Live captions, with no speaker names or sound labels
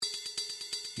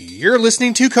You're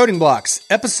listening to Coding Blocks,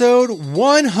 episode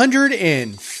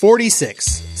 146.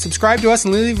 Subscribe to us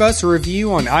and leave us a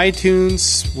review on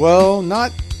iTunes. Well,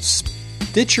 not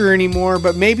Stitcher anymore,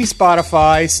 but maybe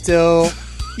Spotify still.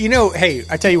 You know, hey,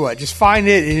 I tell you what, just find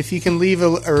it, and if you can leave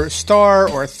a star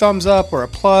or a thumbs up or a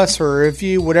plus or a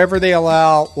review, whatever they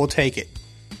allow, we'll take it.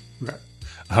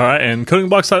 All right, and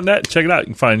codingblocks.net, check it out. You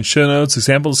can find show notes,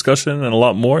 example discussion, and a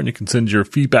lot more, and you can send your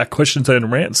feedback, questions, and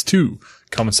rants to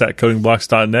comments at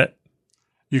codingblocks.net.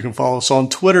 You can follow us on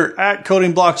Twitter at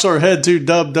codingblocks or head to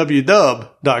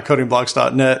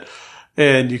www.codingblocks.net,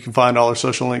 and you can find all our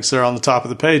social links there on the top of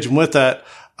the page. And with that,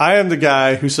 I am the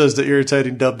guy who says the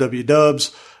irritating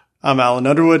dubs. I'm Alan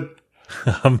Underwood.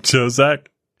 I'm Joe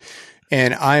Zack.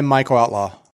 And I'm Michael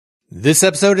Outlaw. This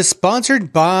episode is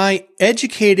sponsored by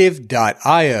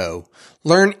Educative.io.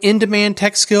 Learn in-demand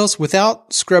tech skills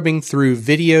without scrubbing through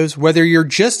videos, whether you're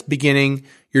just beginning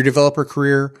your developer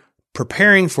career,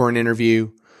 preparing for an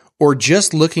interview, or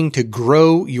just looking to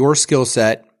grow your skill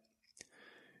set.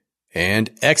 And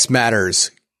X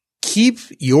Matters. Keep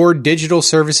your digital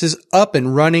services up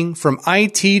and running from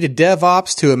IT to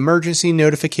DevOps to emergency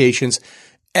notifications.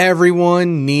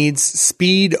 Everyone needs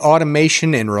speed,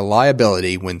 automation, and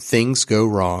reliability when things go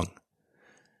wrong.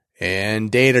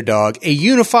 And Datadog, a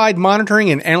unified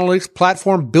monitoring and analytics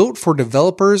platform built for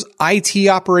developers, IT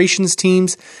operations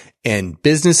teams, and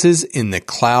businesses in the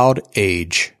cloud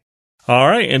age. All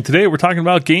right, and today we're talking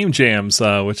about game jams,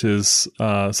 which is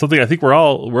something I think we're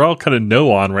all kind of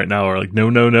no on right now, or like no,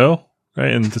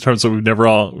 right? In the terms of we've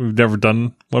never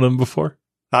done one of them before.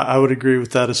 I would agree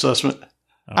with that assessment.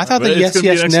 I thought that yes,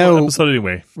 no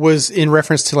anyway was in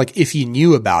reference to like if you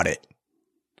knew about it.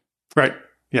 Right.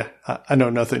 Yeah. I know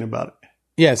nothing about it.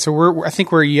 Yeah. So I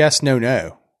think we're yes,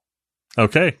 no.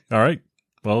 Okay. All right.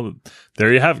 Well,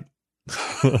 there you have it.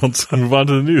 Let's move on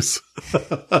to the news.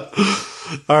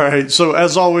 All right. So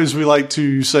as always, we like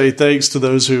to say thanks to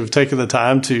those who have taken the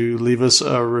time to leave us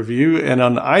a review. And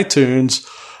on iTunes,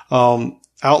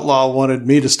 Outlaw wanted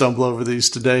me to stumble over these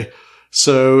today.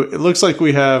 So it looks like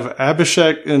we have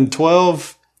Abhishek in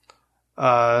 12,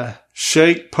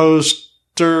 Shake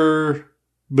Poster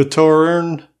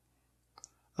Batorn,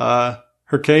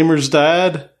 Herkamer's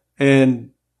Dad,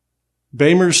 and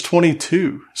Bamers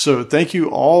 22. So thank you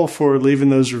all for leaving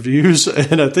those reviews.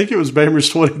 And I think it was Bamers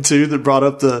 22 that brought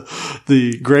up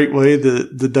the great way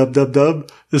the dub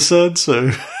is said.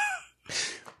 So.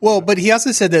 Well, but he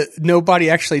also said that nobody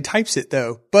actually types it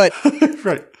though. But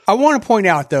right. I want to point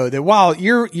out though that while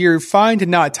you're fine to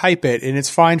not type it and it's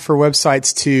fine for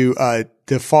websites to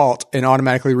default and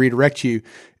automatically redirect you,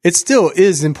 it still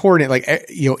is important. Like,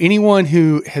 anyone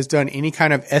who has done any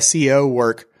kind of SEO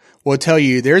work will tell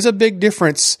you there's a big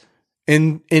difference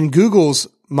in Google's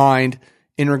mind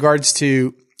in regards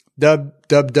to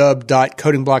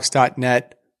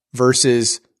www.codingblocks.net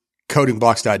versus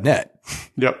codingblocks.net.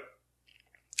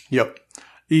 Yep.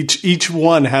 Each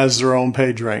one has their own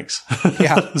page ranks.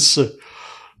 Yeah. so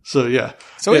yeah.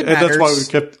 So it matters. That's why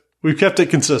we've kept it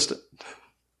consistent.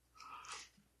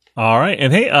 All right.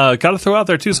 And hey, got to throw out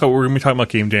there too. So we're going to be talking about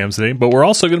game jams today, but we're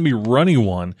also going to be running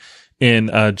one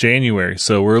in January.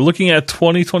 So we're looking at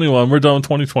 2021. We're done with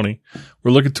 2020.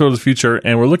 We're looking toward the future,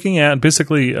 and we're looking at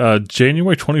basically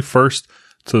January 21st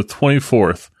to the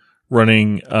 24th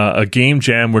running a game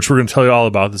jam, which we're going to tell you all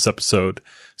about this episode.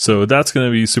 So that's going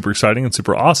to be super exciting and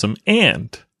super awesome.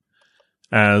 And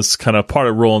as kind of part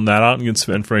of rolling that out and getting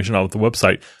some information out with the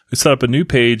website, we set up a new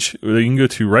page that you can go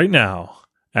to right now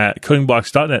at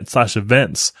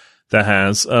codingblocks.net/events that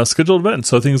has scheduled events.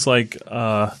 So things like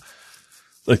the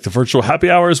virtual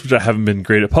happy hours, which I haven't been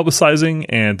great at publicizing,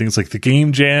 and things like the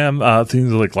game jam,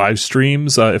 things like live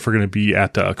streams. If we're going to be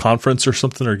at a conference or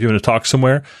something or giving a talk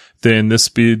somewhere, then this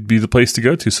be the place to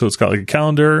go to. So it's got like a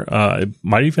calendar. It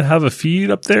might even have a feed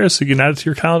up there so you can add it to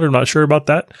your calendar. I'm not sure about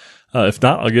that. If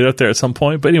not, I'll get it up there at some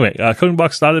point. But anyway,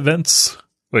 codingblocks.net/events.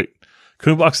 Right.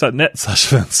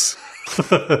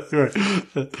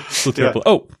 So terrible. Yeah.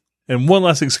 Oh, and one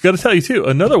last thing. So got to tell you too,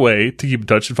 another way to keep in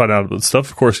touch and find out about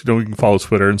stuff. Of course, we can follow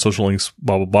Twitter and social links,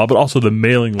 blah, blah, blah, but also the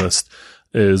mailing list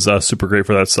is super great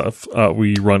for that stuff.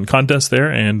 We run contests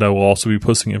there, and we'll also be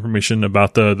posting information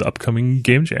about the upcoming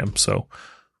game jam. So,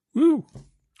 woo.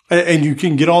 And you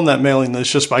can get on that mailing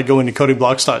list just by going to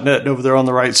codingblocks.net. Over there on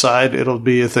the right side, it'll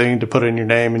be a thing to put in your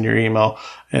name and your email.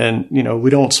 And, we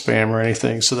don't spam or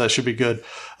anything, so that should be good.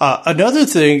 Another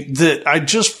thing that I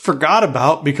just forgot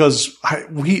about because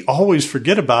we always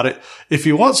forget about it. If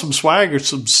you want some swag or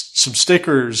some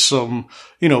stickers, some,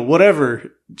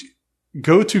 whatever,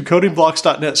 go to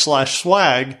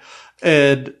codingblocks.net/swag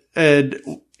and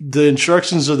the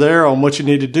instructions are there on what you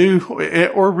need to do,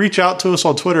 or reach out to us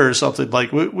on Twitter or something.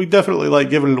 Like we definitely like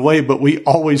giving it away, but we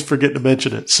always forget to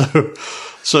mention it.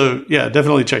 So yeah,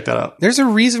 definitely check that out. There's a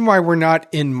reason why we're not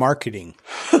in marketing.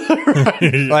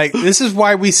 Like, this is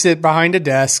why we sit behind a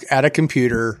desk at a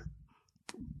computer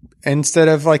instead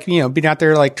of like, being out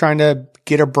there like trying to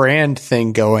get a brand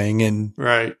thing going and,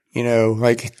 right.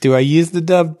 Like, do I use the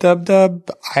dub?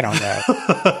 I don't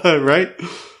know. Right.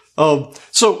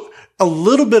 So a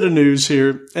little bit of news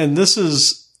here, and this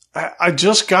is, I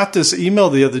just got this email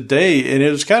the other day, and it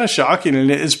was kind of shocking,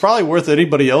 and it's probably worth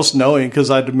anybody else knowing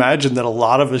because I'd imagine that a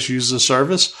lot of us use the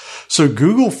service. So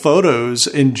Google Photos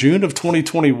in June of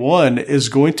 2021 is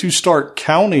going to start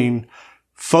counting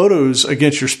photos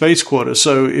against your space quota.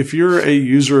 So if you're a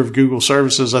user of Google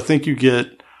services, I think you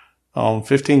get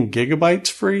 15 gigabytes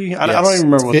free. I don't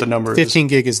even remember what the number is. 15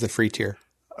 gig is the free tier.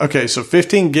 Okay, so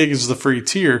 15 gig is the free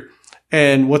tier.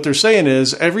 And what they're saying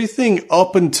is everything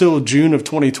up until June of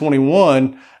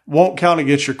 2021 won't count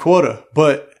against your quota.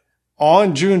 But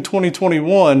on June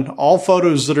 2021, all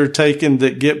photos that are taken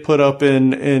that get put up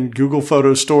in Google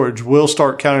Photo storage will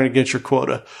start counting against your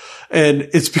quota. And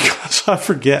it's because I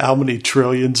forget how many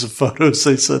trillions of photos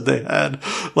they said they had.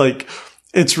 Like,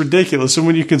 it's ridiculous. And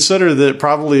when you consider that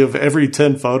probably of every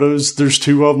 10 photos, there's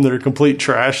 2 of them that are complete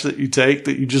trash that you take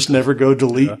that you just never go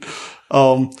delete.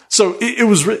 Yeah. So it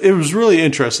was really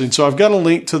interesting. So I've got a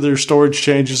link to their storage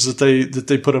changes that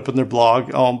they put up in their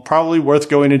blog. Probably worth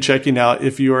going and checking out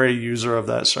if you are a user of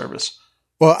that service.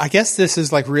 Well, I guess this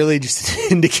is like really just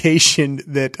an indication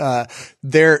that,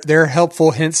 they're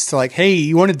helpful hints to like, hey,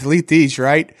 you want to delete these,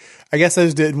 right? I guess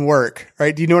those didn't work,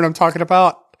 right? Do you know what I'm talking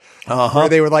about? Where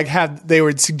they would they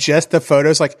would suggest the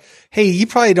photos like, hey, you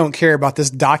probably don't care about this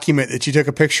document that you took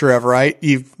a picture of, right?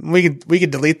 We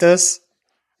could delete this.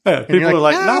 Yeah, people are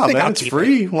like, nah, man, it's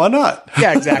free. Why not?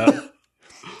 Yeah, exactly.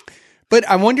 But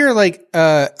I wonder, like,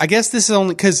 I guess this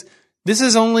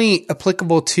is only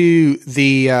applicable to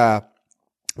the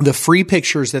free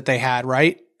pictures that they had,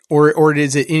 right? Or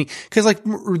is it any, cause like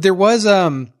there was,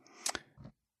 when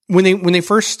they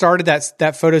first started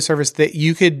that photo service that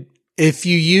you could, if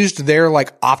you used their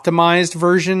like optimized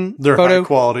version, their photo high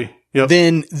quality, yep.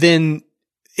 Then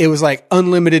it was like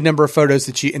unlimited number of photos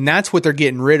and that's what they're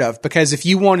getting rid of. Because if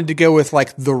you wanted to go with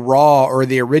like the raw or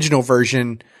the original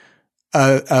version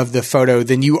of the photo,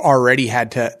 then you already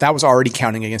that was already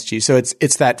counting against you. So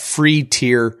it's that free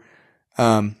tier,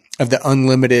 of the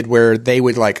unlimited where they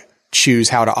would like choose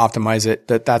how to optimize it.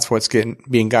 That's what's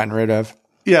being gotten rid of.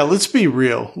 Yeah, let's be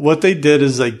real. What they did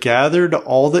is they gathered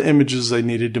all the images they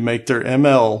needed to make their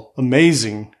ML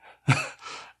amazing.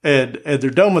 and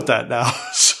they're done with that now.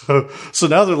 So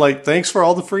now they're like, thanks for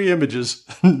all the free images.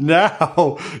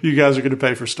 Now you guys are going to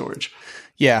pay for storage.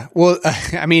 Yeah. Well,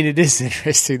 I mean, it is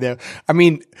interesting though. I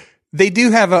mean, they do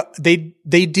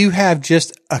have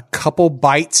just a couple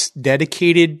bytes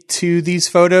dedicated to these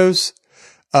photos.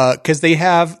 Cause they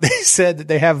said that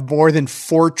they have more than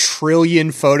 4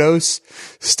 trillion photos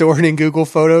stored in Google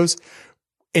Photos.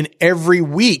 And every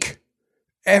week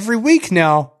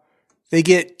now they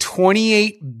get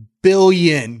 28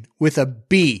 billion with a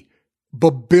B,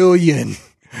 billion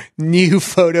new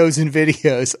photos and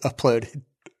videos uploaded.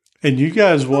 And you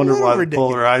guys wonder why the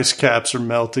polar ice caps are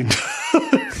melting.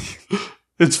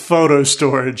 It's photo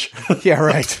storage. Yeah,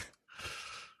 right.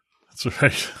 That's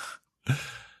right.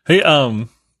 Hey,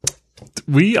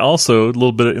 we also, a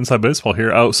little bit of inside baseball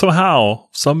here. Somehow,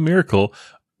 some miracle,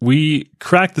 we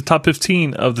cracked the top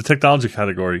 15 of the technology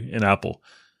category in Apple.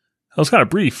 That was kind of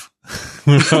brief.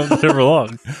 We weren't there for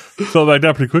long. Fell back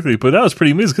down pretty quickly, but that was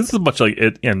pretty amazing because it's a bunch of like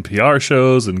NPR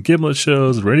shows and Gimlet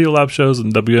shows and Radiolab shows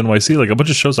and WNYC, like a bunch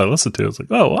of shows I listened to. It's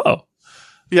like, oh, wow.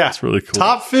 Yeah. It's really cool.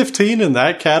 Top 15 in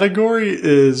that category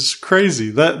is crazy.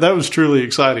 That was truly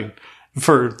exciting.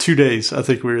 For 2 days, I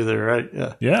think we were there, right?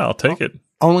 Yeah. Yeah, I'll take it.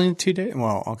 Only 2 days?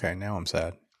 Well, okay, now I'm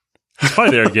sad. He's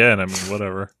probably there again. I mean,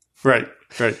 whatever. Right.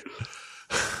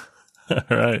 All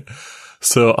right.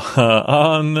 So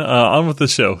on with the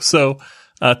show. So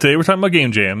today we're talking about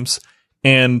game jams,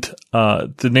 and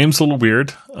the name's a little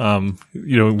weird.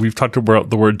 We've talked about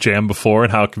the word jam before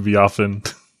and how it can be often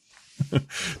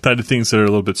tied to things that are a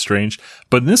little bit strange.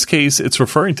 But in this case, it's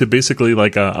referring to basically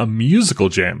like a musical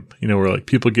jam, where like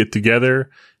people get together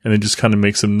and they just kind of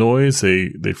make some noise. They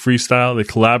freestyle, they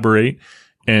collaborate.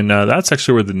 And that's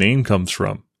actually where the name comes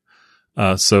from.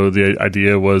 So the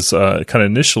idea was kind of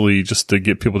initially just to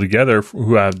get people together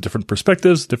who have different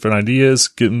perspectives, different ideas,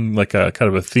 getting like a kind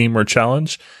of a theme or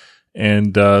challenge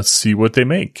and see what they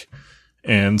make.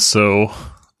 And so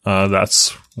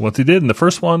that's what they did. And the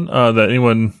first one that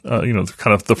anyone,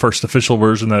 kind of the first official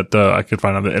version that I could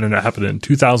find on the internet happened in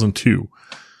 2002,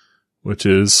 which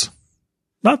is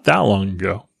not that long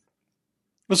ago.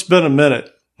 It's been a minute.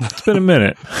 It's been a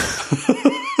minute.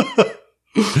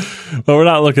 But we're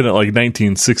not looking at like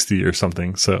 1960 or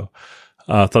something. So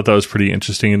I thought that was pretty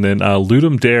interesting. And then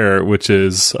Ludum Dare, which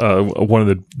is one of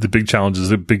the big challenges,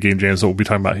 the big game jams that we'll be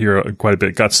talking about here quite a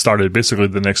bit, got started basically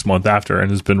the next month after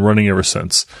and has been running ever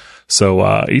since.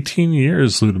 So 18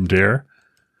 years, Ludum Dare.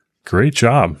 Great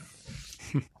job.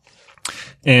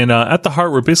 And at the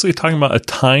heart, we're basically talking about a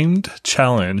timed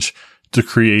challenge to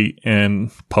create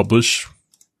and publish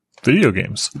video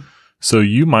games. So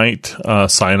you might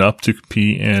sign up to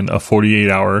compete in a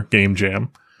 48-hour game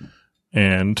jam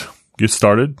and get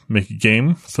started, make a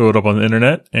game, throw it up on the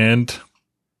internet, and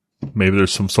maybe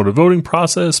there's some sort of voting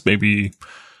process. Maybe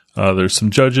there's some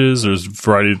judges. There's a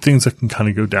variety of things that can kind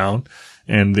of go down.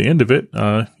 And at the end of it,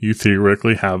 you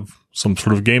theoretically have some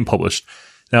sort of game published.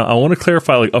 Now, I want to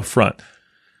clarify, like up front,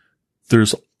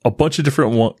 there's a bunch of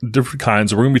different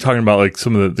kinds. We're going to be talking about like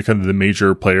some of the kind of the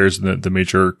major players and the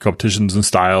major competitions and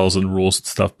styles and rules and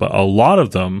stuff. But a lot of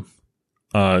them,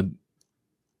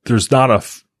 there's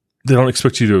not they don't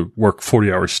expect you to work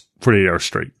 48 hours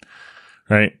straight,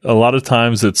 right? A lot of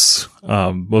times it's,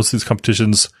 most of these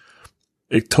competitions,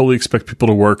 they totally expect people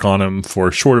to work on them for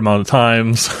a short amount of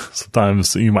times.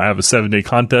 Sometimes you might have a 7-day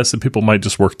contest and people might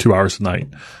just work 2 hours a night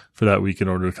for that week in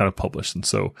order to kind of publish. And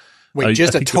so, wait,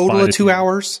 just a total of 2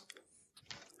 hours?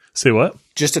 Say what?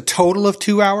 Just a total of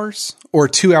 2 hours, or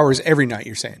 2 hours every night?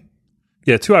 You're saying?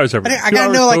 Yeah, 2 hours every night. I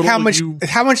gotta know, like, how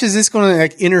much is this going to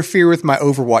like interfere with my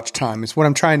Overwatch time? Is what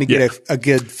I'm trying to get a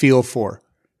good feel for.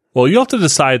 Well, you have to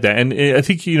decide that, and I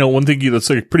think one thing that's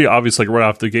like pretty obvious, like right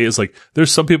off the gate, is like there's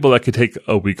some people that could take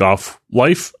a week off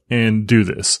life and do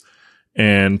this,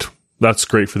 and that's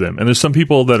great for them. And there's some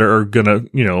people that are gonna,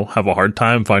 have a hard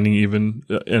time finding even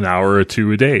an hour or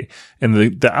two a day. And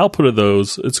the output of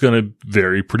those, it's gonna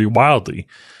vary pretty wildly.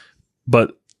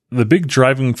 But the big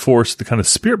driving force, the kind of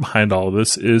spirit behind all of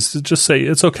this is to just say,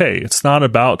 it's okay. It's not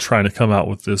about trying to come out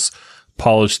with this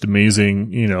polished, amazing,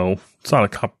 it's not a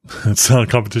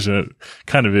competition. It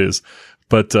kind of is.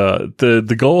 But,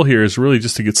 the goal here is really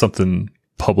just to get something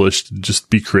published, just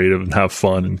be creative and have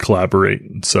fun and collaborate.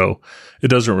 And so it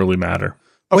doesn't really matter.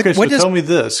 Okay, so tell me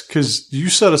this, because you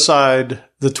set aside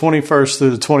the 21st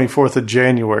through the 24th of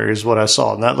January is what I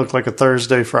saw, and that looked like a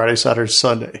Thursday, Friday, Saturday,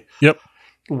 Sunday. Yep.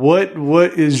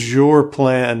 What is your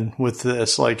plan with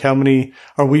this? Like, how many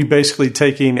are we basically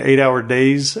taking 8-hour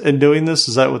days and doing this?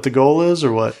 Is that what the goal is,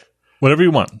 or what? Whatever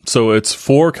you want. So it's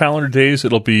 4 calendar days.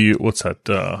 It'll be,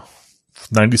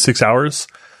 96 hours.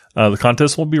 The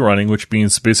contest will be running, which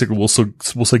means basically we'll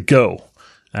say go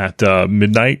at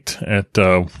midnight at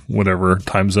whatever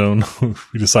time zone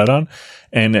we decide on,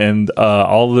 and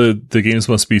all the games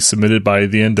must be submitted by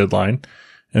the end deadline,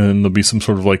 and then there'll be some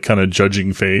sort of like kind of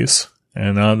judging phase,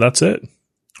 and that's it.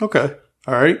 Okay,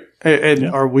 all right. And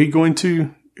are we going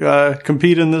to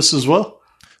compete in this as well?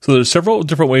 So there's several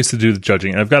different ways to do the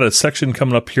judging. I've got a section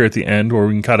coming up here at the end where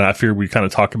we can kind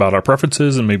of talk about our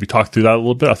preferences and maybe talk through that a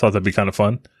little bit. I thought that'd be kind of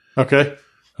fun. Okay.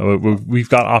 We've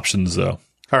got options though.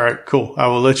 All right, cool. I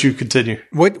will let you continue.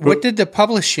 What did the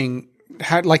publishing,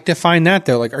 define that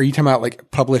though? Like, are you talking about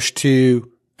like published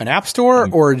to an app store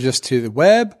or just to the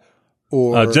web?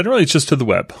 Or generally it's just to the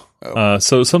web. Oh.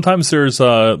 So sometimes there's,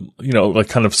 like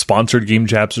kind of sponsored game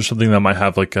jams or something that might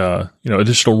have like,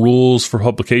 additional rules for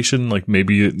publication. Like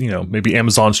maybe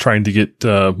Amazon's trying to get,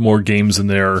 more games in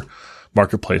their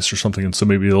marketplace or something. And so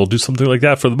maybe they'll do something like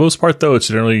that. For the most part though, it's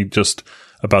generally just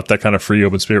about that kind of free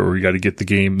open spirit where we got to get the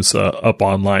games, up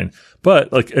online.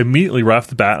 But like immediately right off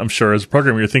the bat, I'm sure as a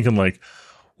programmer, you're thinking like,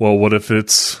 well, what if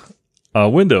it's,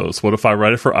 Windows? What if I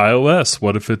write it for iOS?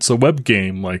 What if it's a web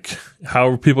game? Like, how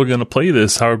are people going to play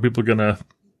this? How are people going to,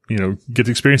 get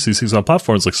to experience these things on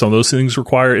platforms? Like some of those things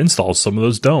require installs. Some of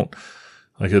those don't.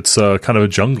 Like it's kind of a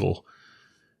jungle.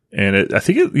 And I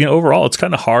think overall it's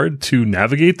kind of hard to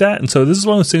navigate that. And so this is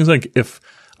one of those things like if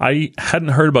I hadn't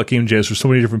heard about game jams for so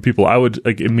many different people, I would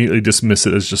like immediately dismiss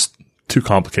it as just too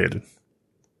complicated.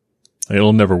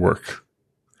 It'll never work.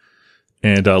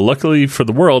 And luckily for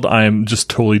the world, I'm just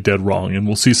totally dead wrong. And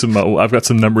we'll see some, I've got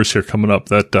some numbers here coming up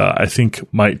that I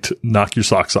think might knock your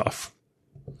socks off.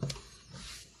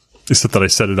 Except that I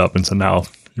set it up, and so now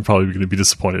you're probably going to be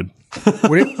disappointed.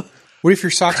 What if your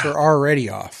socks are already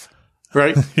off?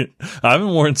 Right? I haven't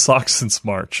worn socks since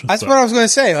March. That's what I was going to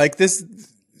say. Like this,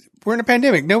 we're in a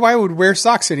pandemic. Nobody would wear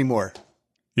socks anymore.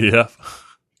 Yeah.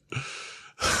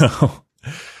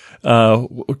 A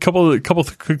couple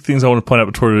of quick things I want to point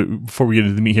out before we get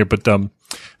into the meat here, but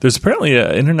There's apparently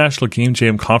an International Game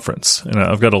Jam conference, and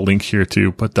I've got a link here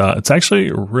too, but it's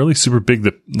actually really super big.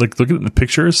 Like, looking at the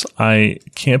pictures, I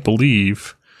can't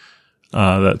believe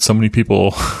that so many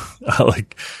people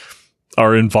like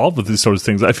are involved with these sorts of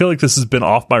things. I feel like this has been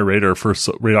off my radar for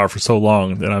so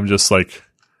long, and I'm just like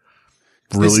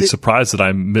really surprised that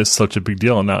I missed such a big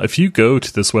deal. Now, if you go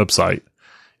to this website,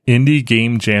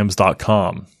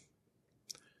 indiegamejams.com.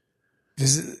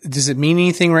 Does it mean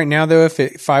anything right now, though, if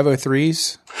it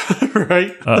 503s?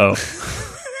 Right?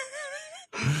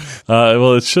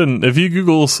 Well, it shouldn't. If you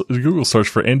Google search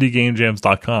for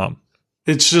indiegamejams.com.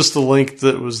 It's just the link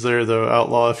that was there, though,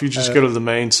 Outlaw. If you just go to the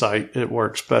main site, it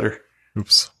works better.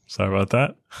 Oops. Sorry about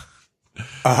that.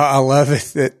 I love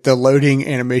it that the loading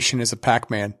animation is a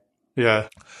Pac-Man. Yeah.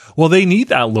 Well, they need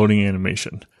that loading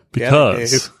animation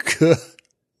because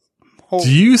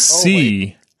do you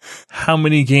see how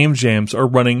many game jams are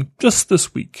running just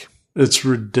this week? It's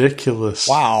ridiculous.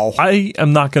 Wow. I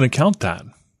am not going to count that.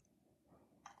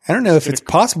 I don't know if it's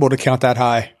possible to count that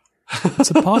high.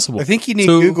 It's impossible. I think you need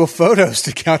Google Photos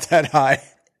to count that high.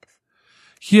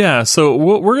 Yeah, so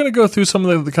we're going to go through some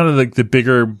of the kind of like the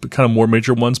bigger, kind of more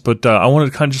major ones, but I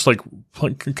want to kind of just like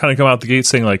kind of come out the gate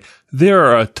saying like there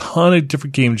are a ton of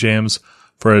different game jams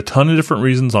for a ton of different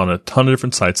reasons on a ton of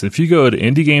different sites. And if you go to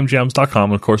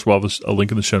indiegamejams.com, of course, we'll have a link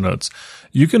in the show notes,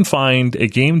 you can find a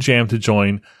game jam to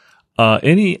join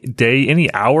any day,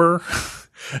 any hour,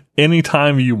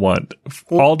 anytime you want,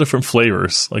 all different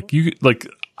flavors. Like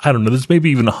I don't know, there's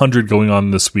maybe even 100 going on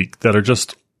this week that are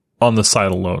just on the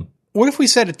site alone. What if we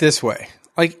said it this way?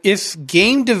 Like, if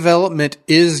game development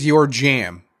is your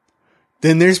jam,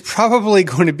 then there's probably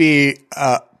going to be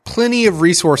plenty of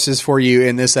resources for you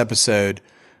in this episode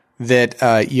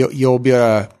that you'll be able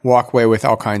to walk away with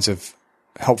all kinds of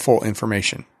helpful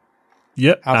information.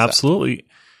 Yep, absolutely.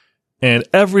 And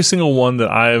every single one that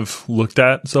I've looked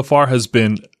at so far has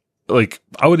been, like,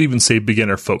 I would even say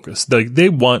beginner focused. Like, they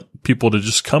want people to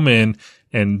just come in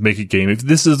and make a game. If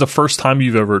this is the first time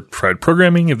you've ever tried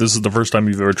programming, if this is the first time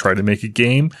you've ever tried to make a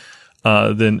game,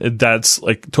 then that's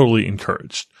like totally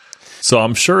encouraged. So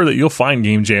I'm sure that you'll find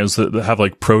game jams that have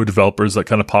like pro developers that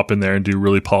kind of pop in there and do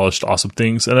really polished, awesome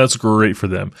things. And that's great for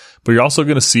them. But you're also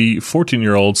going to see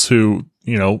 14-year-olds who,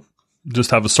 you know,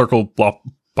 just have a circle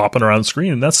bopping around the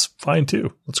screen, and that's fine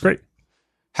too. That's great.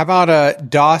 How about a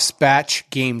DOS batch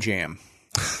game jam?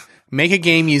 Make a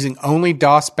game using only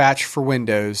DOS batch for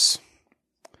Windows.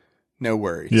 No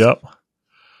worries. Yep.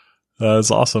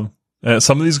 That's awesome. And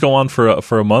some of these go on for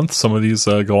a month. Some of these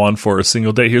go on for a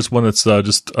single day. Here's one that's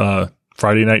just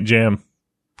Friday Night Jam.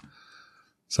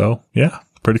 So, yeah,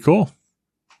 pretty cool.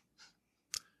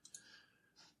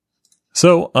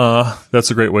 So,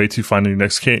 that's a great way to find your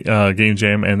next game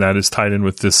jam, and that is tied in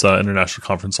with this international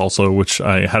conference also, which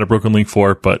I had a broken link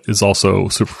for, but is also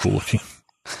super cool looking.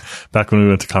 Back when we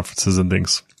went to conferences and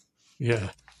things. Yeah.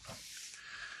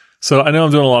 So I know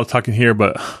I'm doing a lot of talking here,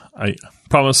 but I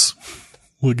promise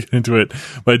we'll get into it.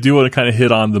 But I do want to kind of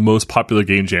hit on the most popular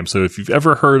game jam. So if you've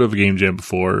ever heard of a game jam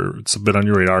before, it's a bit on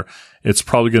your radar, it's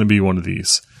probably going to be one of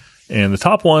these. And the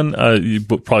top one you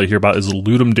probably hear about is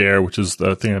Ludum Dare, which is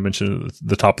the thing I mentioned at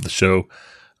the top of the show.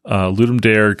 Ludum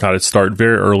Dare got its start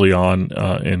very early on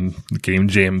in the game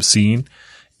jam scene.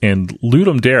 And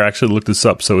Ludum Dare, actually looked this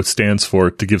up, so it stands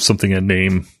for to give something a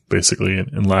name, basically,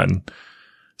 in Latin.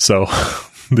 So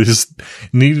they just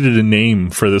needed a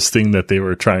name for this thing that they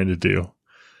were trying to do,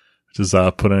 which is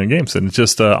put on games. And it's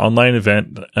just an online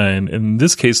event. And in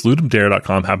this case,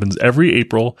 ludumdare.com happens every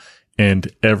April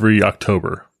and every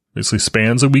October. Basically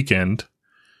spans a weekend.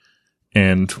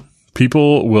 And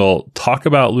people will talk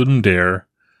about Ludum Dare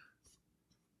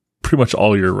pretty much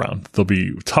all year round. They'll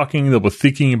be talking, they'll be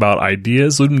thinking about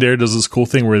ideas. Ludum Dare does this cool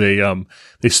thing where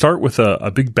they start with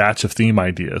a big batch of theme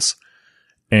ideas.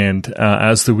 And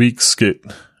as the weeks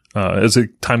as the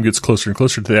time gets closer and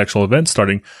closer to the actual event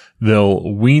starting,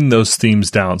 they'll wean those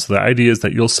themes down. So the idea is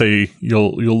that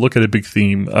you'll look at a big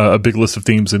theme, a big list of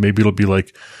themes, and maybe it'll be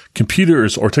like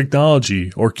computers or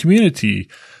technology or community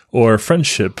or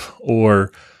friendship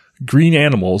or green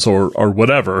animals or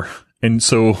whatever. And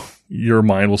so your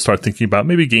mind will start thinking about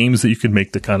maybe games that you could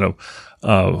make that kind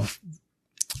of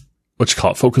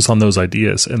focus on those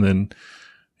ideas. And then,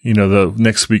 you know, the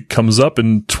next week comes up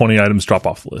and 20 items drop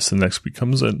off the list. And the next week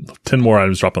comes and 10 more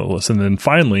items drop on the list. And then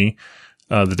finally,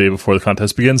 the day before the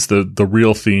contest begins, the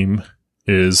real theme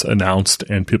is announced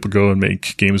and people go and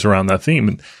make games around that theme.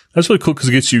 And that's really cool because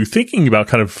it gets you thinking about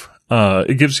kind of,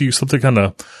 it gives you something kind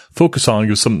of focus on,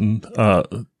 gives something,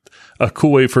 a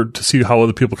cool way to see how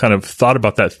other people kind of thought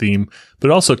about that theme, but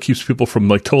it also keeps people from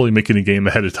like totally making a game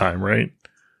ahead of time, right?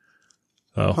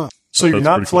 So So you're That's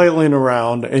not pretty cool. flailing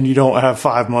around, and you don't have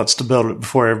 5 months to build it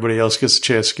before everybody else gets a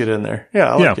chance to get in there.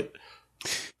 Yeah, I like it.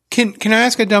 Can I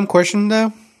ask a dumb question though?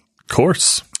 Of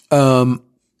course. No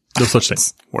such thing.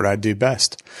 What I do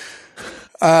best.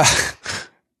 Are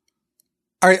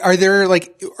there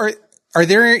are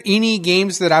there any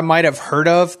games that I might have heard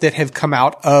of that have come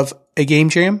out of a game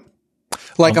jam?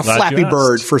 Like I'm a glad Flappy you asked.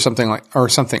 Bird for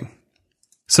something.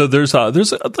 So there's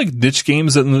like niche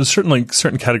games, and there's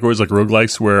certain categories like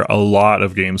roguelikes where a lot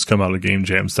of games come out of game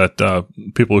jams that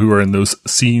people who are in those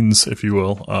scenes, if you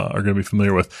will, are going to be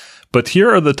familiar with. But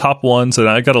here are the top ones, and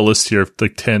I got a list here of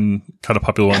like 10 kind of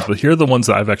popular ones. But here are the ones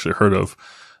that I've actually heard of.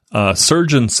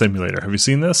 Surgeon Simulator. Have you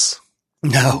seen this?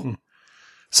 No.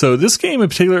 So this game in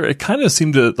particular, it kind of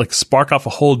seemed to like spark off a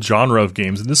whole genre of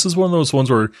games. And this is one of those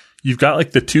ones where you've got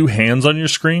like the two hands on your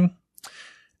screen,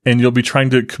 and you'll be trying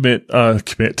to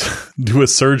do a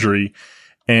surgery,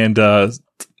 and let's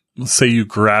say you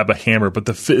grab a hammer, but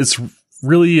it's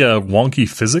really wonky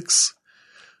physics.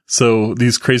 So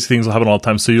these crazy things will happen all the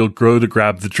time. So you'll go to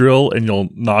grab the drill, and you'll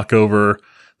knock over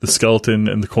the skeleton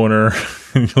in the corner,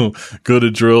 and you'll go to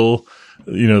drill,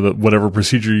 whatever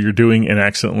procedure you're doing, and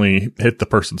accidentally hit the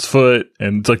person's foot,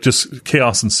 and it's like just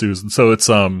chaos ensues. And so it's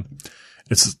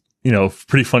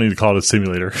pretty funny to call it a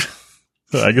simulator.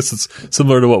 I guess it's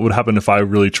similar to what would happen if I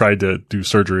really tried to do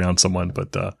surgery on someone,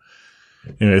 but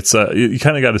it's you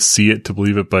kind of got to see it to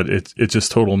believe it. But it's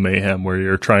just total mayhem where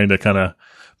you're trying to kind of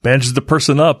bandage the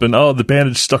person up, and the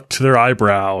bandage stuck to their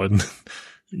eyebrow, and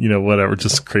whatever,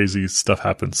 just crazy stuff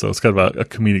happens. So it's kind of a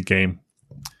comedic game.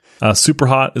 Super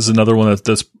Hot is another one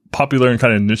that's popular in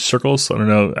kind of niche circles. I don't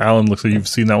know, Alan, looks like you've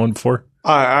seen that one before.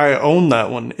 I own that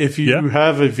one. If you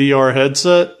have a VR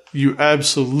headset, you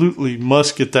absolutely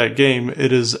must get that game.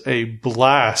 It is a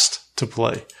blast to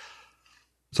play.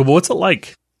 So what's it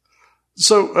like?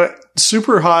 So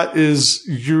Super Hot is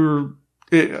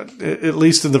at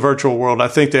least in the virtual world, I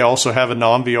think they also have a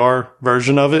non-VR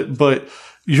version of it, but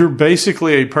you're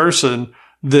basically a person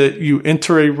that you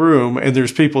enter a room and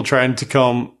there's people trying to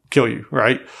come kill you,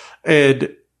 right?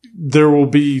 And there will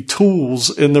be tools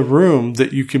in the room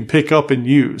that you can pick up and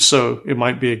use. So it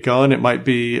might be a gun. It might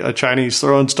be a Chinese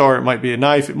throwing star. It might be a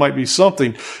knife. It might be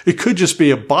something. It could just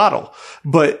be a bottle.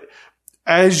 But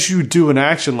as you do an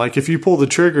action, like if you pull the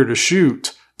trigger to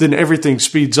shoot, then everything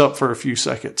speeds up for a few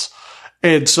seconds.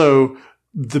 And so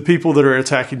the people that are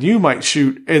attacking you might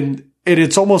shoot, and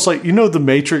it's almost like, the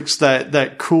Matrix,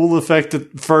 that cool effect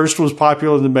that first was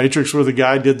popular in the Matrix where the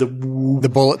guy did the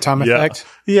bullet time effect.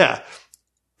 Yeah.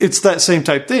 It's that same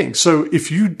type thing. So if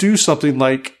you do something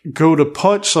like go to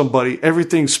punch somebody,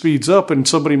 everything speeds up and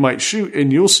somebody might shoot,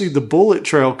 and you'll see the bullet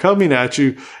trail coming at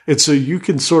you. And so you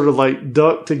can sort of like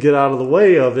duck to get out of the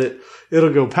way of it.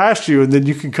 It'll go past you, and then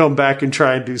you can come back and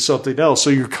try and do something else. So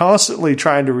you're constantly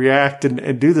trying to react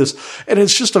and do this. And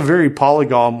it's just a very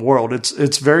polygon world.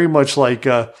 It's very much like,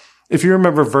 if you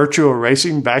remember Virtua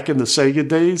Racing back in the Sega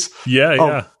days.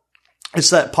 Yeah.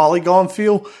 It's that polygon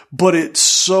feel, but it's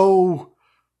so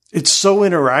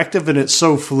interactive and it's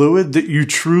so fluid that you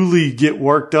truly get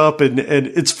worked up, and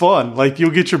it's fun. Like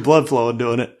you'll get your blood flowing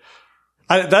doing it.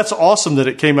 That's awesome that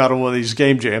it came out on one of these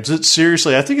game jams. It's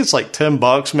seriously, I think it's like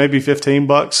 $10, maybe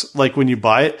 $15. Like when you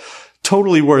buy it,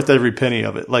 totally worth every penny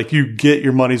of it. Like you get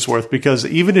your money's worth, because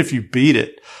even if you beat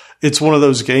it, it's one of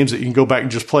those games that you can go back and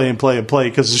just play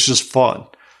because it's just fun.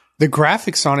 The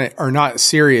graphics on it are not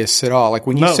serious at all. Like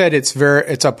when you said it's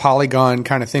a polygon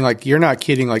kind of thing, like you're not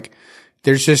kidding. Like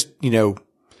there's just,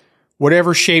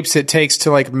 whatever shapes it takes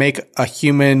to like make a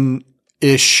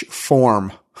human-ish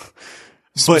form.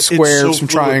 Some But squares, some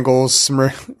triangles,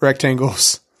 some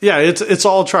rectangles. Yeah, it's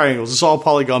all triangles. It's all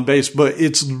polygon based, but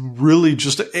it's really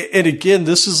just, and again,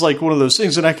 this is like one of those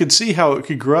things, and I could see how it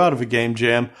could grow out of a game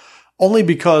jam only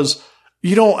because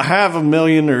you don't have $1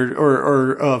 million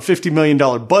or $50 million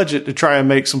budget to try and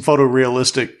make some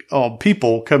photorealistic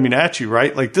people coming at you,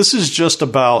 right? Like this is just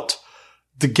about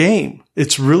the game.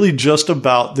 It's really just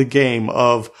about the game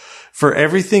of, for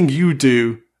everything you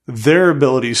do, their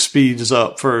ability speeds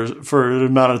up for an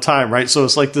amount of time, right? So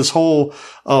it's like this whole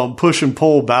push and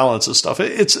pull balance of stuff.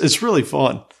 It's really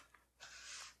fun.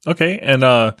 Okay, and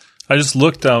I just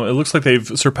looked. It looks like they've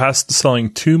surpassed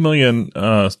selling 2 million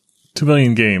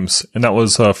games, and that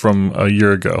was from a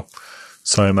year ago.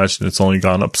 So I imagine it's only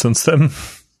gone up since then.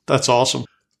 That's awesome.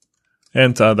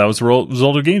 And that was the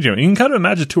result of Game Jam. You can kind of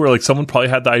imagine too, where like someone probably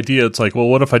had the idea. It's like, well,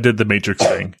 what if I did the Matrix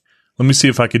thing? Let me see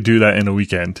if I could do that in a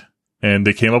weekend. And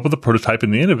they came up with a prototype. In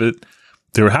the end of it,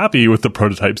 they were happy with the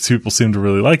prototypes. People seemed to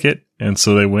really like it. And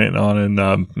so they went on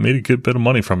and made a good bit of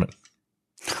money from it.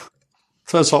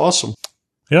 That's awesome.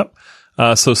 Yep.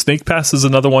 So Snake Pass is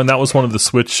another one. That was one of the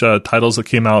Switch titles that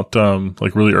came out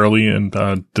like really early and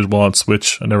did well on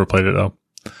Switch. I never played it though.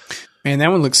 Man,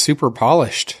 that one looks super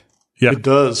polished. Yeah, It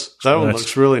does. That one nice.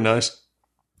 looks really nice.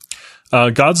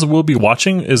 Gods Will Be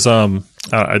Watching is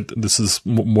this is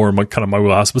more kind of my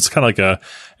wheelhouse, but it's kind of like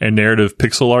a narrative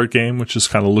pixel art game, which just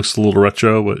kind of looks a little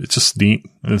retro, but it's just neat.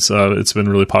 It's been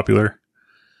really popular.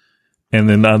 And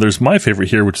then there's my favorite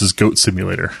here, which is Goat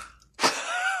Simulator.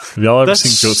 Have y'all ever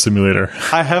seen Goat Simulator?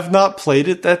 I have not played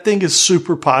it. That thing is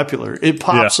super popular. It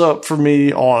pops up for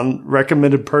me on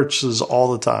recommended purchases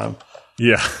all the time.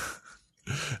 Yeah.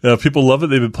 People love it.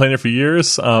 They've been playing it for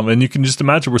years. And you can just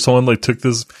imagine where someone like took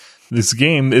this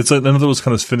game. It's another of those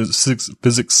kind of physics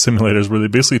simulators where they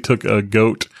basically took a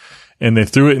goat and they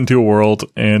threw it into a world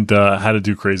and had to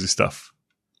do crazy stuff.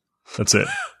 That's it.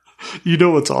 You know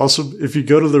what's awesome? If you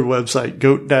go to their website,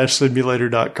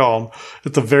 goat-simulator.com,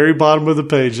 at the very bottom of the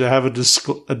page, they have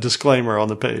a disclaimer on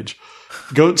the page.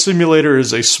 Goat Simulator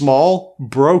is a small,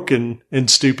 broken,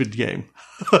 and stupid game.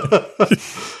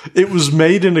 It was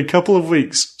made in a couple of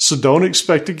weeks, so don't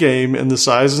expect a game in the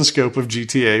size and scope of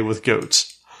GTA with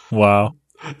goats. Wow.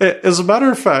 As a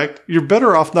matter of fact, you're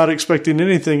better off not expecting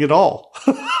anything at all.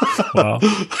 Wow.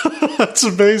 That's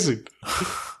amazing.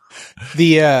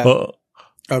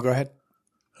 Oh, go ahead.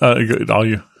 All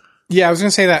you. Yeah, I was going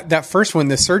to say that first one,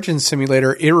 the Surgeon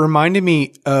Simulator, it reminded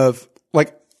me of,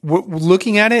 like,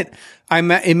 looking at it,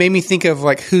 it made me think of,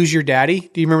 like, Who's Your Daddy?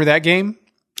 Do you remember that game?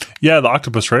 Yeah, the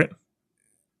octopus, right?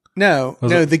 No,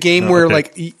 the game where,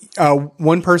 like,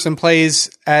 one person plays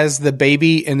as the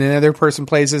baby and another person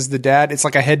plays as the dad. It's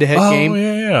like a head-to-head game. Oh,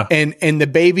 yeah. And the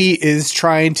baby is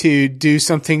trying to do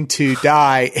something to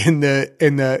die, and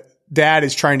the dad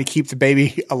is trying to keep the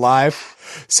baby alive.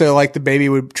 So, like, the baby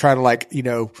would try to, like,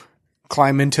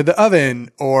 climb into the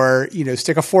oven or,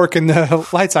 stick a fork in the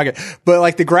light socket. But,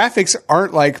 like, the graphics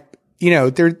aren't, like,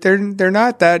 they're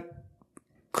not that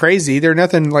crazy. They're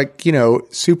nothing, like,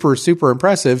 super, super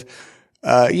impressive.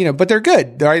 But they're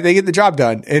good. Right? They get the job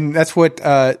done. And that's what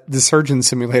the Surgeon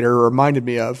Simulator reminded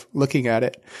me of looking at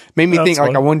it. Made me think,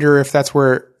 like, I wonder if that's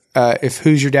where, if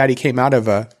Who's Your Daddy came out of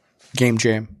a Game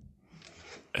Jam.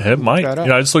 It might.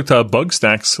 I just looked at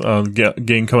Bugsnax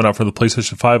game coming out for the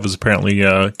PlayStation 5 was apparently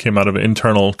came out of an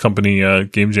internal company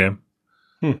Game Jam.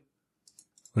 And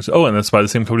that's by the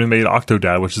same company that made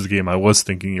Octodad, which is the game I was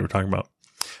thinking you were talking about.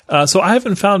 So I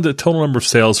haven't found the total number of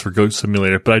sales for Goat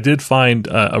Simulator, but I did find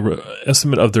an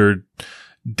estimate of their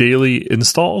daily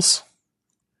installs.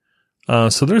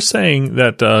 So they're saying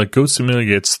that Goat Simulator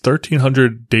gets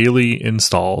 1,300 daily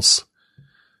installs.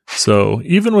 So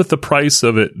even with the price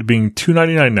of it being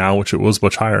 $2.99 now, which it was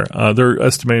much higher, they're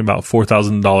estimating about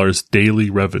 $4,000 daily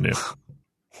revenue.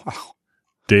 Wow.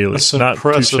 Daily. That's not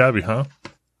impressive. too shabby, huh?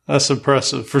 That's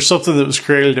impressive. For something that was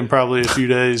created in probably a few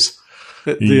days,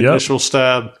 the initial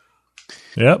stab.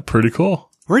 Yeah, pretty cool.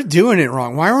 We're doing it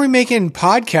wrong. Why are we making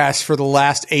podcasts for the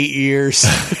last 8 years?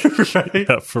 Right?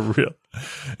 Yeah, for real.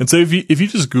 And so if you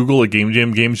just Google a Game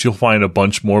Jam games, you'll find a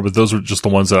bunch more, but those were just the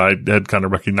ones that I had kind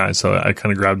of recognized, so I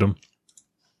kind of grabbed them.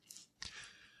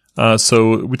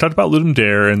 So we talked about Ludum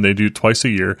Dare, and they do it twice a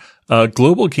year.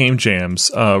 Global Game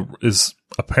Jams is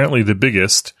apparently the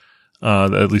biggest,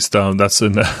 at least that's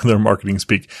in their marketing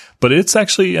speak. But it's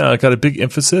actually got a big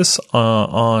emphasis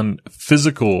on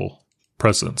physical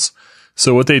presence.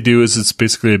 So what they do is it's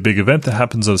basically a big event that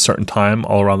happens at a certain time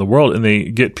all around the world, and they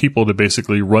get people to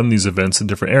basically run these events in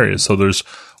different areas. So there's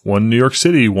one in New York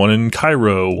City, one in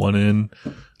Cairo, one in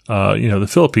the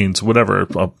Philippines, whatever.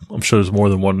 I'm sure there's more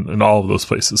than one in all of those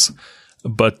places.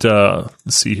 But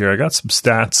let's see here. I got some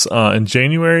stats. In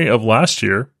January of last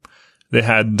year, they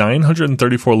had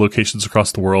 934 locations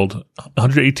across the world,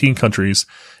 118 countries,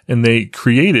 and they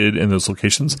created in those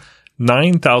locations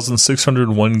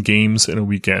 9,601 games in a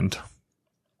weekend.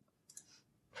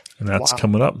 And that's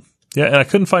coming up. Yeah, and I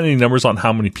couldn't find any numbers on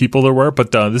how many people there were,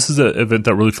 but this is an event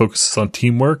that really focuses on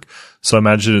teamwork. So I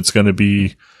imagine it's going to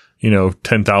be,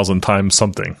 10,000 times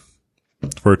something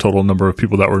for a total number of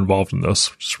people that were involved in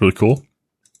this, which is really cool.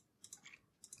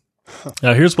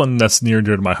 Now, here's one that's near and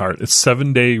dear to my heart. It's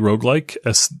 7-Day Roguelike,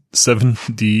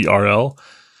 S7DRL.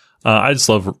 I just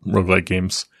love roguelike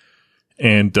games.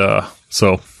 And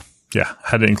so, yeah, I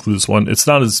had to include this one. It's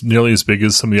not as nearly as big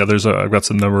as some of the others. I've got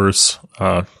some numbers,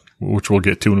 which we'll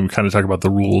get to when we kind of talk about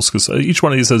the rules, because each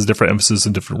one of these has different emphasis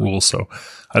and different rules. So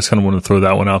I just kind of want to throw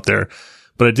that one out there.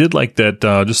 But I did like that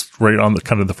just right on the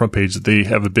kind of the front page that they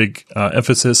have a big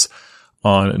emphasis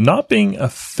on not being a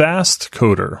fast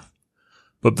coder,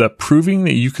 but that proving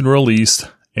that you can release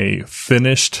a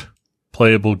finished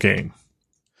playable game.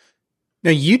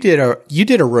 Now you did a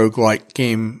roguelike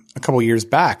game a couple years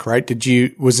back, right?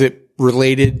 Was it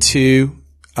related to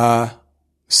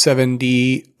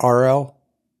 7D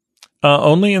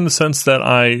Only in the sense that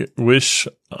I wish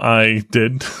I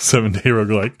did 7-day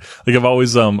roguelike. Like I've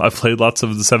always, I've played lots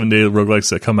of the 7-day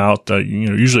roguelikes that come out,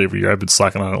 usually every year. I've been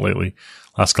slacking on it lately,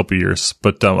 last couple of years,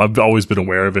 but, I've always been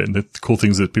aware of it and the cool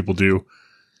things that people do.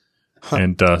 Huh.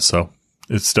 And, so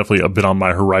it's definitely a bit on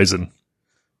my horizon.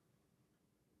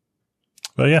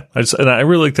 But yeah, I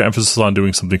really like the emphasis on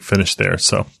doing something finished there.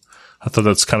 So I thought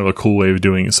that's kind of a cool way of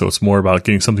doing it. So it's more about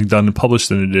getting something done and published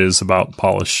than it is about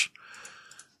polish.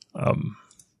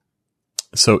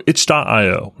 So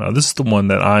itch.io. Now this is the one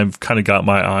that I've kind of got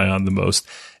my eye on the most.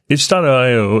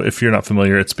 Itch.io, if you're not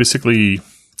familiar, it's basically,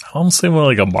 I don't say more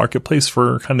like a marketplace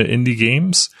for kind of indie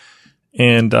games.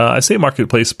 And, I say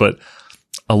marketplace, but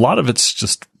a lot of it's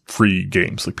just free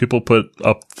games. Like people put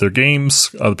up their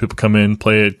games, other people come in,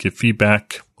 play it, give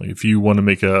feedback. Like if you want to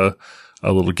make a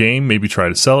little game, maybe try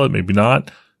to sell it, maybe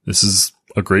not. This is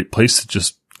a great place to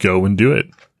just go and do it.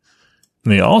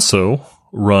 And they also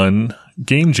run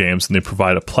game jams, and they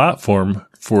provide a platform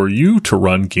for you to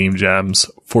run game jams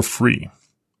for free.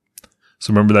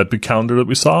 So remember that big calendar that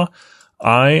we saw?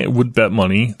 I would bet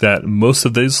money that most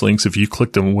of these links, if you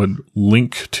click them, would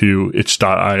link to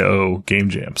itch.io game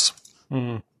jams.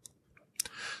 Mm-hmm.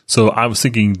 So I was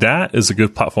thinking that is a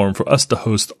good platform for us to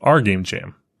host our game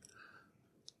jam.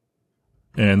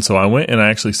 And so I went and I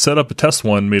actually set up a test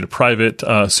one, made a private.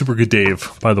 Super Good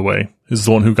Dave, by the way, is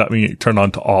the one who got me turned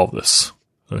on to all of this.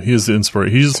 So he is the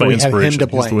inspiration. He's my inspiration.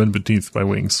 He's the wind beneath my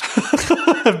wings.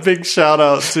 Big shout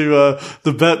out to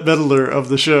the Bette Midler of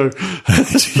the show.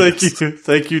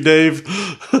 Thank you, Dave.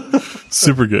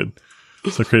 Super good.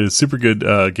 So I created a super good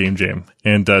game jam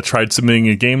and tried submitting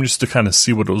a game just to kind of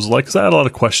see what it was like. Because I had a lot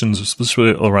of questions,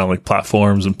 especially around like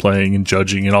platforms and playing and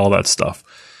judging and all that stuff.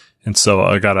 And so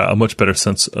I got a much better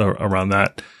sense around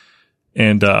that.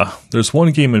 And there's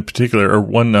one game in particular, or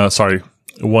one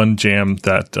jam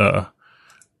that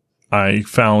I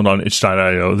found on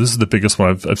itch.io. This is the biggest one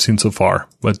I've seen so far,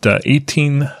 but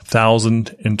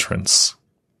 18,000 entrants.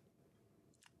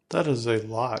 That is a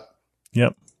lot.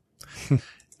 Yep.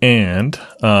 And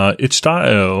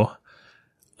itch.io,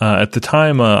 at the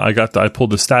time I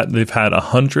pulled the stat, they've had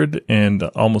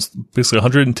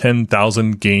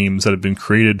 110,000 games that have been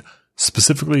created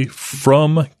specifically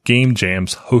from game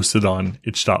jams hosted on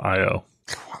itch.io.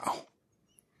 Wow.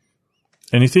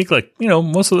 And you think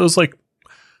most of those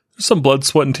there's some blood,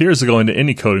 sweat, and tears that go into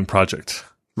any coding project.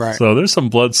 Right. So there's some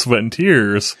blood, sweat, and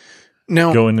tears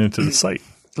going into the site.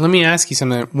 Let me ask you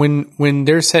something. When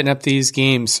they're setting up these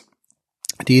games,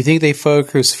 do you think they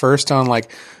focus first on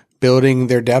building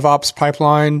their DevOps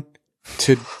pipeline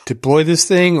to deploy this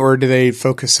thing, or do they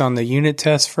focus on the unit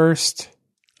test first?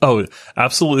 Oh,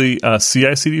 absolutely.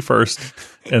 CI/CD first,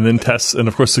 and then tests, and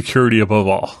of course security above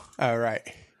all. Oh, right.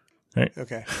 Right.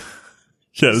 Okay.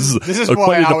 Yeah, this is why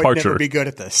quite a I departure. would never be good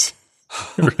at this.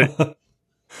 Right.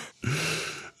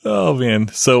 Oh man.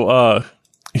 So I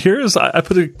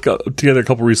put together a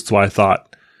couple reasons why I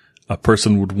thought a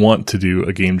person would want to do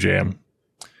a game jam.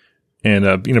 And,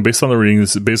 based on the reading,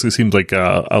 this basically seems like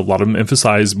a lot of them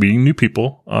emphasize meeting new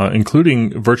people,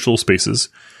 including virtual spaces.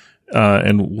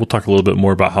 And we'll talk a little bit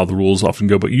more about how the rules often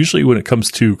go. But usually when it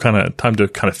comes to time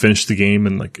to finish the game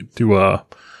and do a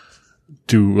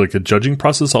judging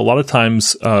process, a lot of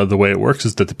times the way it works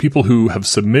is that the people who have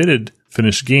submitted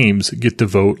finished games get to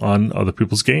vote on other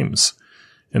people's games.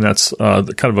 And that's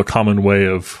kind of a common way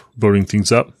of voting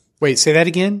things up. Wait, say that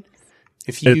again?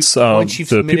 It's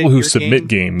the people who submit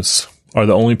games are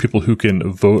the only people who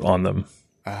can vote on them.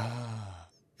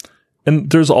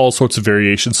 And there's all sorts of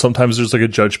variations. Sometimes there's a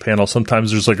judge panel.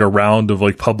 Sometimes there's a round of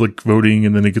public voting,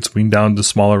 and then it gets weaned down to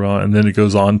smaller round, and then it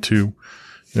goes on to,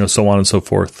 so on and so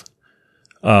forth.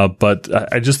 But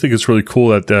I just think it's really cool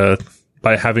that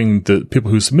by having the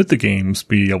people who submit the games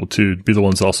be able to be the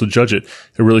ones that also judge it,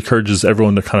 it really encourages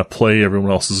everyone to kind of play everyone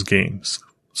else's games.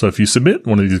 So if you submit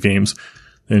one of these games,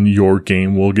 then your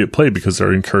game will get played because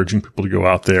they're encouraging people to go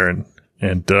out there and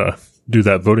do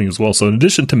that voting as well. So in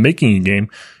addition to making a game,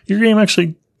 your game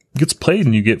actually gets played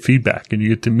and you get feedback and you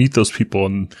get to meet those people.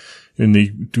 And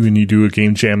when you do a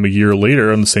game jam a year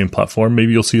later on the same platform,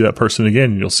 maybe you'll see that person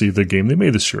again and you'll see the game they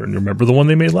made this year and remember the one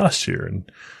they made last year.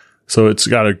 And so it's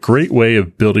got a great way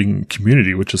of building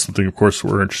community, which is something, of course,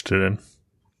 we're interested in.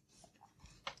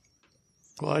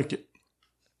 I like it.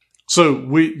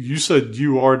 So you said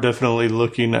you are definitely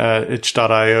looking at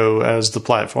itch.io as the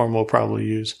platform we'll probably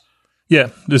use. Yeah,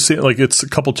 just it's a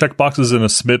couple check boxes and a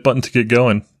submit button to get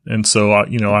going. And so,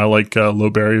 I like low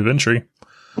barrier of entry.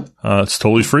 It's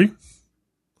totally free.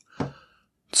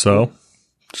 So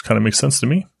just kind of makes sense to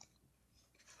me.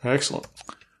 Excellent.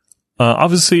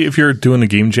 Obviously, if you're doing a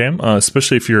game jam,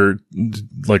 especially if you're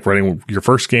like writing your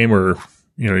first game or,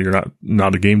 you're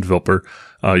not a game developer,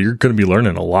 you're going to be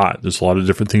learning a lot. There's a lot of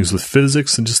different things with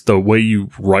physics, and just the way you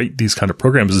write these kind of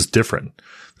programs is different.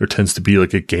 There tends to be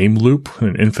like a game loop,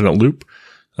 an infinite loop.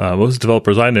 Most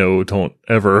developers I know don't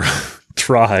ever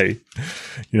try.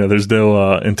 There's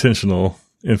no intentional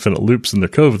infinite loops in their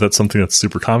code, but that's something that's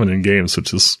super common in games,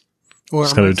 which is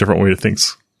just kind of a different way to think.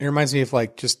 It reminds me of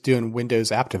like just doing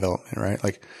Windows app development, right?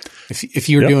 Like if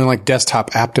you were doing like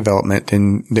desktop app development,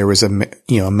 then there was a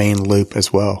main loop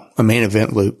as well, a main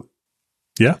event loop.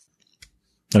 Yeah.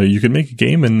 You could make a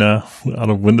game out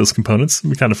of Windows components. It'd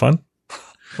be kind of fun.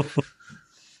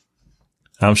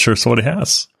 I'm sure somebody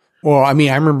has. Well, I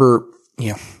mean, I remember,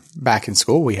 back in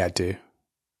school we had to.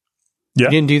 Yeah. You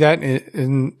didn't do that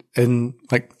in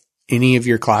like any of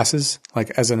your classes,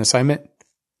 like as an assignment?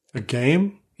 A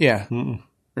game? Yeah. Mm-mm.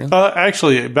 Really?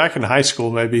 Actually, back in high school,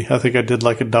 maybe I think I did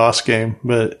like a DOS game,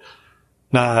 but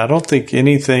I don't think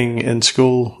anything in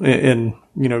school in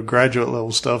graduate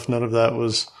level stuff. None of that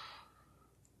was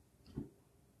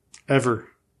ever.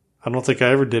 I don't think I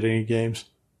ever did any games.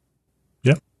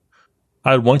 Yeah,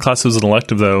 I had one class that was an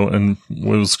elective though, and it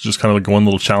was just kind of like one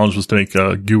little challenge was to make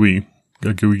a GUI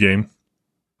game.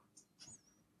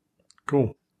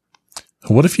 Cool.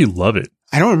 What if you love it?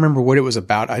 I don't remember what it was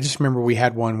about. I just remember we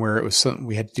had one where it was something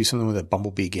we had to do something with a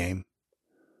Bumblebee game.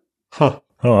 Huh.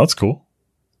 Oh, that's cool.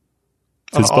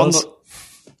 FizzBuzz?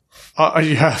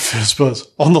 Yeah,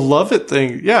 FizzBuzz. On the Love It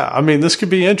thing, yeah. I mean, this could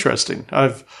be interesting.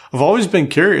 I've always been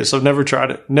curious. I've never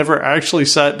tried it. Never actually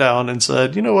sat down and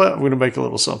said, you know what, I'm going to make a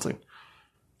little something.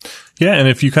 Yeah, and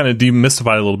if you kind of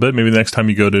demystify it a little bit, maybe the next time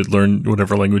you go to learn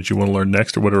whatever language you want to learn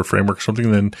next or whatever framework or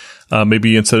something, then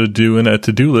maybe instead of doing a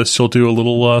to-do list, you'll do a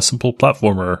little simple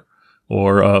platformer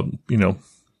or,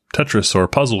 Tetris or a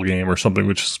puzzle game or something,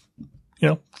 which is,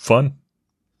 fun.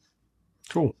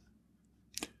 Cool.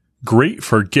 Great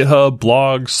for GitHub,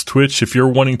 blogs, Twitch. If you're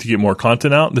wanting to get more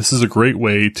content out, this is a great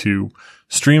way to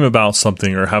stream about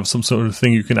something or have some sort of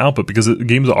thing you can output because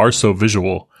games are so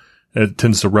visual. It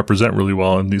tends to represent really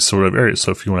well in these sort of areas.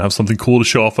 So if you want to have something cool to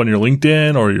show off on your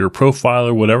LinkedIn or your profile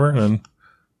or whatever, then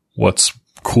what's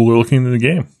cooler looking than the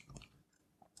game?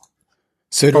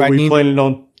 So planning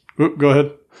on? Go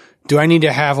ahead. Do I need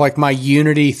to have like my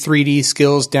Unity 3D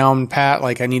skills down pat?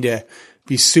 Like I need to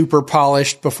be super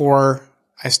polished before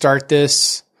I start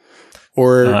this,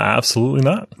 or absolutely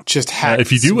not. Just hack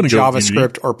if you do want to go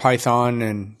JavaScript or Python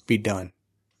and be done.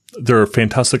 There are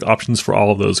fantastic options for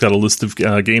all of those. Got a list of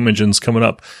game engines coming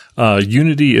up.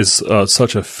 Unity is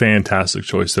such a fantastic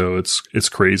choice, though. It's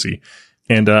crazy.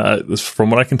 And from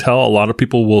what I can tell, a lot of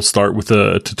people will start with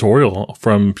a tutorial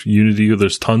from Unity.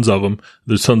 There's tons of them.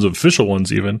 There's tons of official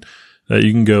ones even that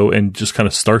you can go and just kind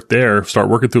of start there, start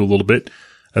working through a little bit.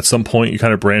 At some point, you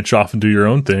kind of branch off and do your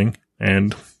own thing.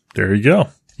 And there you go.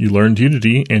 You learned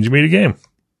Unity and you made a game.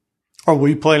 Are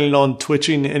we planning on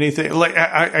twitching anything? Like,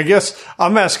 I guess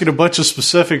I'm asking a bunch of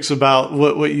specifics about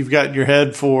what you've got in your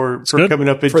head for coming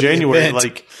up in January.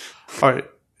 Like, all right,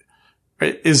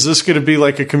 is this going to be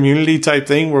like a community type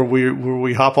thing where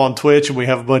we hop on Twitch and we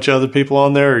have a bunch of other people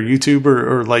on there, or YouTube,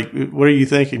 or like, what are you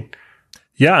thinking?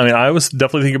 Yeah, I mean, I was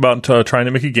definitely thinking about trying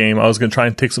to make a game. I was going to try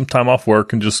and take some time off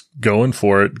work and just go in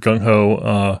for it, gung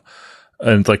ho.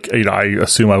 And like, I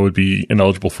assume I would be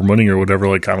ineligible for money or whatever.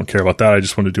 Like, I don't care about that. I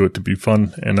just want to do it to be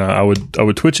fun. And, I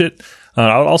would Twitch it.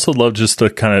 I would also love just to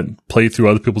kind of play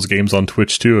through other people's games on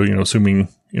Twitch too, assuming,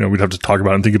 we'd have to talk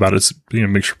about it and think about it,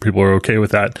 make sure people are okay with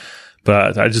that.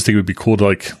 But I just think it would be cool to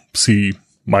like see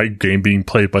my game being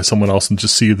played by someone else and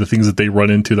just see the things that they run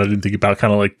into that I didn't think about,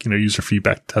 kind of like, user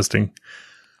feedback testing.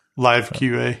 Live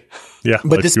QA. Yeah.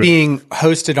 But this QA. Being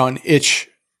hosted on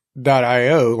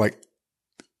itch.io, like,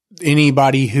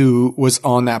 anybody who was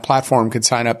on that platform could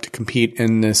sign up to compete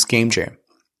in this game jam.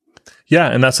 Yeah,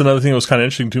 and that's another thing that was kind of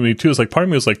interesting to me too. Is like part of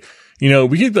me was like,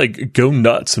 we could like go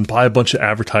nuts and buy a bunch of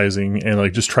advertising and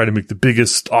like just try to make the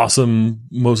biggest, awesome,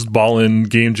 most ballin'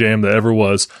 game jam that ever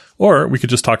was, or we could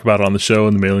just talk about it on the show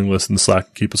and the mailing list and Slack,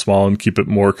 and keep it small and keep it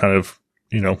more kind of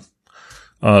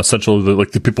essential to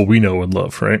the people we know and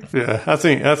love, right? Yeah, I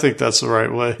think that's the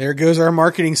right way. There goes our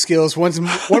marketing skills one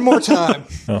more time.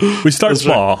 We start that's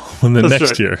small right. And then that's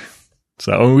next right. year.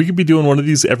 So we could be doing one of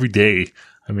these every day.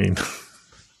 I mean,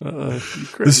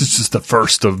 this is just the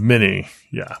first of many.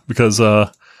 Yeah, because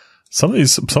some of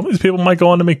these people might go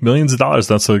on to make millions of dollars.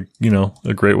 That's a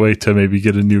great way to maybe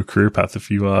get a new career path if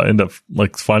you end up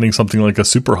like finding something like a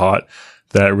super hot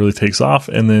that really takes off,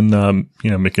 and then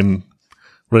making.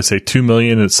 What did I say? $2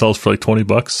 million. It sells for like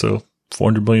 $20, so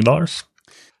 $400 million.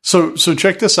 So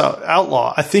check this out,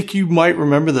 Outlaw. I think you might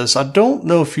remember this. I don't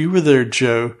know if you were there,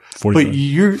 Joe, but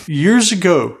years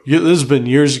ago, this has been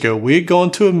years ago, we had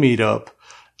gone to a meetup.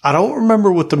 I don't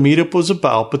remember what the meetup was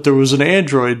about, but there was an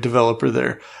Android developer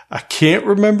there. I can't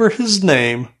remember his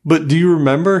name, but do you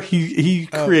remember? He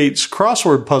creates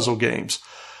crossword puzzle games.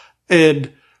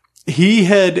 And he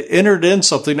had entered in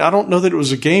something. I don't know that it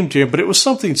was a game jam, but it was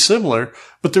something similar.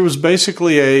 But there was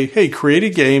basically hey, create a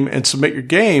game and submit your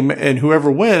game, and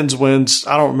whoever wins.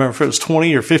 I don't remember if it was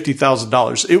 $20,000 or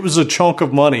 $50,000. It was a chunk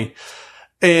of money,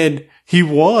 and he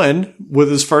won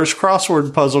with his first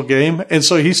crossword puzzle game. And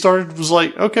so he was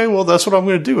like, okay, well, that's what I'm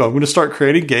going to do. I'm going to start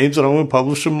creating games and I'm going to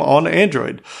publish them on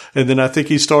Android. And then I think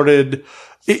he started.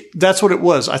 That's what it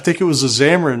was. I think it was a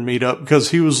Xamarin meetup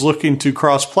because he was looking to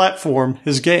cross-platform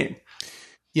his game.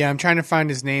 Yeah, I'm trying to find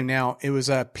his name now. It was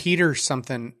Peter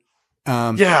something.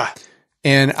 Yeah,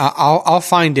 and I'll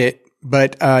find it.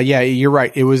 But yeah, you're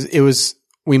right. It was.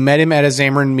 We met him at a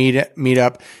Xamarin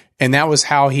meetup, and that was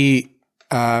how he.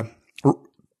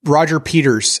 Roger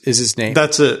Peters is his name.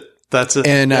 That's it.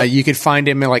 And you could find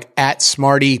him at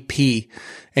Smarty P,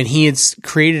 and he had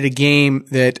created a game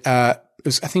that. I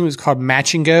think it was called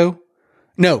Match and Go.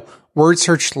 No, Word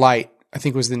Search Lite, I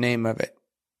think was the name of it.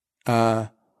 He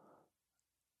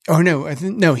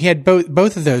had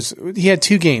both of those. He had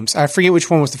two games. I forget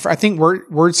which one was the first. I think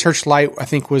Word Search Lite, I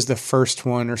think was the first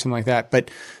one or something like that.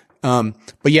 But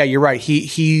yeah, you're right.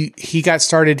 He got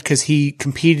started because he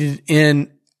competed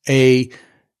in a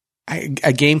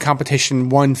game competition,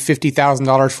 won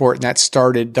 $50,000 for it, and that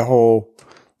started the whole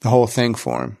thing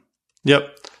for him.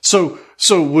 Yep. So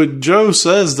when Joe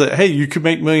says that, hey, you could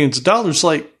make millions of dollars,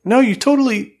 like, no, you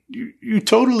totally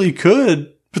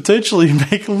could potentially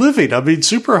make a living. I mean,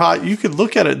 Super Hot, you could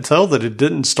look at it and tell that it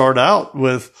didn't start out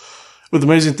with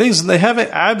amazing things, and they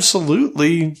haven't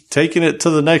absolutely taken it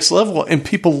to the next level, and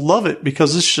people love it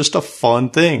because it's just a fun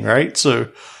thing, right? So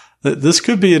this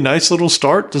could be a nice little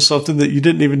start to something that you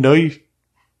didn't even know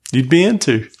you'd be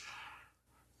into.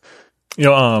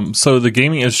 So the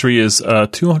gaming industry is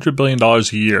 $200 billion a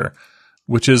year,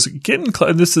 which is getting.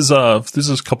 This is a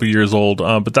couple years old,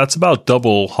 but that's about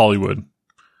double Hollywood.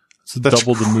 That's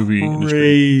double the movie industry.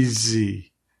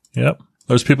 Crazy. Yep.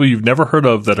 There's people you've never heard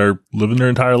of that are living their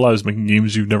entire lives making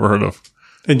games you've never heard of.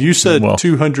 And you said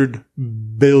 200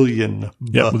 billion.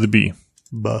 Yeah, with a B.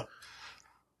 Buh.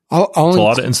 It's a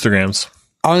lot of Instagrams.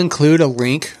 I'll include a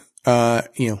link,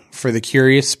 for the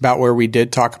curious about where we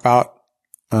did talk about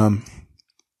when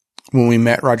we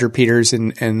met Roger Peters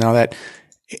and all that.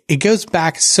 It goes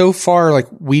back so far, like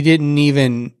we didn't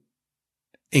even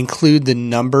include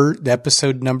the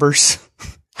episode numbers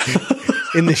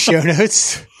in the show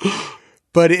notes.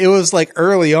 But it was like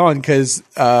early on because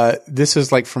this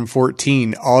is like from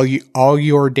 14. All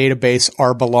your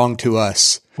database belong to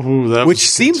us. Ooh, which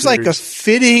seems like a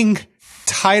fitting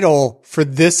title for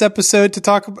this episode to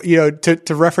talk about,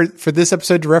 to reference for this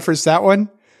episode to reference that one,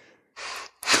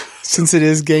 since it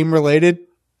is game related.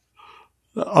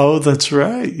 Oh, that's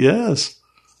right. Yes.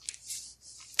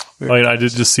 I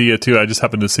did just see it too. I just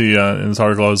happened to see in this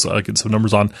article, I was getting some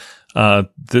numbers on.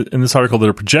 In this article,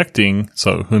 they're projecting,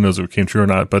 so who knows if it came true or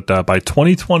not, but by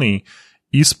 2020,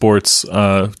 esports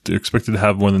they're expected to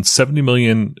have more than 70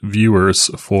 million viewers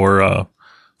for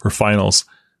finals,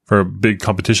 for big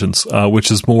competitions, which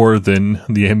is more than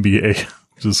the NBA,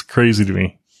 which is crazy to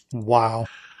me. Wow.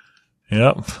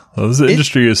 Yep. Well, this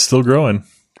industry is still growing.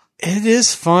 It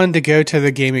is fun to go to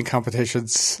the gaming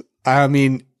competitions. I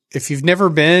mean, if you've never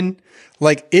been,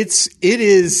 like it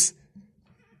is,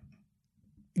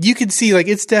 you can see like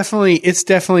it's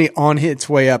definitely on its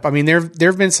way up. I mean, there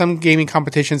have been some gaming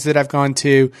competitions that I've gone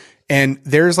to, and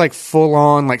there's like full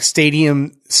on like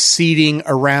stadium seating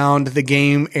around the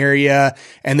game area,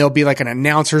 and there'll be like an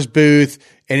announcer's booth,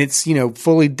 and it's,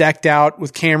 fully decked out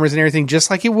with cameras and everything,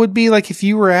 just like it would be like if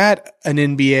you were at an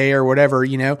NBA or whatever,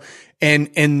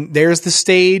 and there's the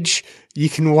stage. You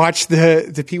can watch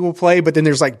the people play, but then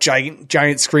there's like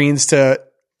giant screens to,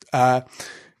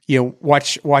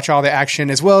 watch all the action,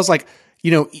 as well as like,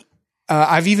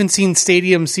 I've even seen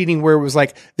stadium seating where it was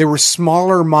like there were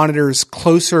smaller monitors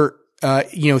closer,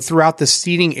 throughout the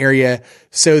seating area,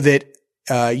 so that,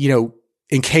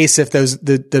 in case if those,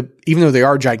 even though they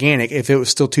are gigantic, if it was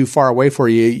still too far away for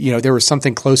you, there was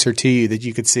something closer to you that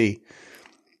you could see.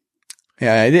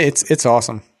 Yeah, it's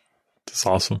awesome. It's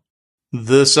awesome.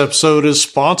 This episode is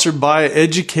sponsored by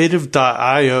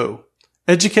Educative.io.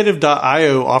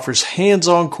 Educative.io offers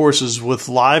hands-on courses with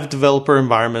live developer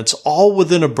environments, all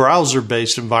within a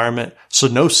browser-based environment, so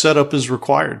no setup is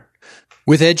required.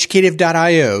 With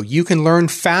Educative.io, you can learn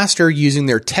faster using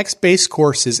their text-based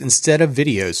courses instead of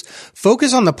videos.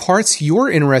 Focus on the parts you're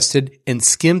interested in and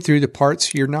skim through the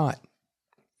parts you're not.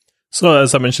 So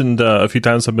as I mentioned a few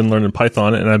times, I've been learning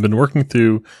Python, and I've been working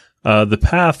through the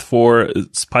path for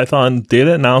Python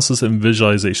data analysis and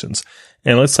visualizations.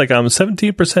 And it looks like I'm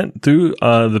 17% through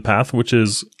the path, which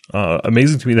is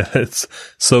amazing to me that it's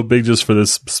so big just for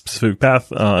this specific path.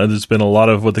 There's been a lot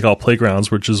of what they call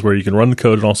playgrounds, which is where you can run the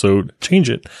code and also change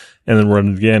it and then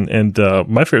run it again. And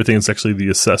my favorite thing is actually the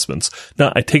assessments.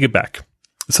 Now, I take it back.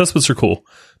 Assessments are cool.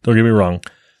 Don't get me wrong.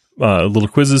 Little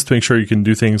quizzes to make sure you can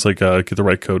do things like get the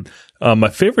right code. My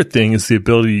favorite thing is the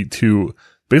ability to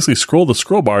basically scroll the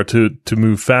scroll bar to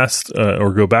move fast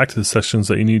or go back to the sections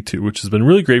that you need to, which has been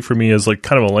really great for me as like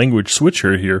kind of a language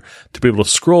switcher here to be able to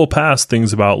scroll past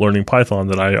things about learning Python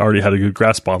that I already had a good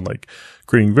grasp on, like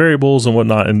creating variables and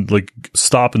whatnot, and like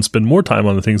stop and spend more time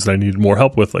on the things that I needed more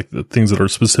help with, like the things that are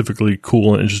specifically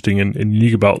cool and interesting and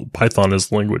unique about Python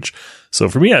as a language. So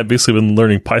for me, I've basically been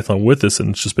learning Python with this, and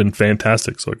it's just been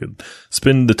fantastic. So I could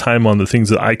spend the time on the things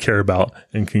that I care about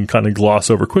and can kind of gloss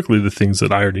over quickly the things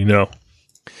that I already know.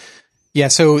 Yeah,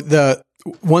 so the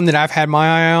one that I've had my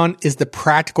eye on is the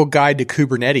Practical Guide to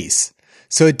Kubernetes.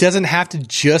 So it doesn't have to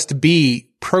just be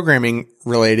programming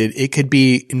related. It could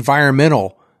be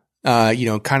environmental,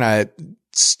 kind of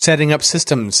setting up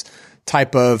systems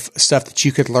type of stuff that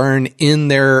you could learn in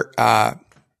their,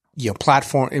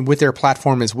 platform and with their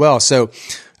platform as well. So,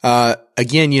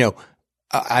 again,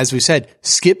 as we said,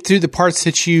 skip through the parts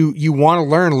that you want to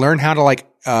learn how to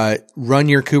run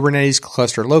your Kubernetes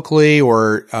cluster locally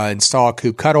or install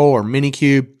kubectl or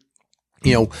Minikube.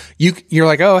 You're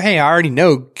like, oh, hey, I already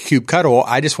know kubectl.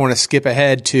 I just want to skip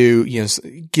ahead to,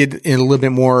 get in a little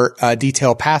bit more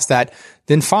detail past that.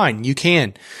 Then fine, you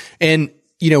can. And,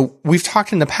 we've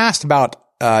talked in the past about,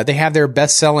 they have their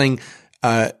best-selling,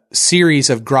 series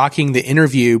of Grokking the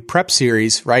Interview prep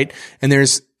series, right? And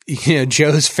there's,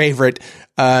 Joe's favorite,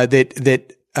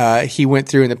 that he went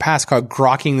through in the past called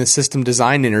Grokking the System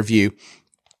Design Interview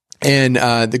and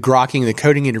the Grokking the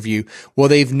Coding Interview. Well,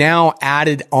 they've now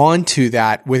added on to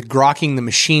that with Grokking the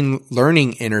Machine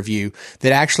Learning Interview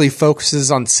that actually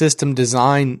focuses on system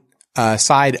design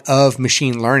side of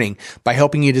machine learning by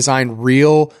helping you design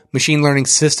real machine learning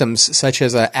systems such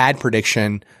as an ad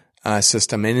prediction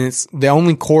system. And it's the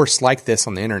only course like this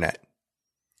on the internet.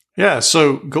 Yeah,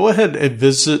 so go ahead and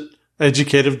visit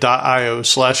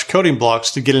educative.io/coding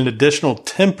blocks to get an additional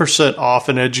 10% off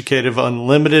an Educative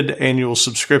Unlimited annual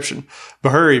subscription.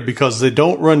 But hurry, because they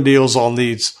don't run deals on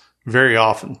these very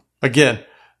often. Again,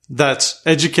 that's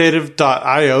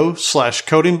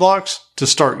educative.io/coding blocks to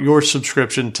start your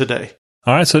subscription today.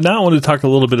 All right, so now I want to talk a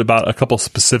little bit about a couple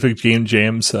specific game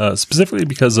jams, specifically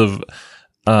because of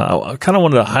I kind of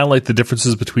wanted to highlight the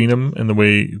differences between them and the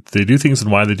way they do things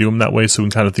and why they do them that way, so we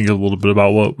can kind of think a little bit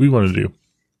about what we want to do.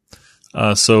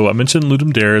 So I mentioned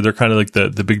Ludum Dare. They're kind of like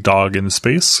the big dog in the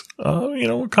space,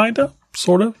 kind of,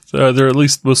 sort of. They're at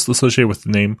least most associated with the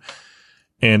name.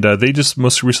 And they just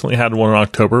most recently had one in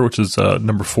October, which is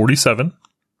number 47,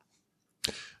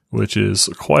 which is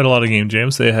quite a lot of game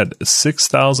jams. They had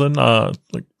 6,000,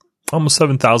 almost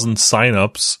 7,000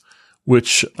 signups,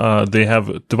 which they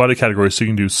have divided categories. So you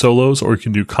can do solos or you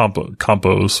can do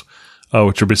compos,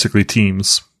 which are basically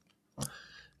teams.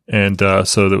 And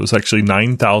so there was actually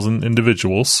 9,000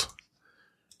 individuals.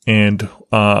 And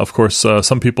of course,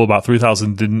 some people, about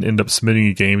 3,000, didn't end up submitting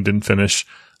a game, didn't finish.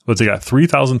 But they got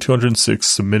 3,206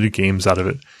 submitted games out of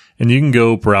it. And you can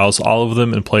go browse all of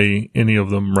them and play any of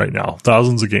them right now.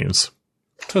 Thousands of games.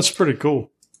 That's pretty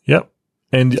cool. Yep.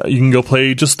 And you can go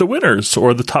play just the winners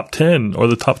or the top 10 or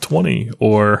the top 20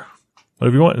 or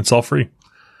whatever you want. It's all free.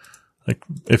 Like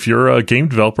if you're a game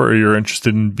developer or you're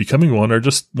interested in becoming one or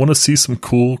just want to see some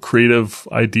cool creative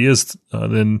ideas,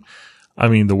 then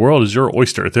the world is your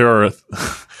oyster. There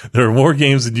are more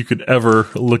games than you could ever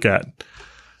look at.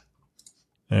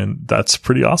 And that's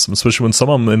pretty awesome, especially when some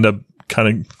of them end up kind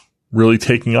of really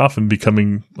taking off and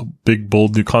becoming big,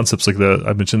 bold new concepts like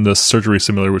I mentioned the surgery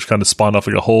simulator, which kind of spawned off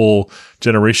like a whole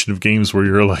generation of games where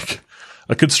you're like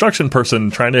a construction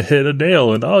person trying to hit a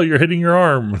nail and, you're hitting your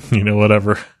arm,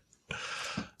 whatever.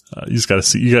 You just got to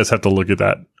see, you guys have to look at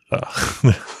that.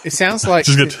 It sounds like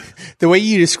the way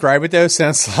you describe it though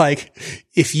sounds like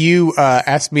if you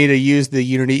asked me to use the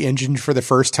Unity engine for the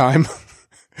first time.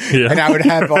 Yeah. And I would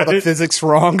have all the physics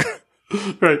wrong.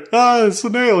 Right. It's a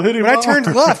nail hitting. When I turned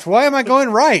left, why am I going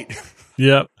right?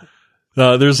 Yeah.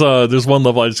 There's one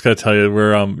level I just gotta tell you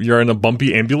where you're in a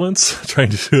bumpy ambulance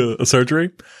trying to do a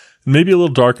surgery. Maybe a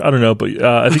little dark, I don't know, but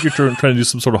I think you're trying to do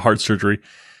some sort of heart surgery.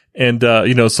 And,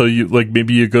 so you like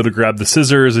maybe you go to grab the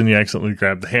scissors and you accidentally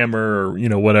grab the hammer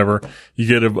or, whatever. You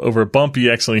get over a bump, you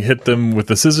accidentally hit them with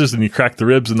the scissors and you crack the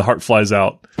ribs and the heart flies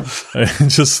out.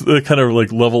 It's just the kind of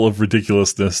like level of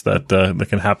ridiculousness that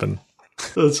can happen.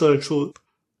 That's excellent.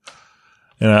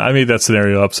 And I made that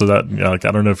scenario up so that, I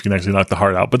don't know if you can actually knock the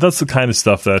heart out, but that's the kind of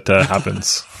stuff that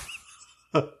happens.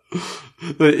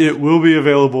 It will be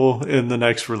available in the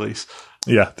next release.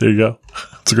 Yeah, there you go.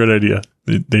 It's a great idea.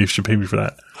 They should pay me for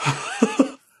that.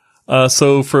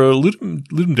 So for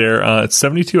Ludum Dare, it's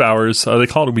 72 hours. They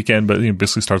call it a weekend, but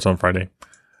basically starts on Friday.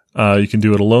 You can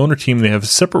do it alone or team. They have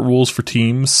separate rules for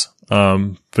teams.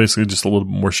 Basically just a little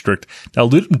bit more strict. Now,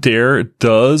 Ludum Dare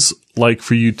does like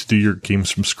for you to do your games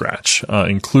from scratch,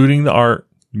 including the art,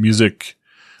 music.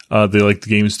 They like the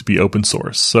games to be open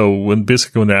source. So when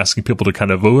they're asking people to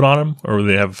kind of vote on them, or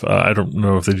they have, I don't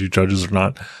know if they do judges or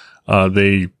not,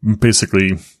 they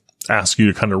basically ask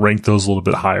you to kind of rank those a little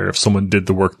bit higher if someone did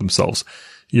the work themselves.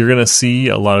 You're going to see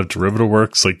a lot of derivative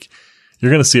works. Like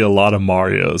you're going to see a lot of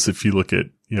Marios if you look at,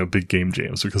 big game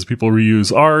jams, because people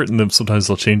reuse art and then sometimes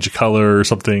they'll change the color or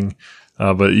something.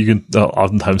 But you can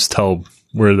oftentimes tell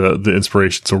where the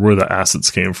inspirations or where the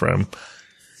assets came from.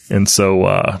 And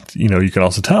so, you can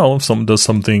also tell if someone does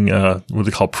something, what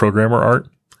they call programmer art,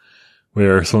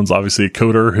 where someone's obviously a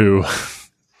coder who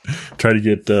try to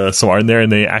get some art in there,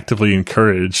 and they actively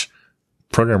encourage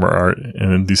programmer art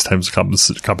in these types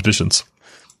of competitions.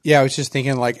 Yeah, I was just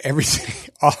thinking like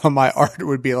everything, all of my art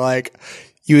would be like,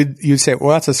 you'd say, well,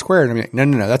 that's a square. And I'm like,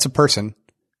 no, that's a person.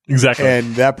 Exactly.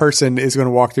 And that person is going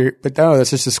to walk through, but no,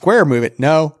 that's just a square movement.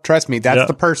 No, trust me, that's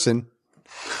the person.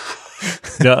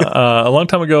 Yeah, a long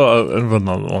time ago,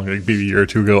 not long, like maybe a year or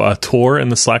two ago, Tor in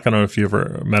the Slack, I don't know if you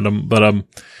ever met him, but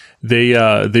they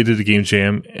did a game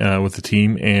jam with the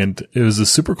team, and it was a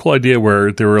super cool idea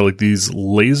where there were like these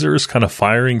lasers kind of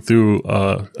firing through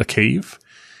a cave,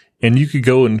 and you could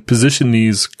go and position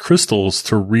these crystals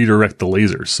to redirect the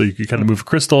lasers. So you could kind of move a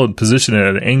crystal and position it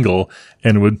at an angle,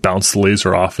 and it would bounce the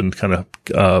laser off and kind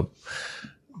of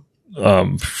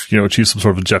achieve some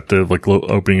sort of objective, like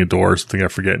opening a door or something. I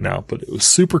forget now, but it was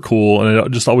super cool. And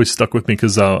it just always stuck with me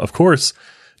because, of course,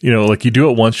 like you do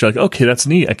it once, you're like, okay, that's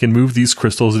neat. I can move these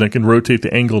crystals and I can rotate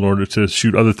the angle in order to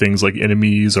shoot other things like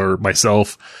enemies or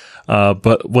myself.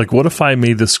 But like, what if I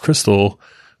made this crystal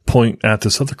point at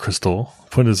this other crystal,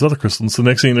 And so the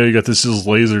next thing you know, you got this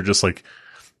laser just like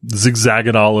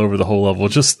zigzagging all over the whole level.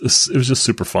 It was just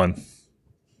super fun.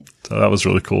 So that was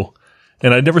really cool.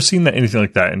 And I'd never seen anything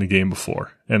like that in a game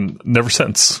before, and never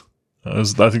since. I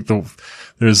think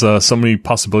there's so many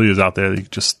possibilities out there that you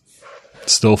just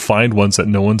still find ones that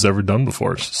no one's ever done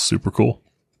before. It's super cool.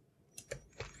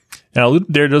 Now,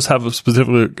 Ludum Dare does have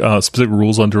specific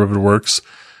rules on derivative works,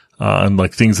 and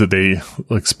like things that they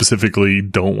like specifically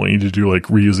don't want you to do, like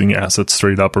reusing assets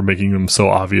straight up or making them so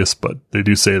obvious. But they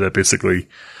do say that basically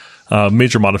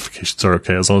major modifications are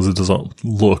okay as long as it doesn't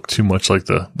look too much like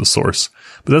the source.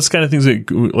 But that's the kind of things that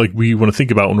like we want to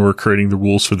think about when we're creating the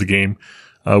rules for the game.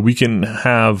 We can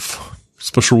have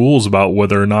special rules about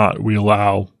whether or not we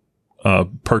allow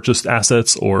purchased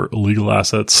assets or illegal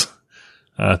assets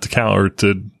to count or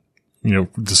to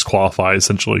disqualify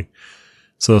essentially.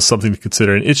 So that's something to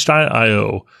consider. And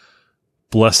itch.io,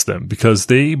 bless them, because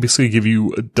they basically give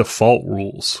you default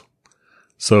rules.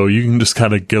 So you can just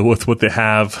kind of go with what they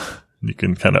have. You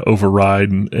can kind of override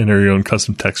and enter your own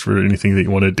custom text for anything that you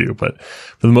want to do. But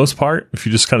for the most part, if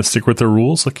you just kind of stick with their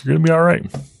rules, like you're going to be all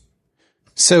right.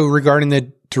 So regarding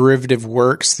the derivative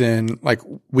works, then like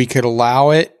we could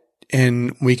allow it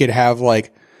and we could have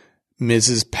like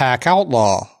Mrs. Pack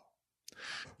Outlaw.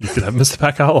 You could have Mr.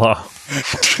 Pack Outlaw.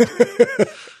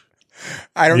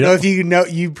 I don't know if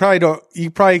you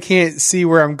probably can't see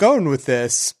where I'm going with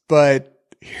this, but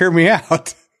hear me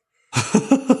out.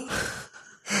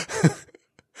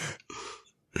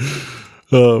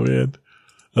 Oh man,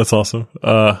 that's awesome.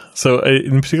 So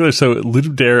in particular,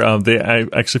 Ludum Dare, I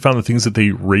actually found the things that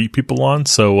they rate people on.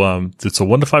 So, it's a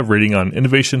 1 to 5 rating on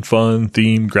innovation, fun,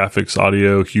 theme, graphics,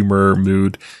 audio, humor,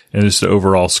 mood, and just the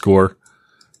overall score.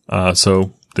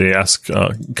 So they ask,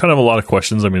 kind of a lot of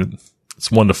questions. I mean,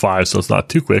 it's 1 to 5, so it's not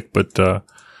too quick, but,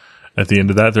 at the end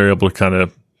of that, they're able to kind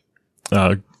of,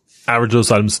 average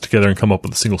those items together and come up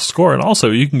with a single score. And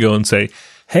also you can go and say,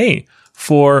 hey,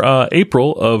 for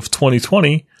April of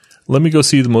 2020, let me go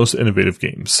see the most innovative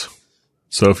games.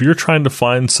 So if you're trying to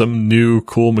find some new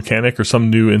cool mechanic or some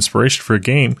new inspiration for a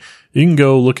game, you can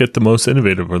go look at the most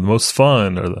innovative or the most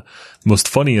fun or the most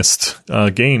funniest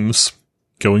games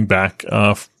going back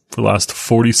for the last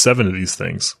 47 of these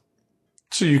things.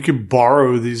 So you can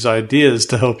borrow these ideas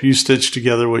to help you stitch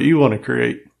together what you want to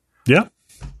create. Yeah.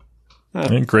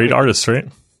 And great artists, right?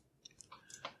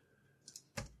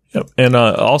 Yep. And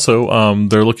also,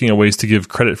 they're looking at ways to give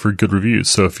credit for good reviews.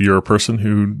 So if you're a person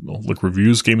who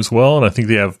reviews games well, and I think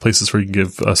they have places where you can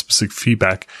give specific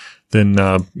feedback, then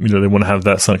they want to have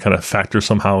that some kind of factor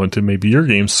somehow into maybe your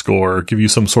game score, or give you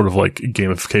some sort of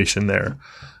gamification there.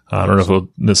 I don't know if it'll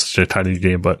necessarily tie to your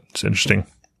game, but it's interesting.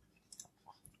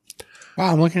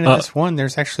 Wow, I'm looking at this one.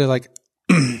 There's actually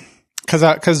because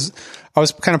I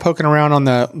was kind of poking around on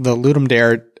the Ludum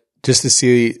Dare just to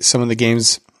see some of the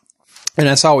games. And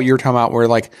I saw what you were talking about where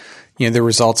the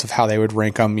results of how they would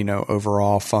rank them,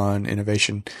 overall fun,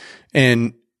 innovation.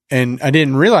 And I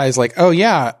didn't realize oh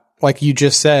yeah, like you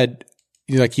just said,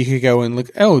 you could go and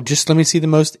look, just let me see the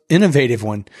most innovative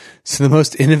one. So the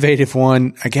most innovative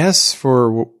one, I guess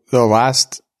for the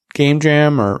last Game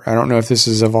Jam, or I don't know if this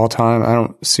is of all time. I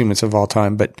don't assume it's of all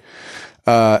time, but,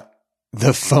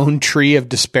 the Phone Tree of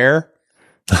Despair.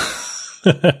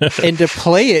 And to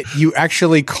play it, you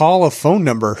actually call a phone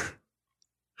number.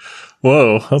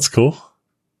 Whoa, that's cool.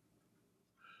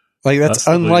 That's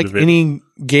unlike any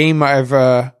game I've,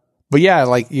 but yeah,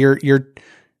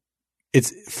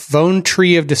 it's Phone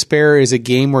Tree of Despair is a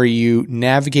game where you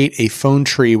navigate a phone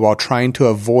tree while trying to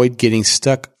avoid getting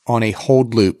stuck on a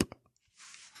hold loop.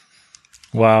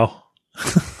 Wow.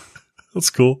 That's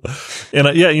cool. And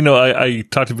I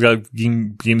talked about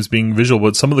games being visual,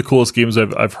 but some of the coolest games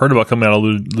I've heard about coming out of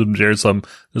Ludum Dare.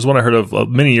 There's one I heard of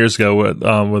many years ago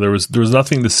where there was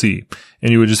nothing to see,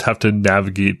 and you would just have to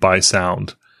navigate by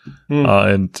sound.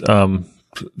 It's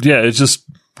just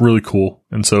really cool.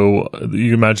 And so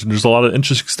you can imagine there's a lot of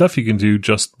interesting stuff you can do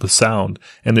just with sound.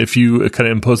 And if you kind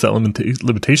of impose that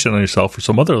limitation on yourself or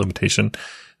some other limitation,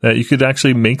 that you could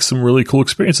actually make some really cool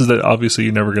experiences that obviously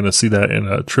you're never going to see that in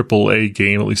a AAA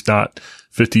game, at least not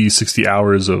 50, 60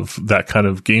 hours of that kind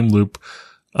of game loop.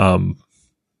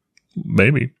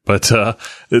 Maybe, but,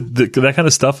 that kind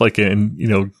of stuff,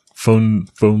 in, phone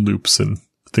loops and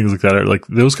things like that are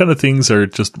those kind of things are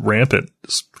just rampant,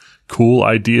 just cool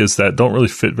ideas that don't really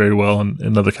fit very well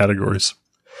in other categories.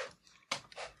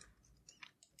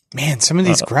 Man, some of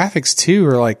these graphics too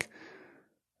are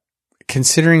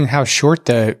considering how short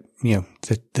the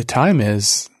time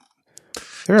is,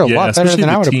 they're a lot better than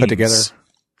I would have put together.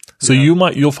 So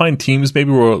you'll find teams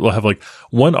maybe where they'll have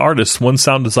one artist, one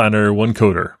sound designer, one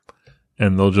coder,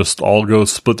 and they'll just all go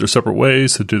split their separate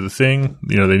ways to do the thing.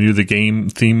 They knew the game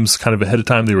themes kind of ahead of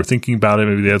time. They were thinking about it.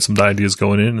 Maybe they had some ideas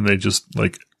going in, and they just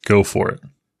go for it.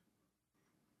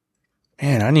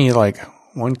 Man, I need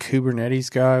one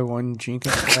Kubernetes guy, one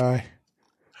Jenkins guy.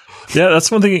 Yeah, that's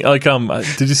one thing.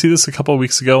 Did you see this a couple of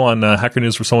weeks ago on Hacker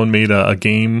News where someone made a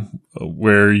game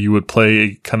where you would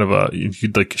play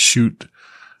you'd shoot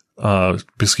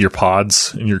basically your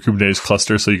pods in your Kubernetes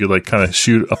cluster, so you could kind of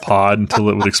shoot a pod until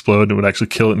it would explode and it would actually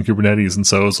kill it in Kubernetes. And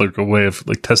so it was a way of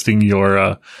testing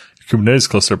your Kubernetes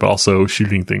cluster, but also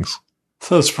shooting things.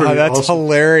 That's pretty. That's awesome.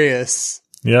 hilarious.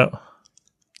 Yeah,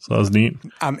 so that was neat.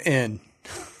 I'm in.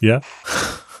 Yeah.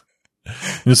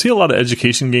 You'll see a lot of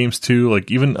education games too,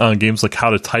 even games like How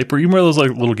to Type, or even those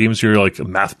little games where you're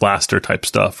Math Blaster type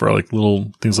stuff, or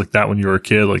little things like that when you were a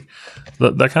kid.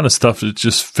 That kind of stuff, it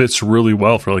just fits really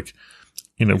well for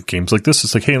games like this.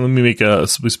 It's hey, let me we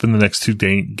spend the next 2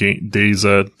 days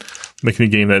making a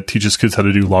game that teaches kids how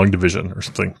to do long division or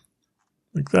something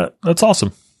like that. That's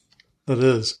awesome. That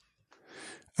is.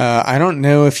 I don't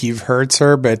know if you've heard,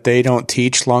 sir, but they don't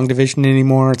teach long division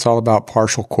anymore. It's all about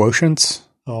partial quotients.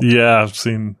 Oh. Yeah, I've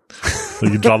seen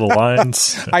you draw the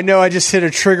lines. I know I just hit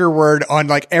a trigger word on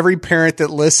every parent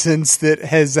that listens that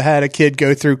has had a kid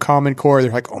go through Common Core.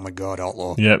 They're oh my God,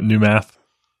 Outlaw. Yeah, new math.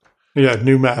 Yeah,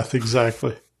 new math,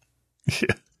 exactly.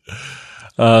 Yeah.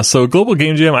 So Global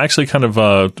Game Jam, I actually kind of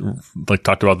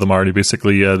talked about them already.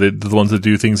 Basically, they're the ones that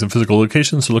do things in physical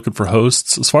locations. So looking for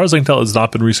hosts. As far as I can tell, it's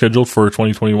not been rescheduled for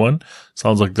 2021.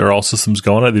 Sounds like they're all systems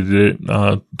going. They did it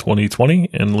 2020,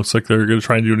 and looks like they're going to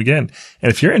try and do it again.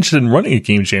 And if you're interested in running a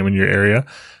game jam in your area,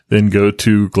 then go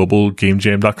to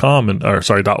globalgamejam.com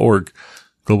 .org,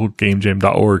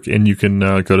 globalgamejam.org, and you can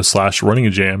go to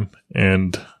 /running-a-jam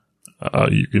and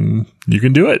you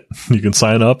can do it. You can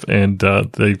sign up, and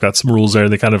they've got some rules there.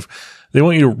 They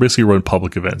want you to basically run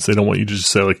public events. They don't want you to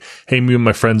just say hey, me and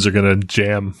my friends are going to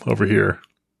jam over here.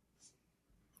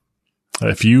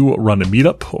 If you run a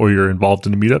meetup or you're involved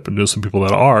in a meetup and know some people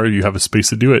that are, you have a space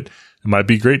to do it. It might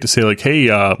be great to say hey,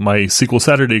 my SQL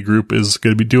Saturday group is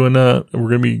going to be we're going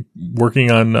to be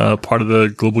working on part of the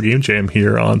Global Game Jam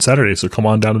here on Saturday. So come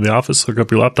on down to the office, hook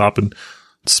up your laptop, and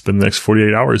spend the next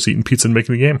 48 hours eating pizza and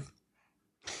making the game.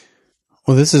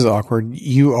 Well, this is awkward.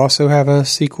 You also have a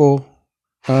SQL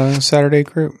Saturday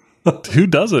group? Who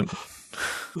doesn't?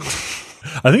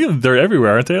 I think they're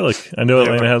everywhere, aren't they? Like, I know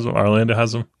Atlanta has them. Orlando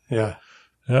has them. Yeah.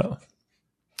 Yeah.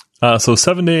 So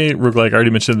 7-Day Roguelike, I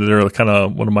already mentioned that they're kind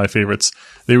of one of my favorites.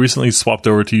 They recently swapped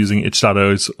over to using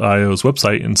itch.io's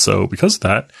website. And so because of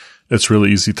that, it's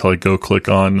really easy to like go click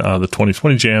on the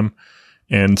 2020 jam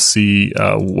and see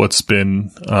what's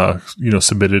been,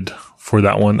 submitted for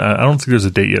that one. I don't think there's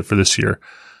a date yet for this year,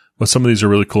 but some of these are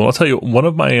really cool. I'll tell you, one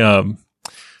of my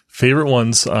favorite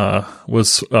ones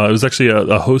was it was actually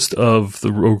a host of the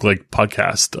Roguelike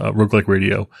podcast, Roguelike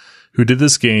Radio, who did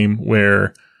this game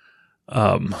where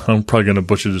I'm probably going to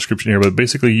butcher the description here, but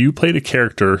basically you played a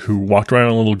character who walked around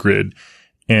on a little grid,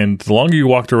 and the longer you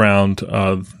walked around,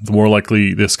 the more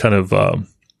likely this kind of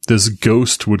this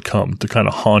ghost would come to kind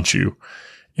of haunt you.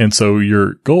 And so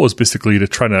your goal was basically to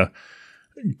try to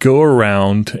go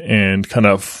around and kind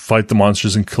of fight the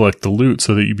monsters and collect the loot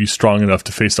so that you'd be strong enough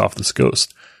to face off this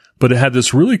ghost. But it had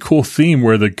this really cool theme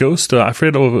where the ghost, I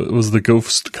forget if it was the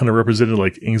ghost kind of represented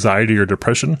like anxiety or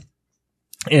depression.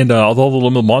 And although the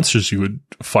little monsters you would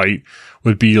fight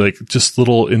would be like just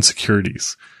little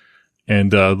insecurities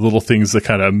and little things that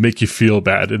kind of make you feel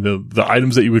bad. And the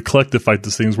items that you would collect to fight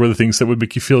these things were the things that would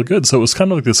make you feel good. So it was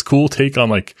kind of like this cool take on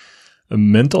like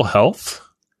mental health.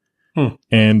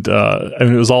 And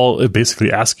it was all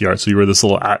basically ASCII art. So you were this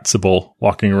little @ symbol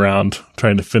walking around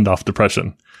trying to fend off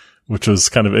depression, which was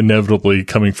kind of inevitably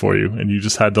coming for you. And you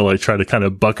just had to like try to kind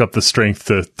of buck up the strength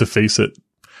to face it.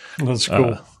 That's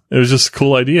cool. It was just a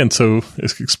cool idea. And so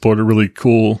it explored a really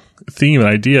cool theme and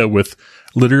idea with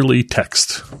literally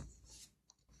text.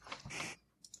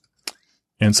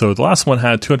 And so the last one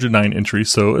had 209 entries.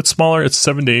 So it's smaller. It's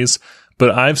 7 days.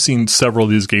 But I've seen several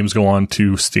of these games go on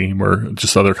to Steam or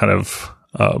just other kind of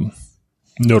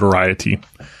notoriety.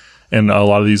 And a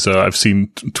lot of these I've seen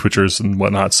Twitchers and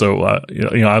whatnot. So,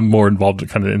 I'm more involved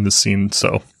kind of in the scene.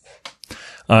 So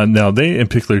now they in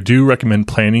particular do recommend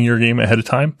planning your game ahead of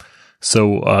time.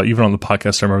 So even on the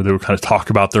podcast, I remember they would kind of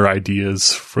talk about their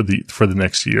ideas for the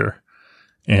next year.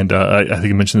 And I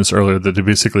think I mentioned this earlier that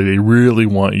they really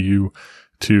want you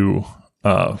to.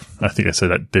 I think I said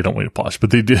that they don't want to polish, but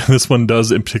they do. This one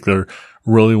does in particular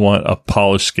really want a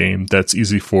polished game that's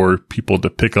easy for people to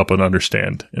pick up and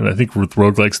understand. And I think with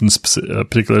roguelikes in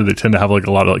particular, they tend to have like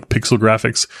a lot of like pixel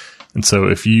graphics. And so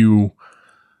if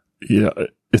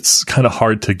it's kind of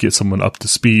hard to get someone up to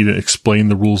speed and explain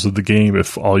the rules of the game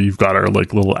if all you've got are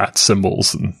like little @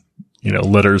 symbols and,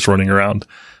 letters running around.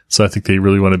 So I think they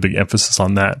really want a big emphasis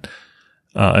on that.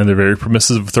 And they're very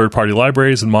permissive of third-party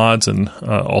libraries and mods and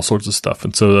all sorts of stuff.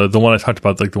 And so the one I talked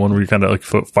about, like the one where you're kind of like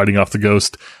fighting off the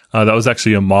ghost, that was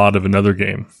actually a mod of another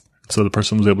game. So the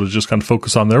person was able to just kind of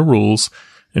focus on their rules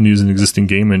and use an existing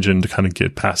game engine to kind of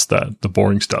get past the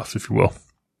boring stuff, if you will.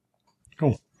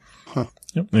 Cool. Huh.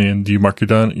 Yep. And you mark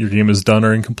your game is done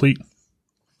or incomplete.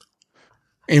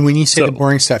 And when you say the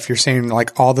boring stuff, you're saying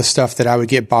like all the stuff that I would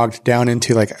get bogged down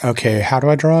into, like, okay, how do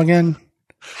I draw again?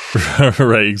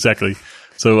 Right, exactly.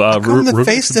 So, the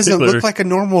face doesn't look like a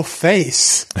normal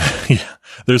face. Yeah,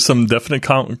 there's some definite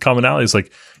commonalities.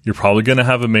 Like you're probably going to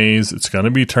have a maze. It's going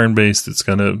to be turn-based. It's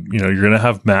going to, you're going to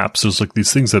have maps. There's like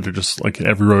these things that are just like in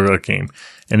every roguelike game.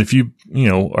 And if you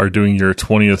are doing your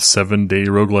 20th 7-day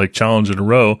roguelike challenge in a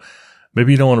row,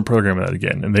 maybe you don't want to program that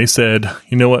again. And they said,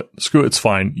 you know what? Screw it. It's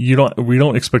fine. We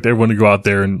don't expect everyone to go out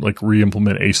there and like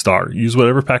re-implement A*STAR. Use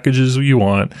whatever packages you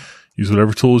want. Use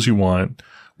whatever tools you want.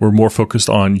 We're more focused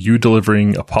on you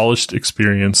delivering a polished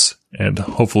experience and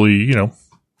hopefully,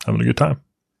 having a good time.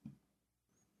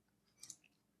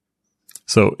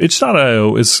 So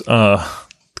itch.io is kind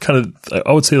of,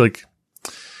 I would say like,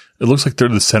 it looks like they're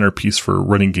the centerpiece for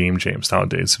running game jams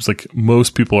nowadays. It's like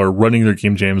most people are running their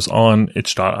game jams on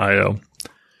itch.io.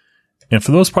 And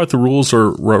for the most part, the rules are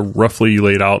roughly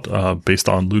laid out based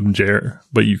on Ludendare,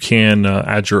 but you can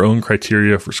add your own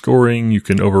criteria for scoring. You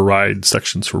can override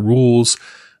sections for rules.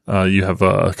 You have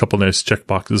a couple nice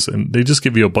checkboxes, and they just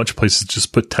give you a bunch of places to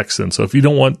just put text in. So if you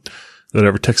don't want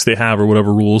whatever text they have or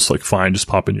whatever rules, like fine, just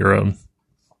pop in your own.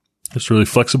 It's really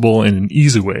flexible in an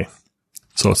easy way.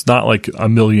 So it's not like a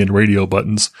million radio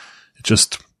buttons. It's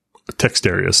just text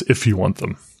areas if you want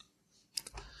them.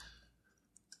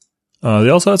 They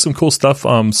also had some cool stuff.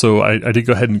 So I did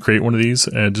go ahead and create one of these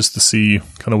just to see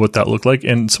kind of what that looked like.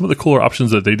 And some of the cooler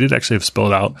options that they did actually have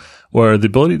spelled out were the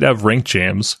ability to have ranked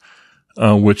jams,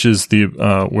 which is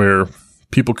where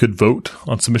people could vote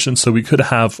on submissions. So we could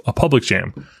have a public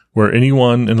jam where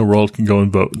anyone in the world can go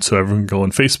and vote. So everyone can go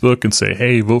on Facebook and say,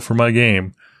 hey, vote for my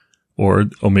game. Or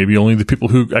maybe only the people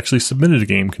who actually submitted a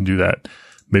game can do that.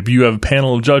 Maybe you have a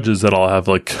panel of judges that all have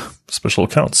like special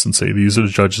accounts and say these are the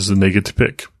judges and they get to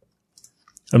pick.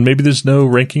 And maybe there's no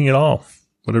ranking at all.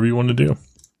 whatever you want to do.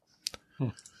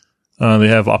 They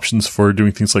have options for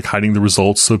doing things like hiding the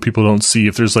results so people don't see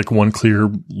if there's like one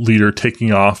clear leader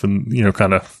taking off and,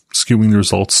 kind of skewing the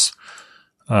results,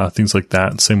 things like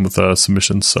that. Same with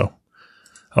submissions. So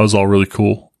that was all really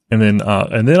cool. And then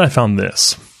I found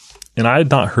this, and I had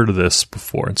not heard of this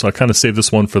before. And so I kind of saved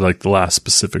this one for like the last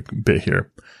specific bit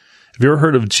here. Have you ever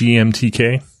heard of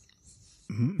GMTK?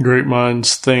 Great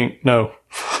minds think. No.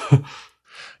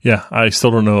 Yeah, I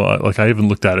still don't know. I haven't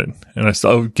looked at it.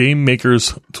 And Game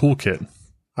Maker's Toolkit.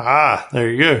 Ah, there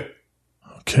you go.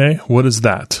 Okay, what is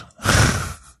that?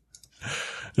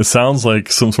 It sounds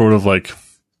like some sort of like,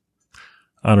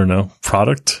 I don't know,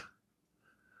 product.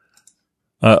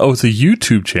 It's a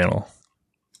YouTube channel.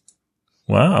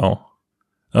 Wow.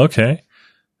 Okay.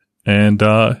 And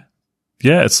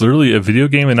it's literally a video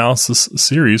game analysis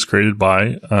series created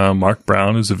by Mark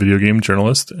Brown, who's a video game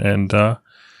journalist. And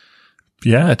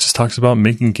it just talks about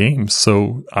making games.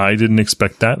 So I didn't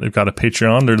expect that. They've got a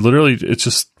Patreon. They're literally, it's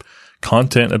just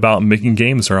content about making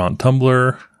games. They're on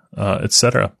Tumblr,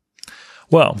 etc.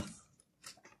 Well,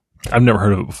 I've never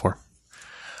heard of it before.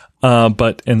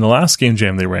 But in the last Game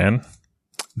Jam they ran,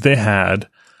 they had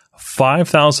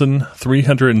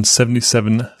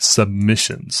 5,377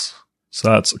 submissions. So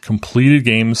that's completed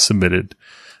games submitted.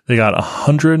 They got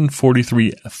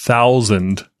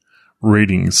 143,000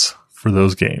 ratings for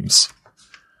those games.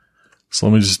 So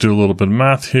let me just do a little bit of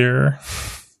math here.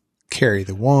 Carry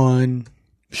the 1.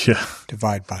 Yeah.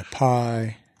 Divide by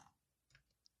pi.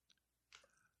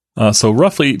 So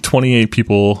roughly 28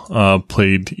 people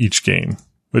played each game,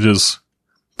 which is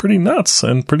pretty nuts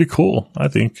and pretty cool, I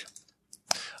think.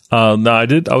 Now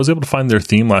I was able to find their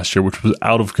theme last year, which was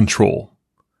Out of Control.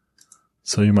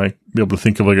 So you might be able to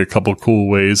think of like a couple of cool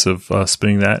ways of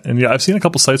spinning that. And yeah, I've seen a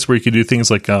couple sites where you could do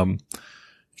things like kind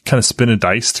of spin a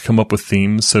dice to come up with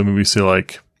themes. So maybe say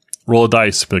like roll a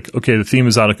dice, be like, okay, the theme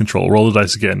is out of control. Roll the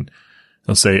dice again.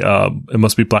 They'll say it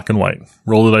must be black and white.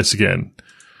 Roll the dice again.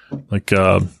 Like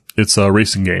it's a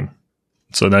racing game.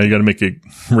 So now you got to make a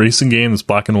racing game that's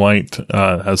black and white,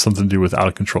 has something to do with out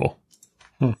of control.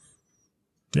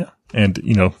 Yeah. And,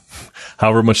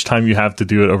 however much time you have to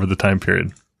do it over the time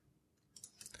period.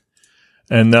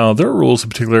 And now there are rules in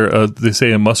particular. They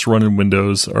say it must run in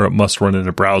Windows or it must run in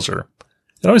a browser.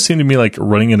 It always seemed to me like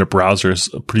running in a browser is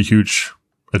a pretty huge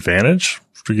advantage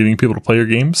for getting people to play your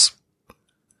games.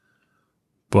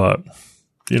 But,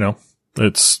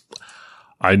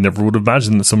 I never would have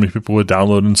imagined that so many people would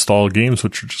download and install games,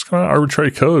 which are just kind of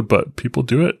arbitrary code, but people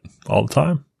do it all the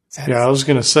time. Yeah, I was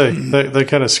going to say, that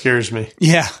kind of scares me.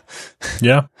 Yeah.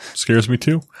 Yeah, scares me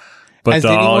too. But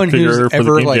I'll figure for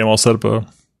the game jam, I'll set up a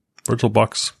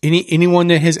VirtualBox. Anyone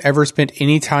that has ever spent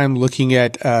any time looking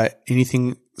at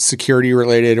anything security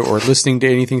related or listening to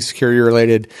anything security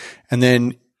related, and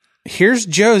then here's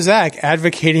Joe Zack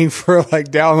advocating for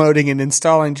like downloading and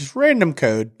installing just random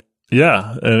code.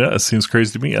 Yeah, and it seems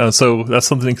crazy to me. So that's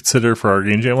something to consider for our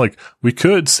game jam. Like we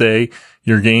could say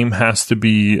your game has to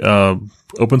be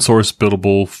open source,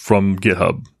 buildable from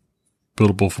GitHub,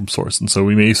 buildable from source. And so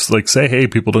we may like say, hey,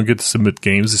 people don't get to submit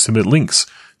games; they submit links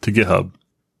to GitHub.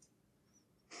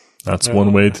 That's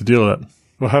one way to deal with it.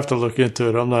 We'll have to look into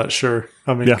it. I'm not sure.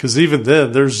 I mean, because even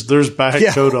then, there's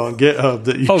bad code on GitHub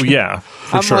that you. Oh yeah,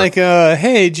 I'm sure. Like,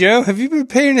 hey Joe, have you been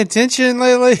paying attention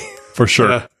lately? For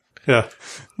sure. Yeah.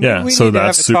 So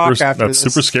that's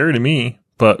super scary to me.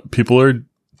 But people are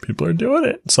doing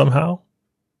it somehow.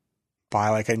 Buy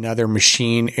like another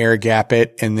machine, air gap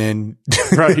it, and then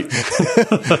right.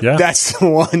 Yeah, that's the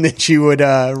one that you would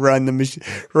run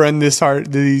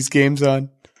these games on.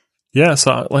 Yeah,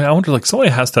 so like I wonder, like somebody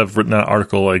has to have written that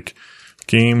article, like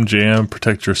Game Jam,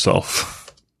 protect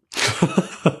yourself.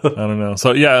 I don't know.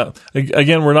 So yeah,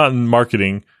 again, we're not in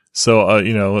marketing, so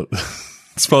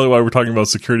it's probably why we're talking about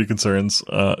security concerns,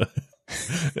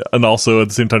 and also at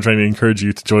the same time trying to encourage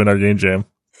you to join our Game Jam.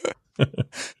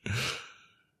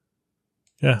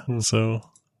 Yeah, so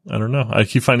I don't know. I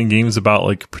keep finding games about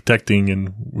like protecting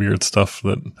and weird stuff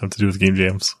that have to do with game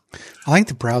jams. I like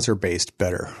the browser based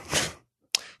better.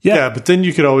 Yeah, but then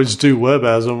you could always do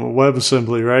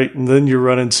WebAssembly, right? And then you're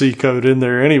running C code in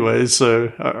there anyway.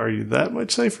 So are you that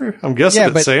much safer? I'm guessing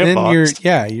it's sandboxed.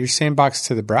 Then you're sandboxed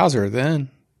to the browser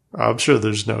then. I'm sure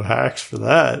there's no hacks for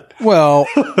that. Well,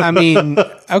 I mean,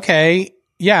 okay.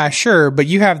 Yeah, sure. But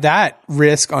you have that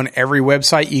risk on every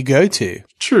website you go to.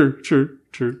 True.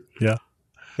 Yeah.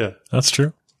 That's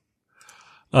true.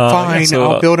 Fine.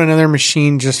 I'll build another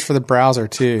machine just for the browser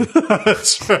too.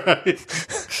 That's right.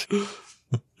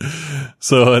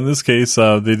 So in this case,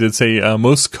 they did say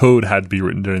most code had to be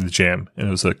written during the jam, and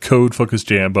it was a code-focused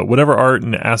jam. But whatever art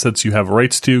and assets you have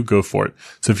rights to, go for it.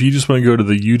 So if you just want to go to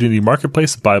the Unity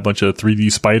marketplace, buy a bunch of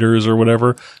 3D spiders or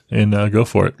whatever, and go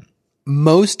for it.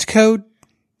 Most code?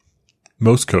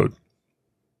 Most code.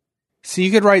 So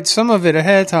you could write some of it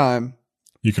ahead of time.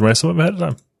 You can write some of it ahead of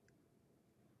time.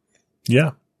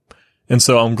 Yeah. And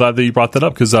so I'm glad that you brought that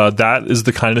up, because that is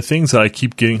the kind of things that I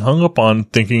keep getting hung up on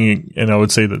thinking, and I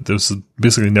would say that this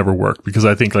basically never work, because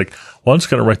I think like, well, I'm just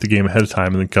going to write the game ahead of time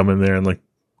and then come in there and like,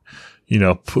 you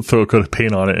know, throw a coat of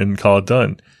paint on it and call it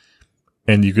done.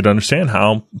 And you could understand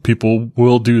how people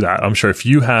will do that. I'm sure if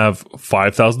you have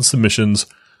 5,000 submissions,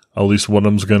 at least one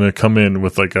of them's going to come in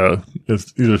with like either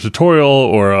a tutorial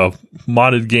or a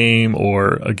modded game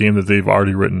or a game that they've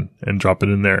already written and drop it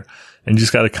in there. And you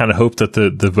just got to kind of hope that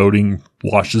the voting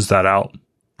washes that out.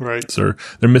 Right. So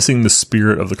they're missing the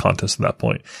spirit of the contest at that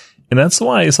point. And that's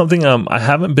why it's something I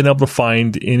haven't been able to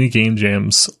find any game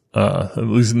jams, at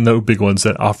least no big ones,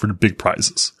 that offered big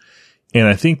prizes. And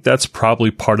I think that's probably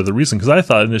part of the reason, because I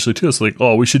thought initially too, it's like,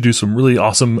 oh, we should do some really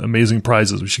awesome, amazing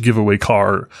prizes. We should give away a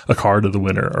car to the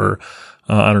winner, or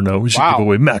I don't know, we should give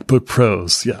away MacBook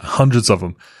Pros. Yeah, hundreds of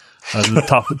them, the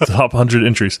top 100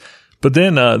 entries. But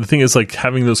then the thing is, like,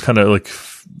 having those kind of like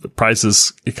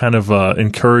prizes, it kind of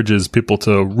encourages people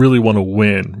to really want to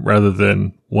win rather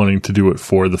than wanting to do it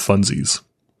for the funsies.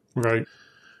 Right.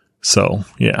 So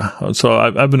yeah, so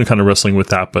I've been kind of wrestling with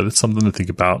that, but it's something to think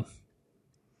about.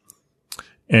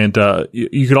 And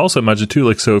you could also imagine too,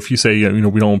 like, so if you say, you know,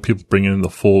 we don't want people bringing in the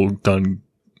full done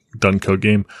code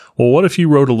game. Well, what if you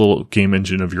wrote a little game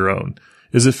engine of your own?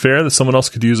 Is it fair that someone else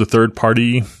could use a third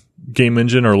party game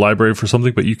engine or library for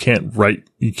something, but you can't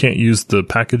use the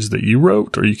package that you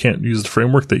wrote, or you can't use the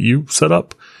framework that you set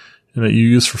up and that you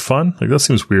use for fun? Like, that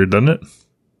seems weird, doesn't it?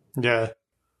 Yeah.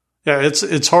 Yeah,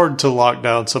 it's hard to lock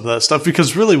down some of that stuff,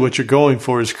 because really what you're going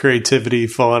for is creativity,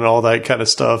 fun, all that kind of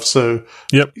stuff. So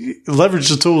yep, leverage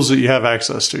the tools that you have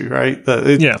access to, right?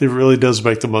 It really does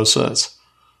make the most sense.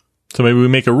 So maybe we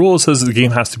make a rule that says the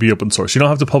game has to be open source. You don't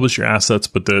have to publish your assets,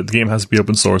 but the game has to be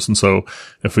open source. And so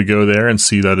if we go there and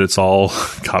see that it's all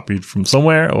copied from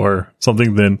somewhere or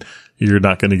something, then you're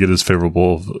not going to get as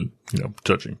favorable of, you know,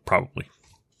 judging, probably.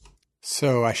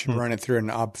 So I should run it through an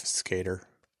obfuscator.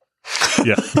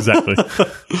 Yeah, exactly.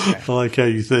 I like how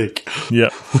you think. Yeah.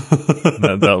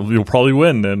 You'll probably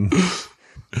win then.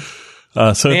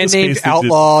 So man named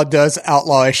Outlaw does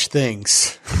outlawish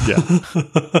things. Yeah.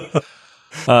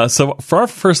 So for our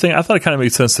first thing, I thought it kind of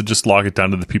made sense to just log it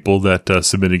down to the people that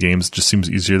submitted games. It just seems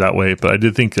easier that way. But I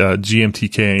did think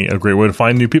GMTK, a great way to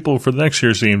find new people for the next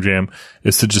year's Game Jam,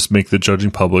 is to just make the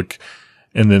judging public.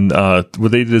 And then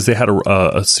what they did is they had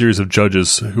a series of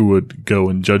judges who would go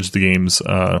and judge the games.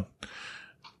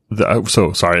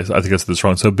 So sorry, I think I said this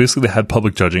wrong. So basically they had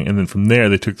public judging, and then from there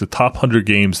they took the top 100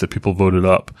 games that people voted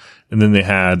up, and then they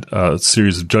had a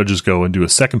series of judges go and do a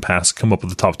second pass, come up with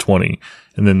the top 20.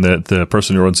 And then the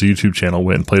person who runs the YouTube channel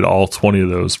went and played all 20 of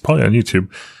those, probably on YouTube,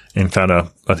 and kind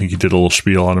of, I think he did a little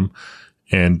spiel on them,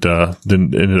 and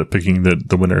then ended up picking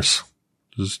the winners.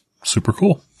 It was super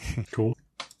cool. Cool.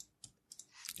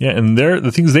 Yeah, and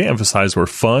the things they emphasized were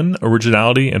fun,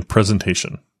 originality, and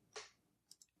presentation.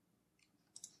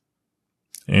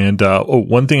 And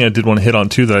one thing I did want to hit on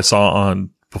too that I saw on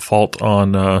default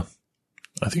on, I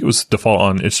think it was default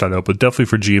on itch.io, but definitely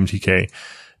for GMTK,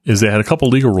 is they had a couple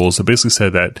legal rules that basically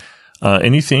said that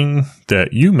anything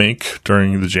that you make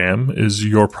during the jam is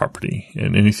your property,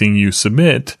 and anything you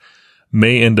submit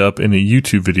may end up in a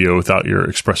YouTube video without your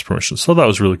express permission. So that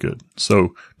was really good.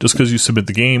 So just because you submit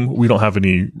the game, we don't have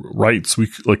any rights.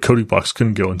 Like Coding Blocks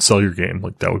couldn't go and sell your game.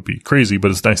 Like, that would be crazy, but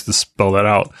it's nice to spell that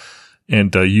out.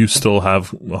 And you still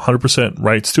have 100%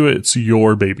 rights to it. It's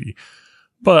your baby.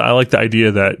 But I like the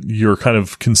idea that you're kind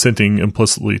of consenting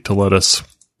implicitly to let us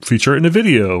feature it in a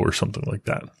video or something like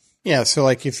that. Yeah. So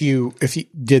like if you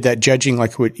did that judging,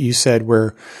 like what you said,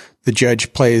 where the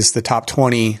judge plays the top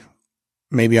 20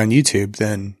 maybe on YouTube,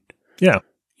 then got out.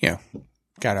 Yeah,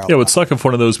 it would suck if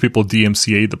one of those people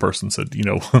DMCA'd the person, said, you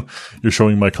know, you're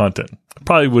showing my content.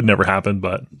 Probably would never happen,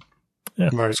 but yeah,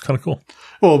 right. It's kind of cool.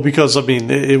 Well, because I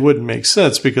mean, it wouldn't make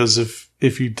sense, because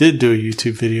if you did do a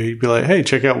YouTube video, you'd be like, hey,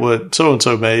 check out what so and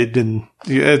so made, and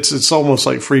it's almost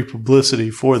like free publicity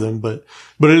for them. But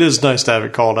it is nice to have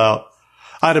it called out.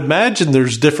 I'd imagine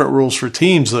there's different rules for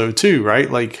teams though too,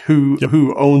 right? Like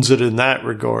who owns it in that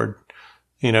regard.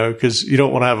 You know, because you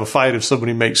don't want to have a fight if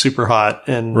somebody makes Super Hot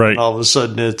and all of a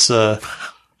sudden it's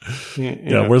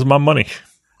where's my money?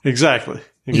 Exactly.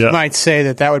 You might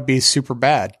say that would be super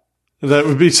bad. That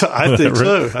would be, I think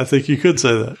so. I think you could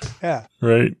say that. Yeah.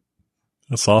 Right.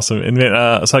 That's awesome. And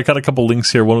then, so I got a couple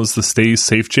links here. One was the Stay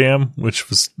Safe Jam, which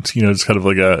was, just kind of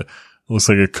like looks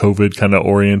like a COVID kind of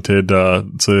oriented,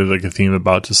 so like a theme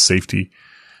about just safety.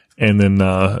 And then,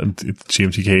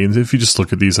 GMTK. And if you just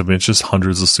look at these, I mean, it's just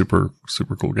hundreds of super,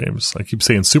 super cool games. I keep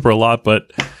saying super a lot,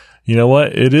 but you know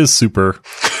what? It is super.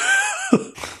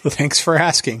 Thanks for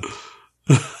asking.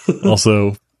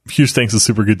 Also, huge thanks to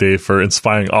Super Good Dave for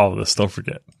inspiring all of this. Don't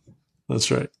forget. That's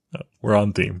right. We're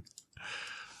on theme.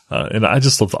 And I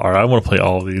just love the art. I want to play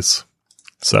all of these.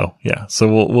 So yeah. So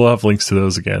we'll have links to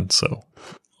those again. So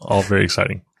all very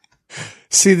exciting.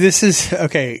 See, this is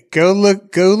okay. Go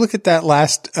look at that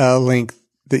last link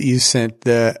that you sent.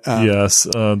 The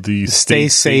the Stay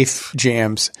Safe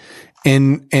Jams,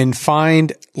 and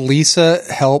find Lisa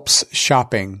Helps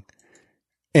Shopping,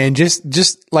 and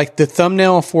just like the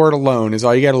thumbnail for it alone is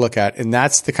all you got to look at, and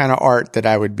that's the kind of art that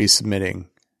I would be submitting.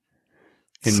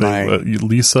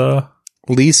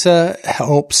 Lisa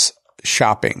Helps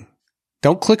Shopping.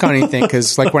 Don't click on anything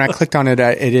because, like, when I clicked on it,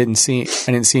 I didn't see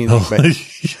anything. But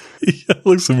yeah, it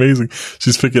looks amazing.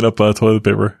 She's picking up toilet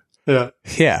paper.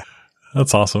 Yeah,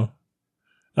 that's awesome.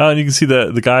 And you can see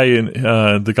the guy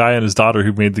and his daughter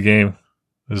who made the game.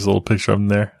 There's a little picture of them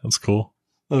there. That's cool.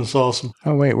 That's awesome.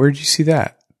 Oh wait, where did you see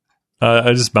that?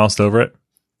 I just bounced over it.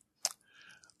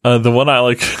 The one I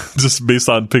like, just based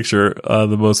on picture,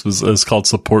 the most is called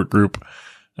Support Group,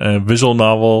 visual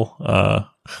novel.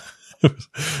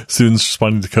 Students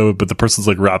responding to COVID, but the person's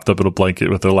like wrapped up in a blanket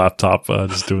with their laptop,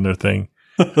 just doing their thing.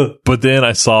 But then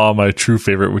I saw my true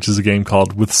favorite, which is a game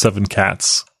called With 7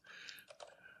 Cats,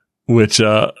 which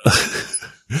it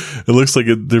looks like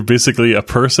they're basically a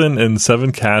person and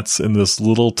 7 cats in this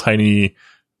little tiny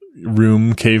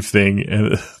room cave thing,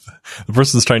 and the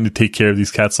person's trying to take care of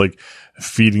these cats, like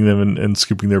feeding them and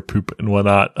scooping their poop and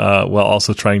whatnot, while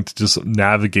also trying to just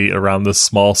navigate around this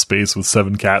small space with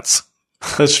 7 cats.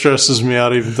 That stresses me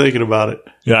out even thinking about it.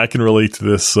 Yeah, I can relate to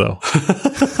this, so.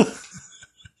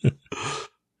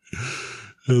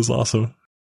 It was awesome.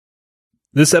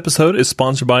 This episode is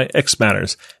sponsored by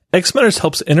xMatters. xMatters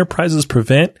helps enterprises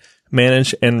prevent,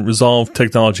 manage, and resolve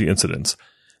technology incidents.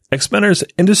 xMatters'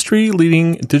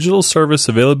 industry-leading digital service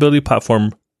availability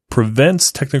platform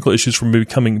prevents technical issues from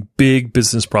becoming big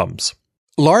business problems.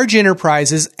 Large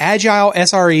enterprises, agile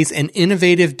SREs, and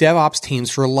innovative DevOps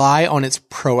teams rely on its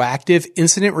proactive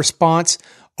incident response,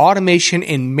 automation,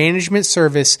 and management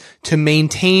service to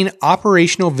maintain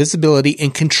operational visibility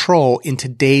and control in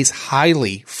today's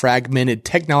highly fragmented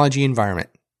technology environment.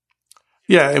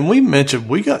 Yeah, and we mentioned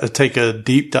we got to take a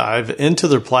deep dive into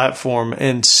their platform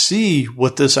and see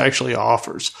what this actually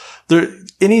offers.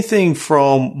 Anything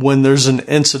from when there's an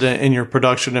incident in your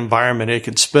production environment, it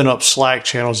can spin up Slack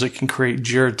channels, it can create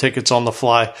Jira tickets on the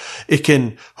fly, it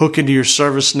can hook into your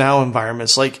ServiceNow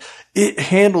environments. Like, it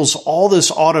handles all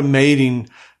this automating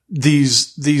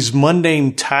these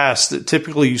mundane tasks that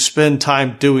typically you spend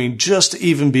time doing just to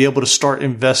even be able to start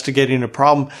investigating a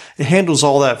problem. It handles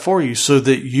all that for you so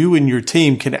that you and your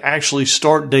team can actually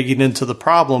start digging into the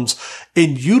problems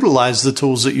and utilize the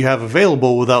tools that you have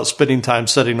available without spending time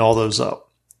setting all those up.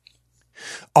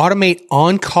 Automate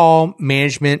on-call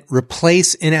management,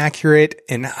 replace inaccurate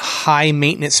and high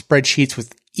maintenance spreadsheets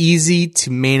with easy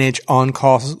to manage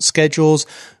on-call schedules,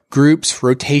 groups,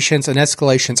 rotations, and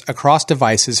escalations across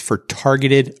devices for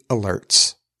targeted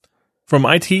alerts. From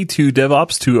IT to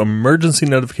DevOps to emergency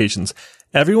notifications,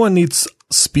 everyone needs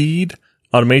speed,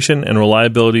 automation, and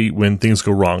reliability when things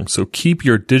go wrong. So keep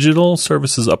your digital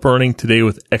services up and running today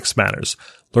with xMatters.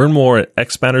 Learn more at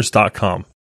xmatters.com.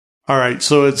 All right,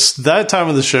 so it's that time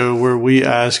of the show where we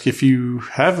ask if you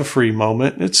have a free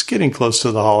moment. It's getting close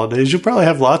to the holidays. You'll probably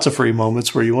have lots of free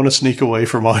moments where you want to sneak away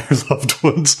from all your loved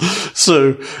ones.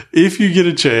 So if you get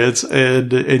a chance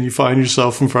and you find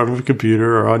yourself in front of a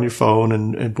computer or on your phone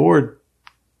and bored,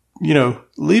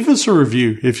 leave us a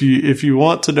review. If you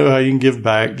want to know how you can give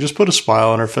back, just put a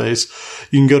smile on our face.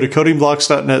 You can go to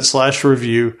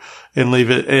codingblocks.net/review and leave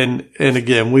it. And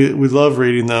again, we love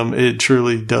reading them. It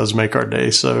truly does make our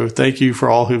day. So thank you for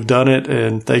all who've done it.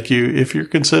 And thank you if you're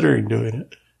considering doing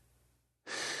it.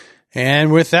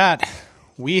 And with that,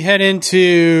 we head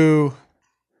into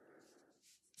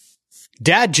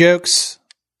dad jokes.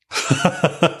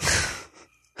 I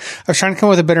was trying to come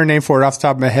up with a better name for it off the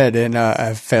top of my head, and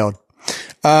I failed.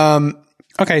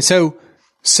 Okay,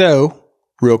 so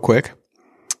real quick,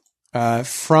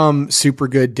 from Super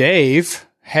Good Dave.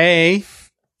 Hey,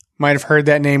 might have heard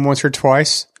that name once or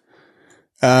twice.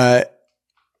 Why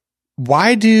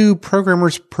do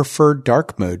programmers prefer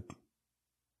dark mode?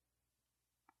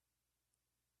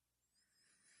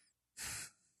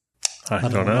 I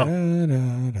don't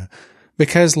know.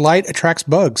 Because light attracts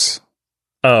bugs.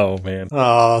 Oh, man.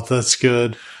 Oh, that's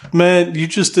good. Man, you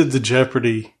just did the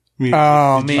Jeopardy music.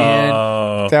 Oh,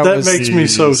 man. That makes me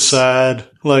so sad.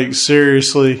 Like,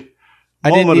 seriously. I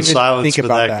didn't Moment of even silence think for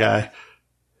about that that. guy.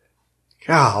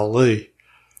 Golly.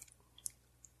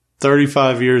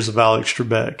 35 years of Alex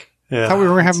Trebek. Yeah. I thought we were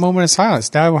going to have a moment of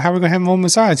silence. Now, how are we going to have a moment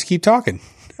of silence? Keep talking.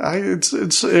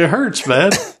 It hurts,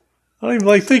 man. I don't even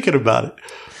like thinking about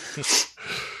it.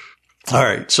 All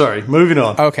right. Sorry. Moving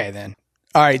on. Okay, then.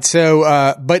 All right.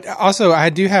 So, but also, I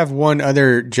do have one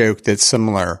other joke that's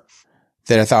similar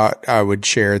that I thought I would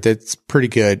share that's pretty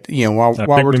good. You know, while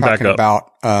we're talking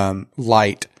about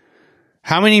light,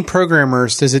 how many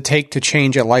programmers does it take to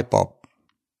change a light bulb?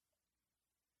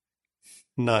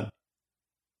 None.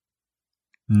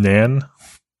 Nan?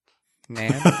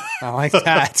 I like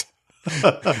that.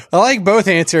 I like both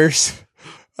answers.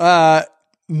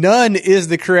 None is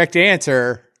the correct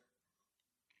answer.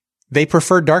 They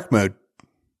prefer dark mode.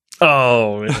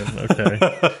 Oh, man. Okay.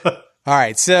 All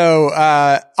right. So,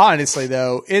 honestly,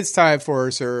 though, it's time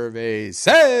for Survey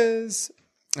Says.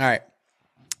 All right.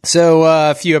 So,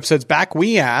 a few episodes back,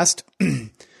 we asked,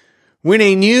 when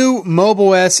a new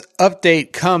mobile OS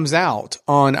update comes out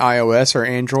on iOS or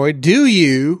Android, do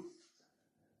you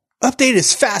update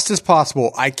as fast as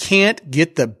possible? I can't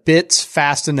get the bits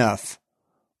fast enough.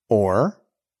 Or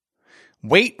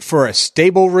wait for a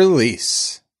stable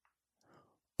release.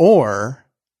 Or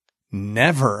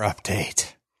never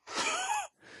update.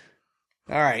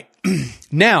 All right.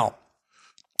 Now,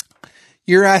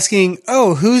 you're asking,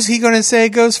 oh, who's he going to say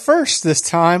goes first this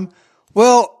time?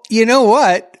 Well, you know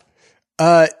what?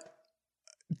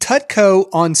 Tutco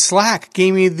on Slack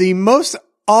gave me the most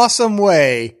awesome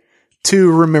way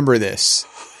to remember this.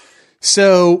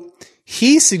 So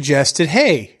he suggested,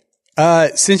 hey,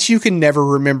 since you can never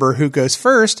remember who goes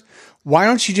first, why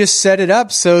don't you just set it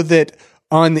up so that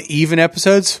on the even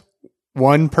episodes,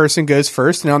 one person goes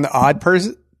first, and on the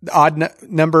odd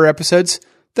number episodes,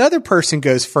 the other person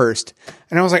goes first.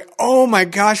 And I was like, oh my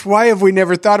gosh, why have we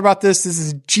never thought about this? This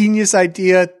is a genius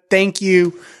idea. Thank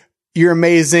you. You're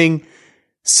amazing.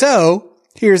 So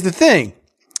here's the thing.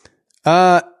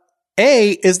 A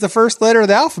is the first letter of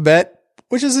the alphabet,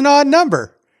 which is an odd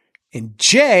number. And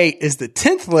J is the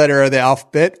 10th letter of the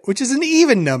alphabet, which is an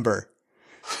even number.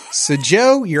 So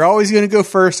Joe, you're always going to go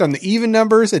first on the even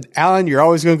numbers, and Alan, you're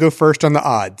always going to go first on the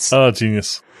odds. Oh,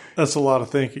 genius. That's a lot of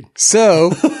thinking.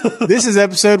 So this is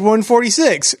episode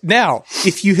 146. Now,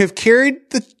 if you have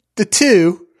carried the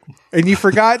two and you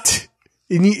forgot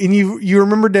and you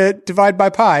remembered to divide by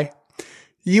pi,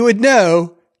 you would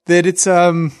know that it's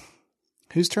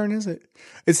whose turn is it?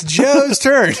 It's Joe's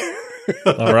turn.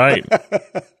 All right.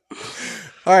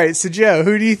 All right, so Joe,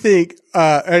 who do you think?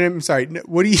 I'm sorry.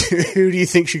 Who do you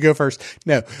think should go first?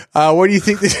 No. What do you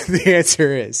think the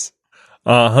answer is?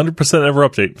 100% never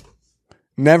update.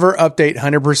 Never update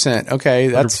 100%. Okay,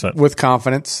 that's 100%. with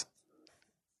confidence.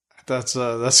 That's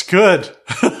good.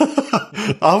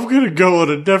 I'm going to go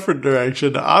in a different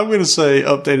direction. I'm going to say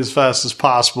update as fast as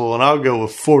possible, and I'll go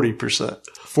with 40%.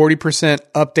 40%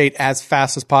 update as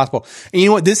fast as possible. And you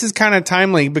know what? This is kind of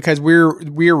timely because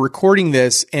we're recording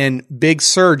this, and Big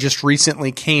Sur just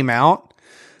recently came out.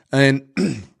 And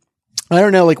I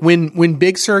don't know, like when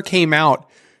Big Sur came out,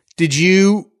 did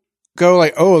you go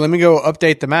like, oh, let me go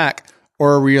update the Mac?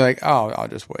 Or were you like, oh, I'll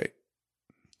just wait?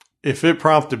 If it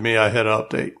prompted me, I hit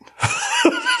update.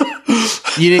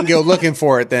 You didn't go looking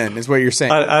for it then, is what you're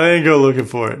saying. I didn't go looking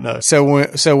for it, no. So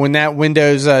when that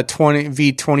Windows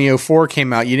V2004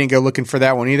 came out, you didn't go looking for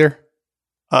that one either?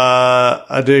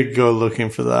 I did go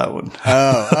looking for that one.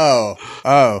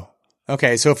 Oh.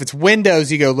 Okay, so if it's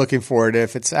Windows, you go looking for it.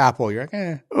 If it's Apple, you're like,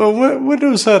 eh. Well,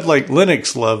 Windows had like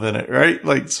Linux love in it, right?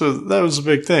 Like, so that was a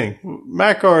big thing.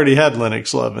 Mac already had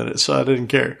Linux love in it, so I didn't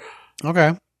care.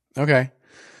 Okay.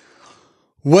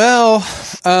 Well,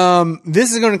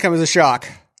 this is going to come as a shock,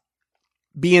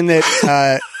 being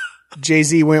that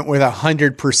Jay-Z went with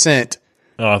 100%.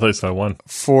 Oh, I thought you said one.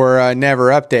 For never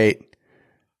update.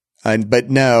 But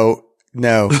no.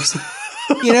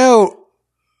 You know,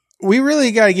 we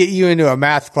really got to get you into a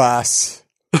math class.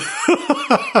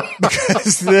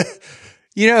 Because the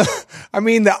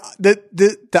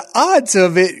odds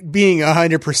of it being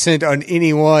 100% on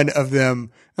any one of them,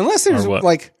 unless there's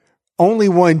like only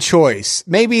one choice.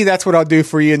 Maybe that's what I'll do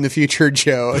for you in the future,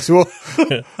 Joe. Is we'll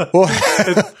and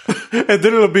then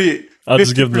it'll be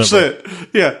 50%.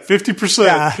 Yeah, 50%.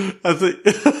 Yeah. I think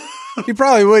you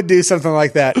probably would do something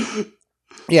like that.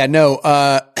 Yeah, no.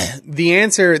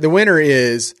 The winner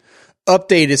is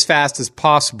update as fast as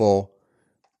possible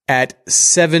at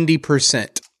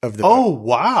 70% of the vote. Oh,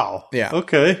 wow. Yeah.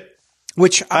 Okay.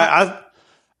 Which I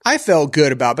I felt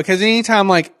good about, because anytime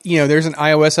like, there's an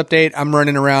iOS update, I'm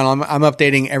running around, I'm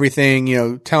updating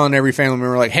everything, telling every family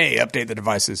member like, hey, update the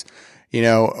devices,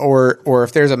 or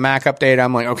if there's a Mac update,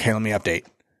 I'm like, okay, let me update.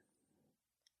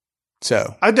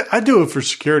 So I do it for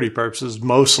security purposes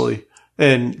mostly,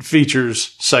 and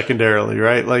features secondarily,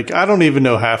 right? Like I don't even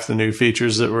know half the new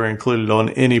features that were included on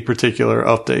any particular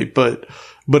update, but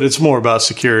it's more about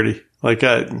security. Like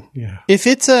if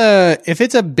it's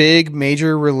a big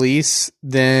major release,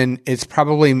 then it's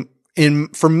probably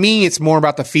for me, it's more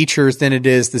about the features than it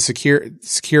is the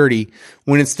security.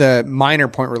 When it's the minor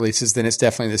point releases, then it's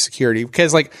definitely the security,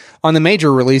 because like on the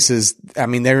major releases, I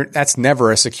mean, that's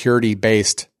never a security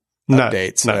based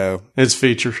update. So it's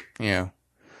feature. Yeah.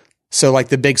 So like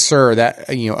the Big Sur, that,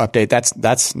 update,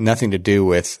 that's nothing to do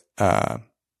with,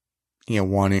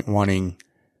 wanting,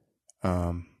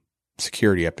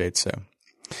 security updates. So,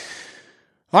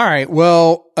 all right.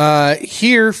 Well,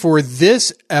 here for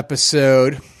this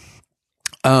episode,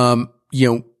 very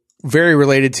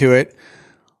related to it,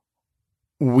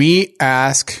 we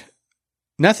ask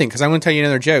nothing, because I'm going to tell you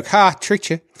another joke. Ha, tricked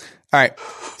you. All right.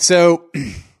 So,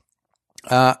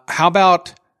 how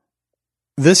about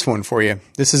this one for you?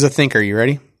 This is a thinker. You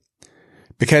ready?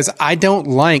 Because I don't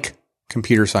like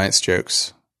computer science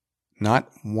jokes. Not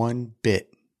one bit.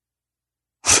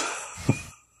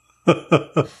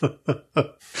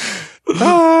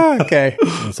 Okay.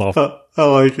 That's awful. I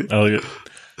like it.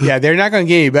 Yeah, they're not going to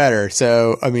get any better.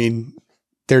 So, I mean,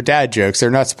 they're dad jokes.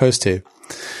 They're not supposed to.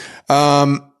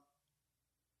 All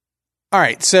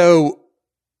right. So,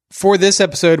 for this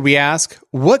episode, we ask,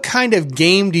 what kind of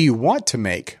game do you want to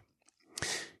make?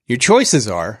 Your choices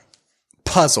are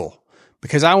puzzle,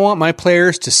 because I want my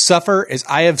players to suffer as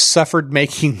I have suffered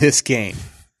making this game.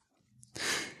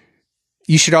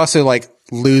 You should also like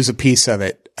lose a piece of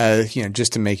it,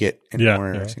 just to make it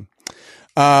more interesting.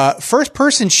 Yeah. First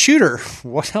person shooter.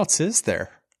 What else is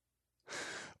there?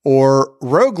 Or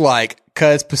roguelike,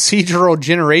 because procedural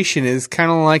generation is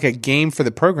kind of like a game for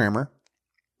the programmer.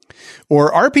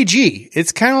 Or RPG.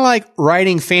 It's kind of like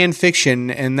writing fan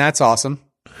fiction, and that's awesome.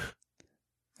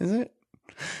 Is it?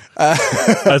 I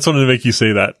just wanted to make you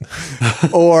say that.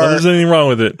 Or there's anything wrong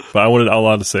with it, but I wanted out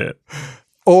loud to say it.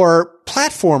 Or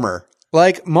platformer,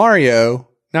 like Mario,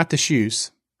 not the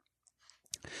shoes.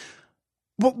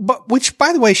 But which,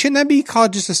 by the way, shouldn't that be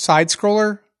called just a side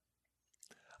scroller?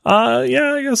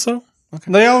 Yeah, I guess so.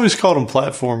 Okay. They always called them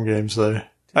platform games, though.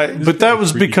 But that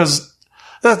was because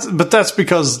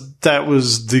that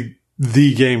was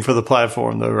the game for the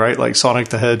platform, though, right? Like Sonic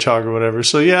the Hedgehog or whatever.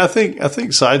 So yeah, I think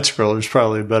side scroller is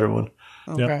probably a better one.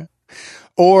 Okay. Yep.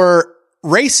 Or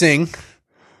racing,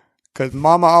 because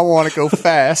Mama, I want to go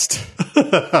fast.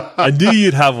 I knew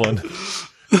you'd have one.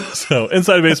 So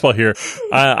inside baseball here,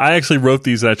 I actually wrote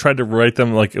these, and I tried to write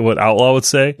them like what Outlaw would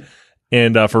say.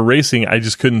 And for racing, I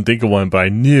just couldn't think of one, but I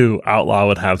knew Outlaw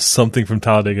would have something from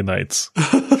Talladega Nights.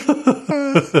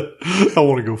 I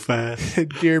want to go fast.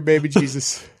 Dear baby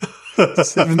Jesus.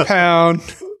 7 pound,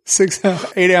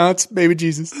 8 ounce baby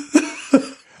Jesus.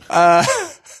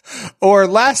 Or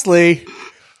lastly,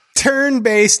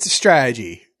 turn-based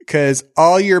strategy, because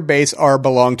all your base are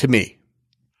belong to me.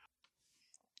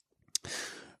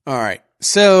 All right.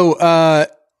 So,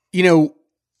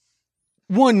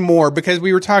 one more, because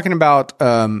we were talking about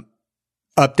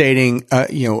updating,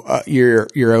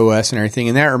 your OS and everything,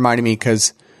 and that reminded me,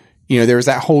 because there was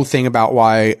that whole thing about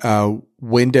why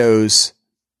Windows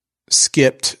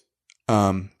skipped.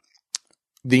 They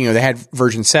had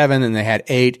version 7, and they had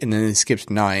 8, and then they skipped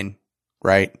 9,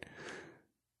 right?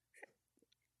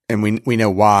 And we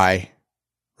know why,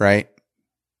 right?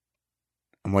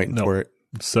 I'm waiting for it.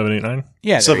 789.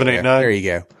 Yeah, 789. There you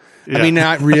go. Yeah. I mean,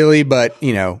 not really, but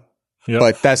Yep.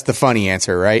 But that's the funny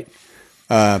answer, right?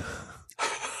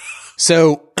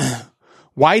 So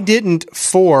why didn't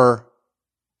 4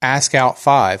 ask out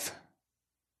 5?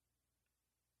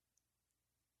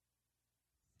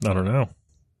 I don't know.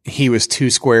 He was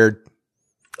 2 squared.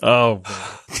 Oh,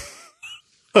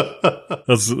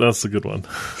 that's a good one.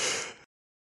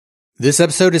 This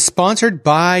episode is sponsored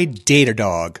by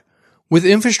Datadog. With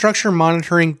infrastructure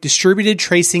monitoring, distributed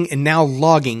tracing, and now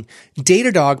logging,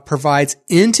 Datadog provides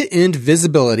end-to-end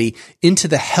visibility into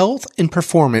the health and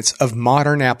performance of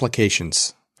modern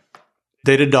applications.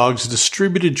 Datadog's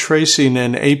distributed tracing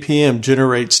and APM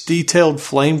generates detailed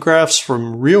flame graphs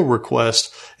from real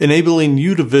requests, enabling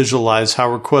you to visualize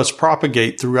how requests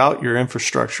propagate throughout your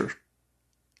infrastructure.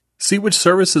 See which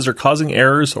services are causing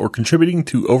errors or contributing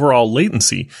to overall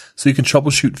latency so you can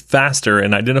troubleshoot faster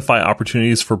and identify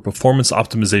opportunities for performance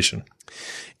optimization.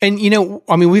 And,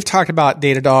 we've talked about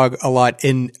Datadog a lot,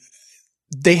 and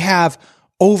they have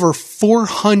over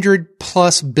 400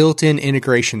 plus built-in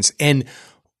integrations. And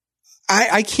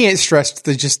I can't stress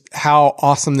just how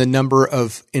awesome the number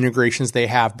of integrations they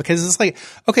have, because it's like,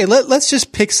 okay, let's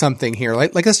just pick something here.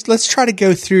 Like let's try to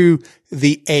go through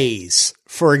the A's,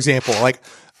 for example, like,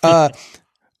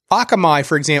 Akamai,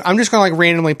 for example. I'm just going to like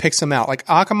randomly pick some out. Like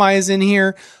Akamai is in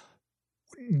here.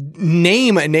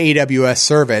 Name an AWS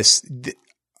service.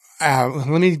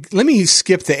 Let me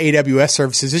skip the AWS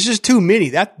services. It's just too many.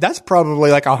 That's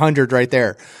probably like 100 right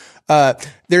there.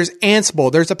 There's Ansible,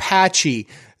 there's Apache,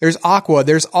 there's Aqua,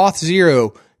 there's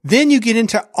Auth0. Then you get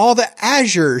into all the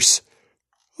Azures.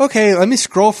 Okay, let me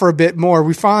scroll for a bit more.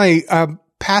 We finally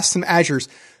passed some Azures.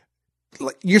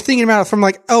 You're thinking about it from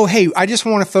like, oh, hey, I just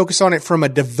want to focus on it from a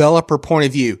developer point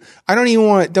of view. I don't even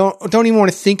want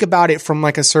to think about it from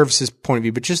like a services point of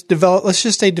view, but let's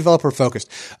just stay developer focused.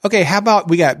 Okay. How about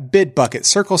we got Bitbucket,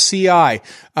 Circle CI.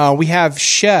 We have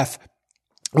Chef.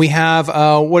 We have,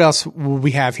 what else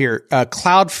we have here?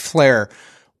 Cloudflare.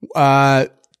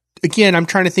 Again, I'm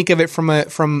trying to think of it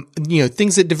from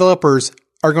things that developers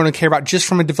are going to care about just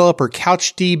from a developer.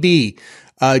 CouchDB.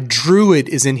 Druid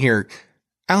is in here.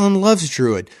 Alan loves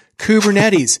Druid.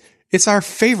 Kubernetes. It's our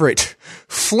favorite.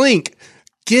 Flink,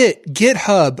 Git,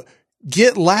 GitHub,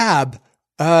 GitLab.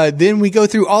 Then we go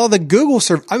through all of the Google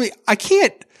server. I mean, I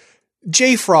can't.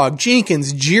 JFrog,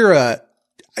 Jenkins, Jira.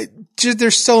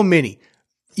 There's so many.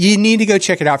 You need to go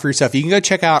check it out for yourself. You can go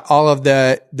check out all of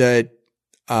the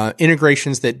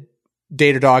integrations that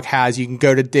Datadog has. You can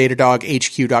go to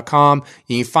datadoghq.com.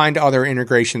 You can find other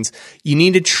integrations. You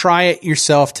need to try it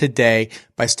yourself today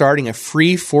by starting a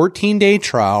free 14-day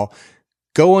trial.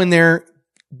 Go in there,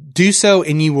 do so,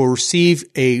 and you will receive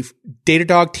a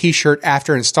Datadog t-shirt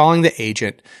after installing the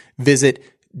agent. Visit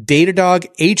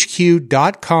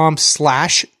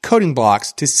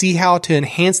datadoghq.com/codingblocks to see how to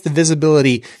enhance the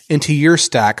visibility into your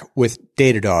stack with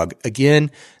Datadog.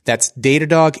 Again, that's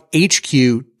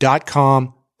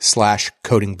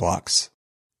datadoghq.com/codingblocks.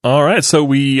 All right. So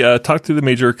we talked through the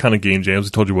major kind of game jams. We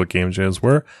told you what game jams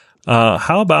were.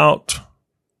 How about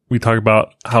we talk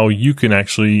about how you can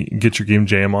actually get your game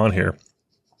jam on here?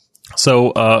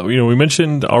 So, we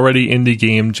mentioned already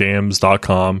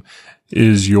indiegamejams.com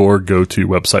is your go-to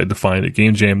website to find a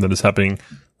game jam that is happening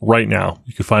right now.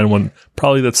 You can find one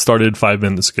probably that started 5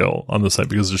 minutes ago on the site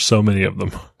because there's so many of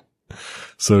them.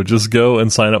 So just go and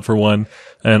sign up for one.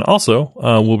 And also,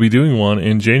 we'll be doing one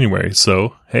in January.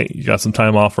 So, hey, you got some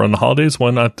time off around the holidays.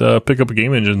 Why not pick up a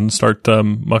game engine and start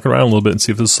mucking around a little bit and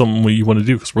see if this is something you want to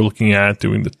do? Because we're looking at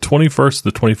doing the 21st to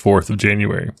the 24th of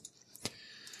January.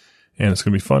 And it's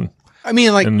going to be fun. I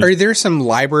mean, like, are there some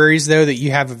libraries, though, that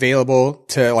you have available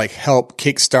to, like, help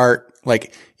kickstart?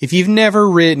 Like, if you've never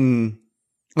written,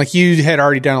 like, you had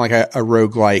already done, like, a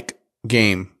roguelike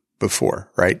game before,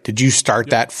 right? Did you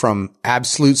start that from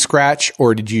absolute scratch,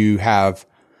 or did you have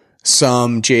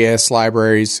some JS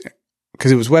libraries?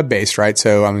 Because it was web-based, right?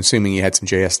 So I'm assuming you had some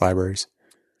JS libraries.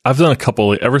 I've done a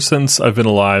couple. Ever since I've been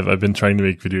alive, I've been trying to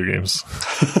make video games.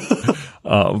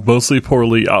 Mostly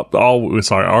poorly, always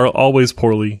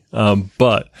poorly.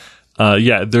 But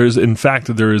there is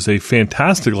a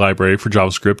fantastic library for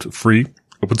JavaScript, free,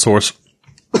 open source.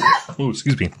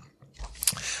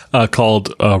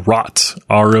 Called ROT,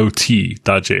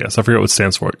 ROT.js. I forget what it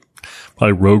stands for.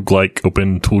 Probably Roguelike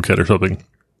Open Toolkit or something.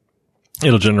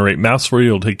 It'll generate maps for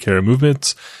you. It'll take care of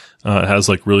movements. It has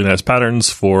like really nice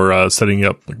patterns for setting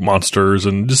up like monsters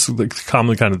and just like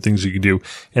common kind of things you can do.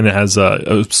 And it has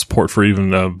a support for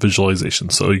even visualization.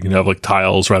 So you can have like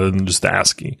tiles rather than just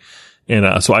ASCII.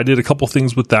 And so I did a couple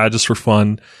things with that just for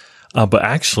fun. But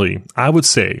actually, I would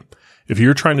say if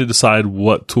you're trying to decide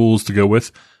what tools to go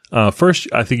with, first,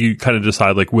 I think you kind of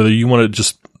decide like whether you want to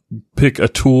just pick a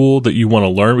tool that you want to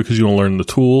learn because you want to learn the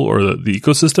tool or the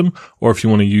ecosystem, or if you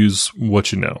want to use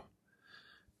what you know.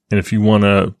 And if you want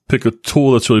to pick a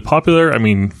tool that's really popular, I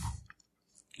mean,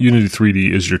 Unity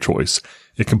 3D is your choice.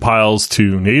 It compiles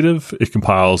to native, it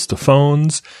compiles to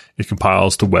phones, it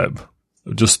compiles to web,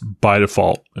 just by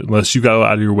default. Unless you go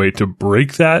out of your way to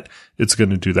break that, it's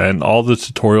going to do that. And all the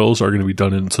tutorials are going to be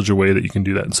done in such a way that you can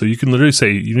do that. And so you can literally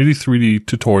say Unity 3D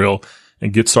tutorial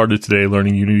and get started today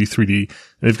learning Unity 3D.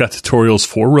 And they've got tutorials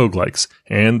for roguelikes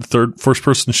and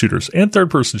first-person shooters and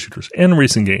third-person shooters and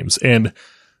racing games and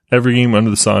every game under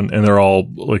the sun, and they're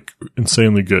all like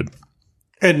insanely good.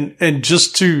 And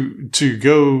just to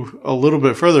go a little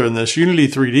bit further in this, Unity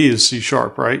 3D is C#,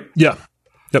 right? Yeah.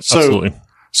 Yep, absolutely.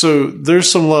 So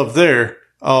there's some love there,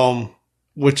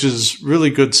 which is really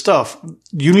good stuff.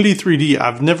 Unity 3D,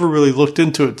 I've never really looked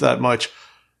into it that much.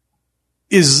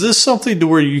 Is this something to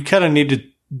where you kind of need to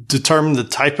determine the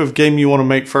type of game you want to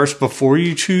make first before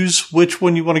you choose which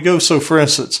one you want to go. So for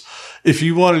instance, if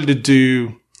you wanted to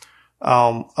do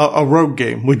a rogue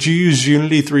game, would you use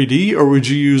Unity 3D or would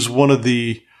you use one of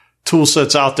the tool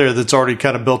sets out there that's already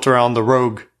kind of built around the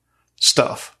rogue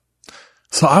stuff?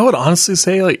 So I would honestly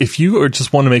say, like, if you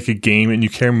just want to make a game and you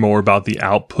care more about the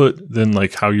output than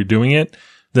like how you're doing it,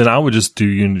 then I would just do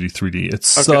Unity 3D. It's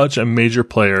such a major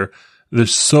player.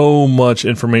 There's so much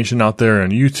information out there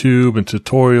on YouTube and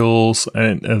tutorials,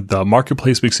 and the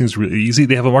marketplace makes things really easy.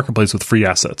 They have a marketplace with free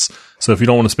assets. So if you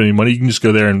don't want to spend any money, you can just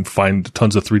go there and find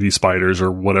tons of 3D spiders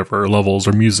or whatever, or levels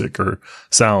or music or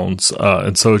sounds.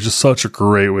 And so it's just such a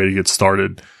great way to get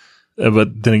started.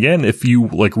 But then again, if you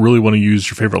like really want to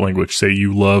use your favorite language, say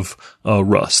you love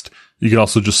Rust, you can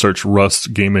also just search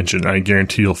Rust game engine. I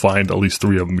guarantee you'll find at least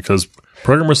 3 of them because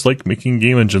programmers like making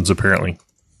game engines, apparently.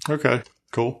 Okay,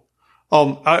 cool.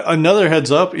 Another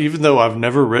heads up, even though I've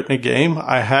never written a game,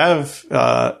 I have,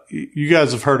 you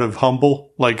guys have heard of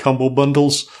Humble, like Humble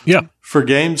bundles for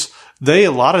games. They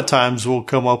a lot of times will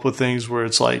come up with things where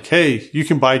it's like, hey, you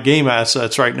can buy game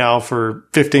assets right now for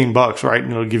 $15, right?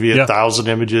 And it'll give you 1,000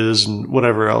 images and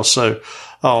whatever else. So,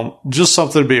 just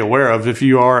something to be aware of. If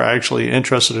you are actually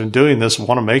interested in doing this and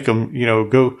want to make them,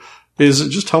 go, is it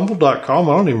just humble.com?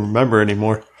 I don't even remember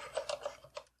anymore.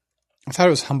 I thought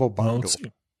it was Humble Bundle.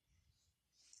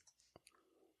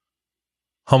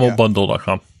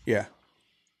 Humblebundle.com. Yeah.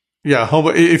 Yeah.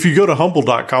 If you go to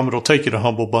humble.com, it'll take you to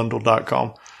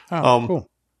humblebundle.com. Oh, cool.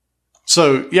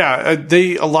 So yeah,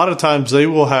 a lot of times they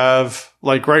will have,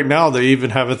 like right now, they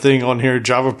even have a thing on here,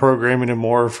 Java programming and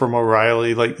more from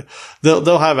O'Reilly. Like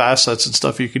they'll have assets and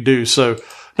stuff you could do. So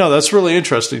no, that's really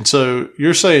interesting. So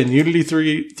you're saying Unity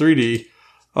 3D.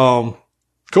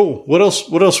 Cool. What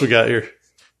else we got here?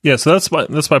 Yeah, so that's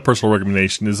my personal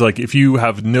recommendation is like if you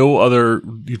have no other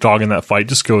dog in that fight,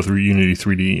 just go through Unity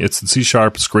 3D. It's in C#.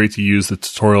 It's great to use. The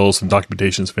tutorials and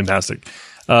documentation is fantastic.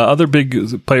 Other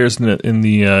big players in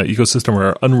the ecosystem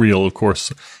are Unreal, of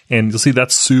course, and you'll see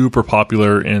that's super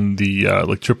popular in the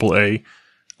like AAA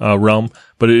realm.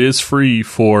 But it is free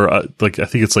for I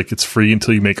think it's free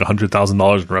until you make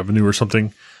 $100,000 in revenue or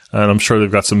something. And I'm sure they've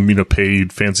got some,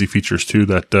 paid fancy features too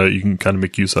that you can kind of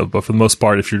make use of. But for the most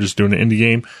part, if you're just doing an indie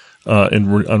game,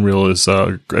 Unreal is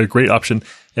a great option.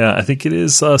 Yeah, I think it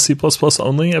is C++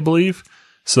 only, I believe.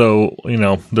 So,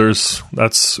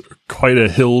 that's quite a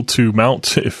hill to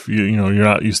mount if you're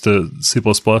not used to C++.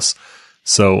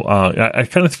 So, I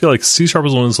kind of feel like C# is one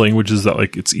of those languages that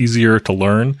like it's easier to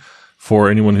learn for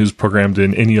anyone who's programmed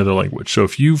in any other language. So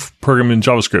if you've programmed in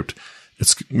JavaScript,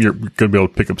 you're going to be able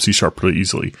to pick up C# really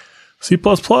easily. C++,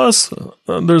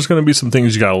 there's going to be some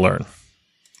things you got to learn.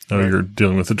 You're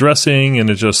dealing with addressing, and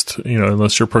it just,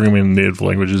 unless you're programming in native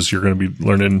languages, you're going to be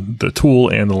learning the tool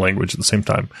and the language at the same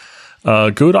time.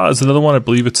 Godot is another one. I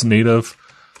believe it's native,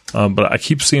 but I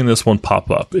keep seeing this one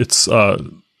pop up. It's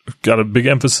got a big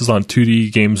emphasis on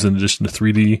 2D games in addition to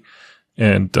 3D,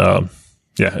 and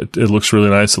it looks really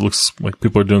nice. It looks like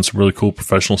people are doing some really cool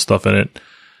professional stuff in it,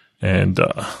 and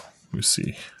let me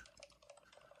see.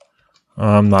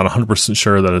 I'm not 100%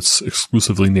 sure that it's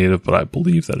exclusively native, but I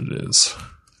believe that it is.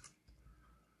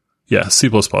 Yeah, C++.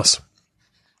 But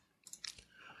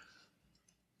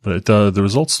the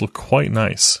results look quite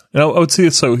nice. And I would say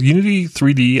so. Unity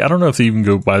 3D. I don't know if they even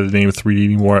go by the name of 3D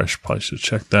anymore. I probably should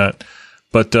check that.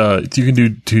 But you can do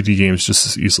 2D games just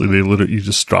as easily. You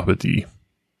just drop a D.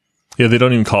 Yeah, they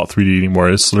don't even call it 3D anymore.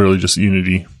 It's literally just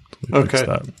Unity. Okay.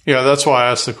 Yeah, that's why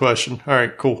I asked the question. All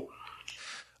right, cool.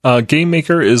 Game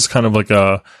Maker is kind of like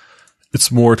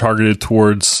it's more targeted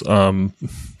towards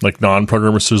like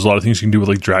non-programmers. So there's a lot of things you can do with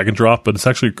like drag and drop, but it's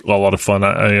actually a lot of fun.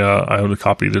 I own a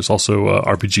copy. There's also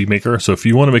RPG Maker. So if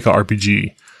you want to make an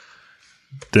RPG,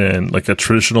 then like a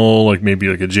traditional, like maybe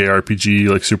like a JRPG,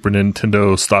 like Super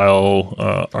Nintendo style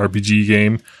RPG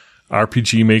game,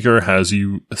 RPG Maker has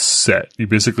you set. You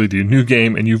basically do a new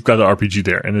game and you've got the RPG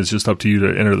there, and it's just up to you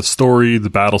to enter the story, the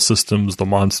battle systems, the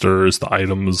monsters, the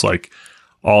items, like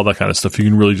all that kind of stuff. You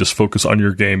can really just focus on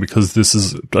your game because this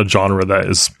is a genre that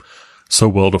is so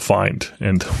well defined,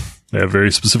 and they have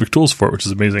very specific tools for it, which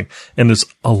is amazing. And there's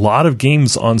a lot of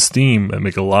games on Steam that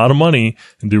make a lot of money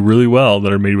and do really well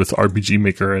that are made with RPG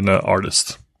Maker and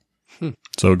artists.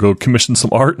 So go commission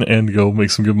some art and go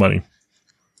make some good money.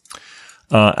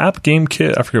 App Game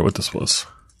Kit, I forget what this was.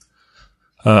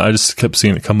 I just kept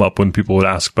seeing it come up when people would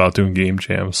ask about doing game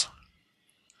jams.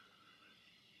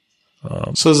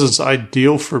 Says it's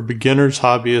ideal for beginners,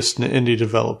 hobbyists, and indie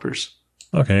developers.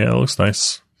 Okay, yeah, it looks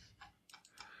nice.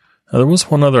 There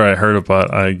was one other I heard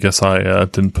about. I guess I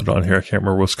didn't put it on here. I can't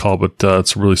remember what it's called, but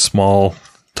it's a really small,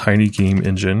 tiny game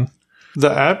engine. The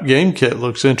app game kit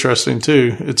looks interesting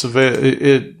too.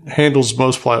 It handles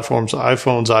most platforms: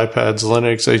 iPhones, iPads,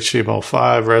 Linux,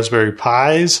 HTML5, Raspberry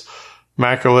Pis,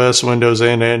 Mac OS, Windows,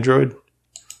 and Android.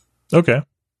 Okay.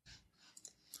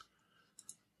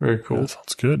 Very cool. That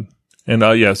sounds good.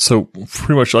 And so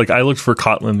pretty much like I looked for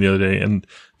Kotlin the other day and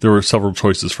there were several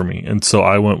choices for me. And so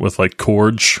I went with like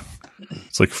Forge.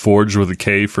 It's like Forge with a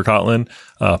K for Kotlin.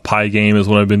 Pygame is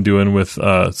what I've been doing with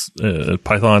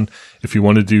Python. If you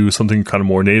want to do something kind of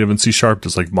more native in C#,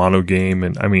 just like Monogame,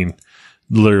 and I mean,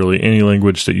 literally any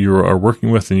language that you are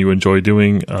working with and you enjoy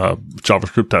doing.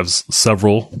 JavaScript has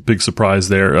several. Big surprise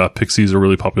there. Pixie is a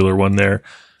really popular one there,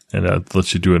 and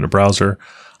lets you do it in a browser.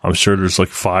 I'm sure there's like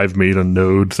 5 made on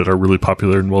Node that are really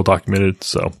popular and well documented.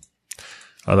 So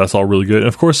that's all really good. And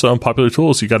of course, popular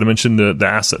tools, you got to mention the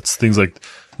assets, things like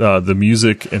the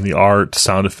music and the art,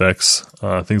 sound effects,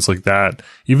 things like that.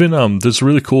 Even there's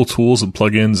really cool tools and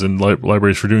plugins and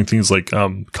libraries for doing things like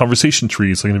conversation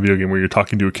trees, like in a video game where you're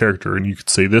talking to a character and you could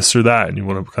say this or that and you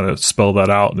want to kind of spell that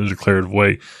out in a declarative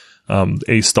way.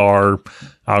 A-star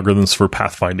algorithms for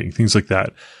pathfinding, things like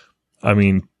that. I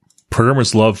mean,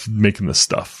 programmers love making this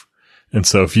stuff. And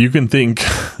so if you can think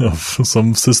of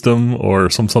some system or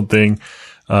something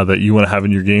that you want to have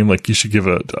in your game, like you should give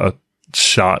a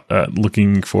shot at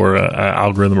looking for an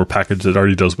algorithm or package that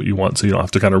already does what you want, so you don't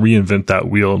have to kind of reinvent that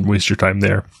wheel and waste your time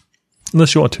there,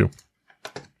 unless you want to.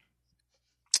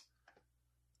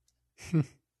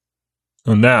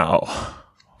 And now,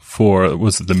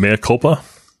 was it the mea culpa?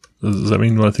 Does that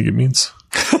mean what I think it means?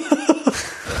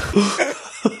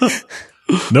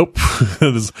 Nope.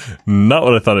 That is not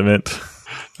what I thought it meant.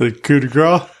 The coup de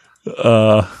grace?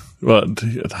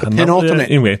 Penultimate.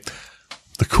 Anyway,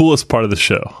 the coolest part of the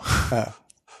show.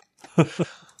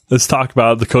 Let's talk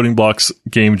about the Coding Blocks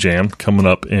Game Jam coming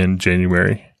up in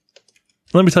January.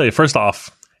 Let me tell you, first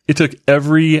off, it took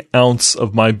every ounce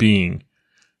of my being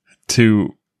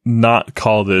to not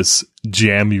call this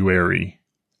Jamuary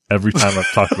every time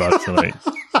I've talked about it tonight.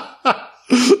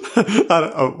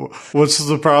 What's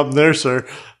the problem there, sir?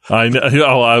 I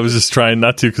know. I was just trying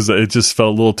not to because it just felt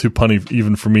a little too punny,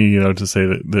 even for me, to say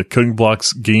that the Coding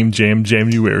Blocks Game Jam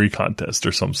January contest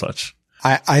or some such.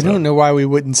 I don't know why we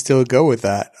wouldn't still go with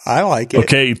that. I like it.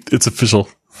 Okay, it's official.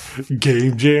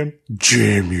 Game Jam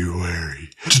January.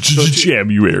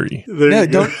 January.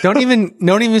 No, don't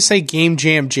even say Game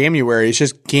Jam January. It's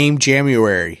just Game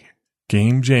January.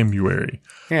 Game January.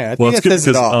 Yeah, I think that says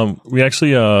it all. We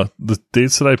actually the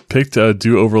dates that I picked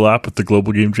do overlap with the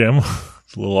Global Game Jam.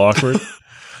 It's a little awkward,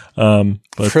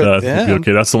 but it'll be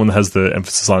okay. That's the one that has the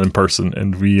emphasis on in person,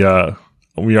 and we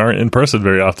aren't in person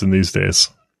very often these days.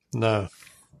 No.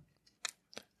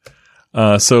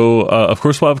 So of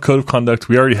course we'll have a code of conduct.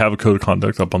 We already have a code of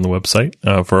conduct up on the website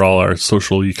for all our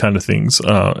social kind of things.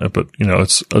 But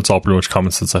it's all pretty much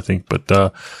common sense, I think. But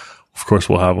of course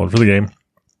we'll have one for the game.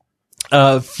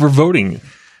 For voting,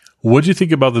 what do you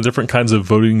think about the different kinds of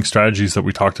voting strategies that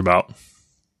we talked about?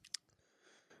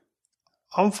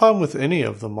 I'm fine with any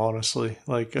of them, honestly.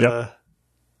 Like, yep.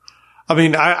 I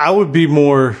mean, I would be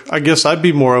more, I guess I'd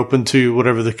be more open to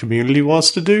whatever the community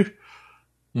wants to do.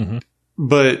 Mm-hmm.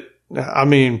 But I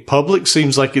mean, public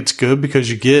seems like it's good because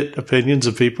you get opinions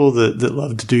of people that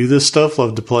love to do this stuff,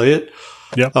 love to play it.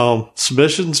 Yeah.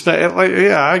 Submissions,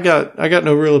 I got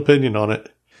no real opinion on it.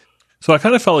 So I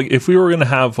kind of felt like if we were going to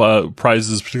have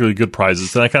prizes, particularly good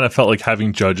prizes, then I kind of felt like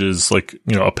having judges, like,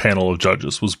 a panel of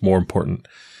judges was more important.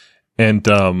 And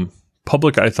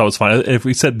public, I thought was fine. If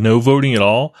we said no voting at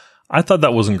all, I thought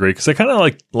that wasn't great because I kind of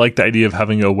like the idea of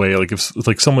having a way, like if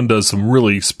like someone does some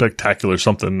really spectacular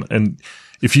something, and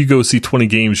if you go see 20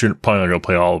 games, you're probably not going to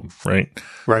play all of them, right?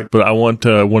 Right. But I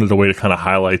wanted a way to kind of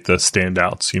highlight the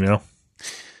standouts,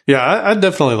 Yeah, I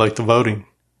definitely like the voting.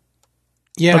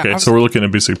 Yeah. Okay, so we're looking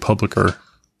at basically public or...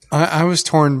 I was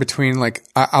torn between, like,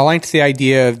 I liked the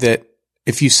idea of that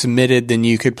if you submitted, then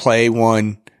you could play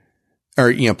one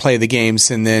or, play the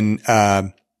games and then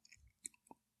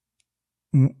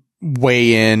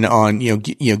weigh in on,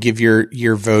 give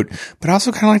your vote. But I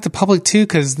also kind of like the public too,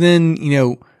 because then,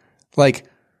 like,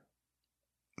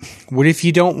 what if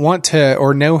you don't want to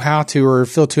or know how to or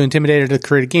feel too intimidated to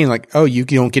create a game? Like, oh, you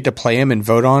don't get to play them and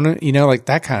vote on it, like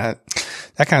that kind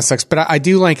of sucks. But I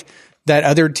do like that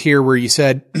other tier where you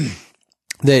said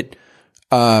that,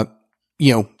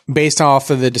 based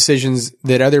off of the decisions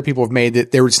that other people have made,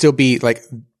 that there would still be like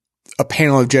a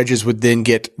panel of judges would then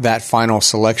get that final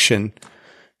selection,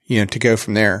 to go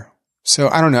from there. So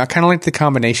I don't know. I kind of like the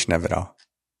combination of it all.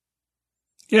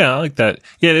 Yeah, I like that.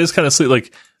 Yeah, it is kind of sweet.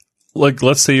 Like, like,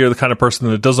 let's say you're the kind of person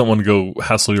that doesn't want to go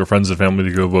hassle your friends and family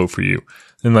to go vote for you.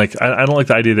 And like, I don't like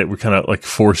the idea that we kind of like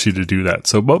force you to do that.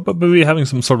 So, but maybe having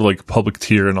some sort of like public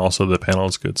tier and also the panel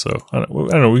is good. So I don't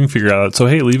know. We can figure it out. So,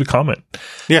 hey, leave a comment.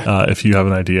 Yeah. If you have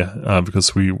an idea,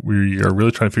 because we are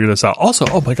really trying to figure this out. Also,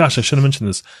 oh my gosh, I should have mentioned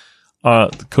this.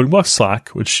 The Coding Blocks Slack,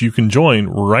 which you can join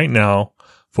right now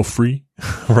for free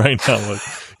right now. Like,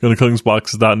 go to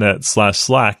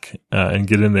codingsblocks.net/Slack, and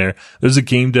get in there. There's a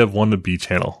Game Dev Wannabe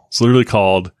channel. It's literally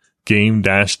called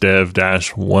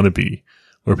Game-Dev-Wannabe.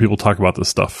 Where people talk about this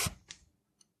stuff.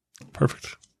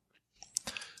 Perfect.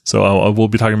 So we'll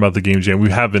be talking about the Game Jam.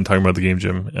 We have been talking about the Game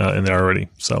Jam in there already.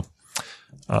 So,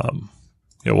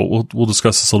 we'll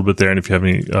discuss this a little bit there. And if you have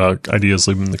any ideas,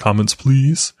 leave them in the comments,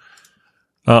 please.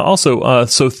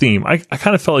 So theme. I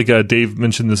kind of felt like Dave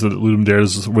mentioned this at Ludum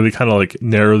Dares, where they kind of like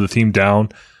narrow the theme down.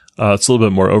 It's a little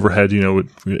bit more overhead. You know,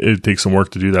 it takes some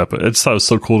work to do that, but I just thought it was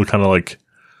so cool to kind of like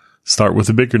start with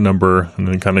a bigger number and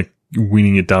then kind of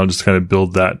weaning it down just to kind of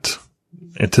build that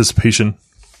anticipation.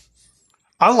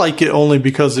 I like it only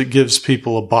because it gives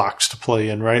people a box to play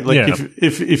in, right? Like Yeah.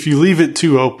 if you leave it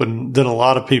too open, then a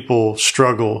lot of people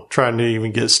struggle trying to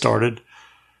even get started.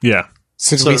 Yeah.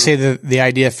 So did we say the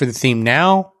idea for the theme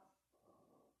now?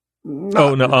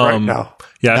 Not no, right now.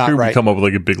 Yeah, I Not figured right. we come up with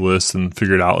like a big list and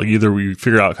figure it out. Like either we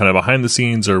figure out kind of behind the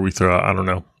scenes or we throw out, I don't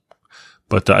know.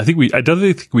 But I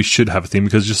definitely think we should have a theme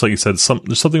because just like you said,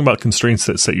 there's something about constraints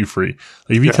that set you free.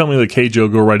 Like if you tell me like, hey Joe,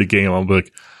 go write a game, I'll be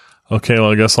like, okay,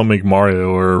 well I guess I'll make Mario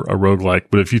or a roguelike.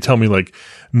 But if you tell me like,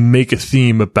 make a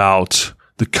theme about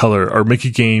the color or make a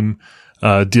game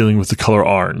dealing with the color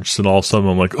orange, then all of a sudden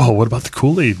I'm like, oh, what about the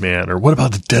Kool-Aid Man? Or what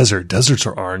about the desert? Deserts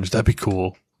are orange. That'd be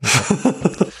cool.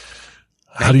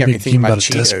 How do you make a game about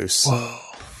a desert? Cheetos. Whoa.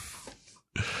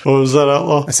 What was that,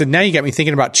 Outlaw? I said, now you got me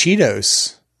thinking about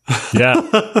Cheetos. Yeah.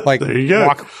 Like There you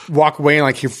go. walk away and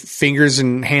like your fingers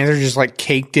and hands are just like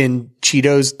caked in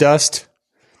Cheetos dust.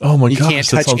 Oh my You gosh, can't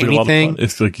that touch sounds like a lot of anything. fun.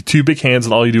 It's like 2 big hands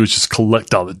and all you do is just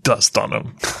collect all the dust on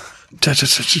them.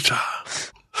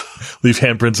 Cha-cha-cha-cha-cha. Leave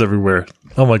handprints everywhere.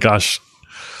 Oh my gosh.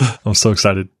 I'm so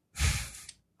excited.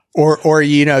 Or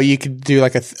you know, you could do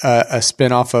like a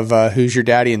spin-off of Who's Your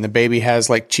Daddy, and the baby has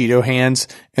like Cheeto hands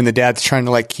and the dad's trying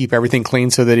to like keep everything clean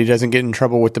so that he doesn't get in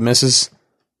trouble with the missus.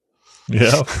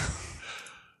 Yeah.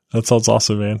 That sounds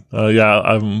awesome, man. Yeah,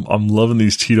 I'm loving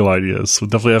these Cheeto ideas. We'll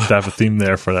definitely have to have a theme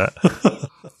there for that.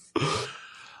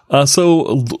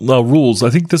 So rules. I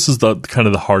think this is the kind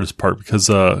of the hardest part because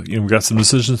we got some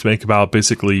decisions to make about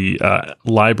basically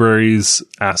libraries,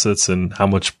 assets, and how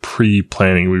much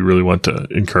pre-planning we really want to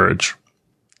encourage.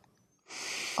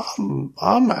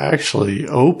 I'm actually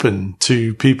open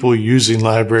to people using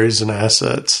libraries and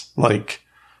assets. Like,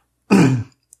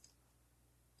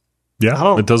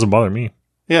 Yeah, it doesn't bother me.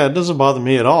 yeah, it doesn't bother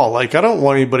me at all. Like, I don't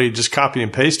want anybody to just copy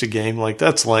and paste a game. Like,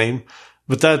 that's lame.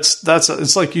 But that's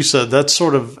it's like you said, that's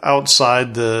sort of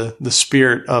outside the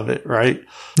spirit of it, right?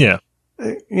 Yeah.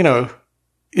 You know,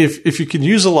 if you can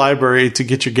use a library to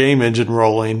get your game engine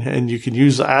rolling and you can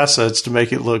use the assets to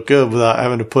make it look good without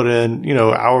having to put in, you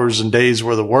know, hours and days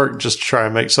worth of work just to try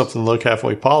and make something look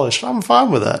halfway polished, I'm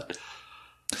fine with that.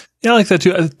 Yeah, I like that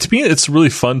too. To me, it's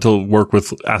really fun to work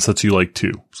with assets you like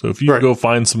too. So if you Right. go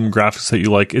find some graphics that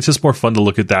you like, it's just more fun to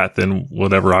look at that than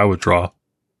whatever I would draw.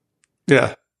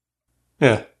 Yeah.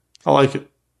 Yeah. I like it.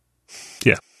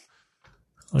 I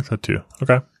like that too.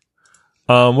 Okay.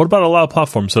 What about allow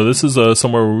platform? So this is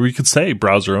somewhere where we could say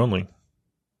browser only.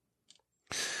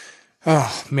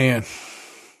 Oh man.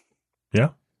 Yeah.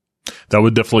 That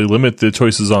would definitely limit the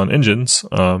choices on engines.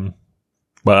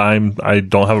 But I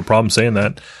don't have a problem saying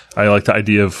that. I like the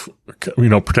idea of,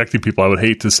 protecting people. I would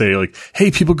hate to say like,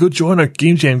 hey, people go join our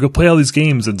game jam, go play all these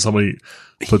games. And somebody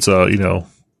puts a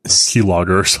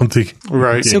keylogger or something.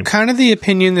 Right. So kind of the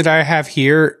opinion that I have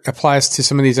here applies to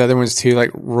some of these other ones too,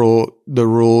 like the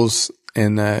rules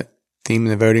and the theme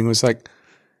and the voting was like,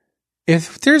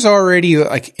 if there's already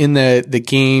like in the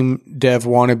Game Dev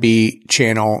Wannabe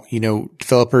channel,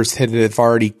 developers that have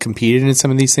already competed in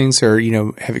some of these things or,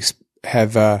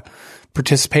 have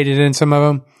participated in some of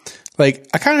them. Like,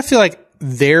 I kind of feel like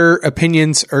their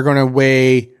opinions are going to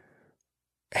weigh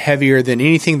heavier than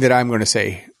anything that I'm going to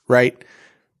say, right?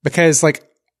 Because like,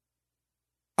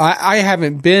 I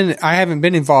haven't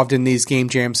been involved in these game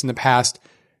jams in the past.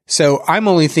 So I'm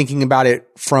only thinking about it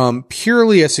from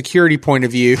purely a security point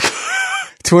of view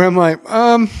to where I'm like,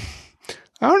 I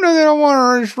don't know that I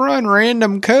want to just run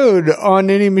random code on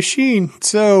any machine.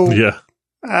 So Yeah.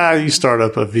 You start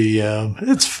up a VM.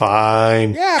 It's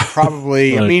fine. yeah,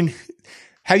 probably. I Right. mean,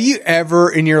 Have you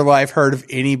ever in your life heard of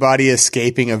anybody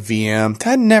escaping a VM?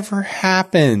 That never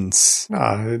happens.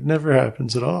 Nah, it never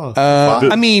happens at all.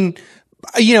 I mean,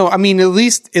 at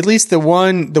least the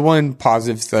one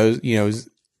positive though, is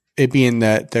it being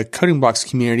the Coding Blocks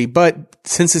community. But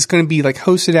since it's going to be like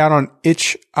hosted out on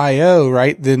itch.io,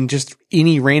 right? Then just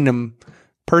any random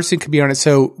person could be on it.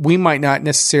 So we might not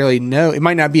necessarily know. It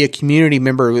might not be a community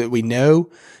member that we know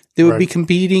that would be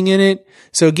competing in it.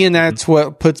 So again, that's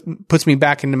what puts me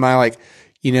back into my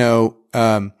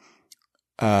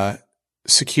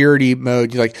security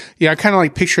mode. I kind of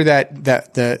like picture that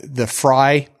the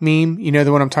Fry meme,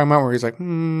 the one I'm talking about, where he's like,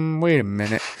 wait a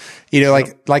minute,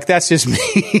 like that's just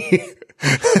me.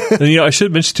 And I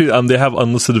should mention too, they have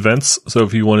unlisted events. So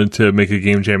if you wanted to make a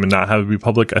game jam and not have it be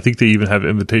public, I think they even have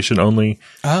invitation only.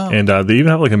 Oh. And they even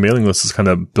have like a mailing list that's kind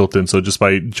of built in. So just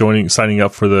by signing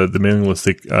up for the mailing list,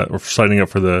 or signing up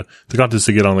for the contest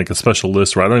to get on like a special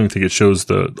list, where I don't even think it shows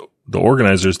the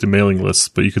organizers the mailing lists,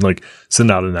 but you can like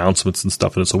send out announcements and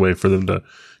stuff, and it's a way for them to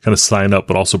kind of sign up,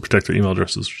 but also protect their email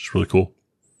addresses, which is really cool.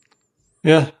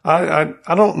 Yeah, I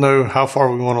don't know how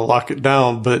far we want to lock it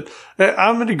down, but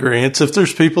I'm in agreement. If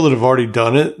there's people that have already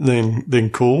done it,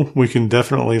 then cool. We can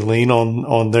definitely lean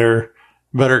on their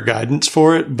better guidance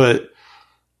for it. But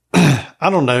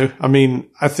I don't know. I mean,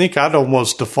 I think I'd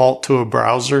almost default to a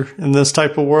browser in this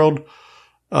type of world.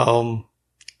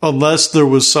 Unless there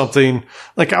was something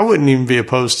like, I wouldn't even be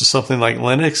opposed to something like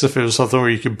Linux if it was something where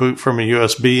you could boot from a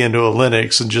USB into a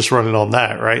Linux and just run it on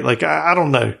that, right? Like, I don't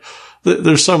know.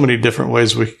 There's so many different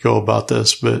ways we could go about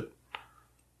this, but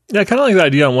yeah, kind of like the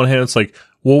idea. On one hand, it's like,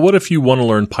 well, what if you want to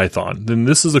learn Python? Then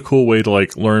this is a cool way to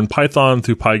like learn Python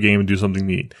through Pygame and do something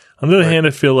neat. On the other hand, I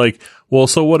feel like, well,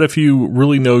 so what if you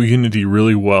really know Unity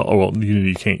really well? Oh, well,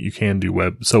 Unity you can do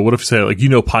web. So what if you say like,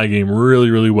 Pygame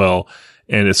really, really well,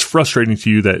 and it's frustrating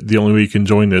to you that the only way you can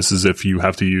join this is if you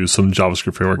have to use some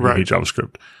JavaScript framework and hate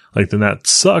JavaScript. Like, then that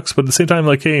sucks. But at the same time,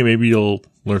 like, hey, maybe you'll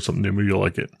learn something new. Maybe you'll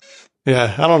like it.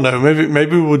 Yeah, I don't know.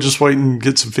 Maybe we'll just wait and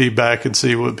get some feedback and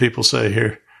see what people say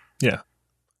here. Yeah.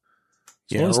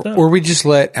 Yeah, or we just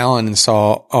let Alan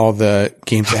install all the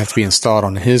games that have to be installed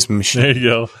on his machine. There you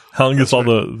go. Alan gets all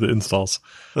the installs.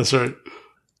 That's right.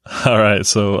 All right.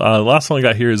 So last one I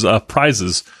got here is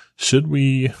prizes. Should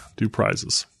we do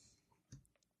prizes?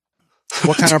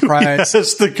 What kind of prize?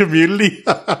 It's the community.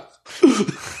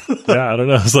 Yeah, I don't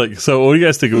know. It's like, so what do you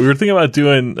guys think? We were thinking about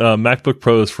doing MacBook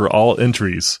Pros for all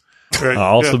entries. Right.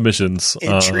 All submissions.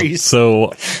 Entries.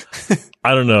 So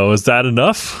I don't know. Is that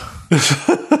enough?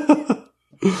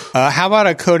 How about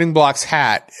a Coding Blocks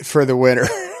hat for the winner?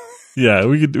 Yeah,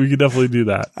 we could definitely do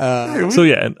that. So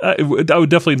yeah, and I would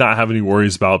definitely not have any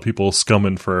worries about people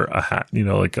scumming for a hat.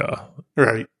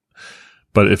 Right.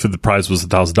 But if the prize was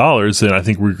 $1,000, then I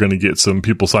think we're going to get some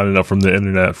people signing up from the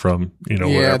internet from Yeah,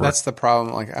 wherever. That's the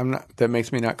problem. Like, that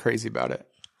makes me not crazy about it.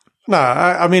 No,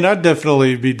 I mean, I'd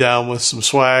definitely be down with some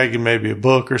swag and maybe a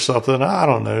book or something. I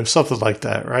don't know, something like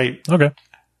that, right? Okay.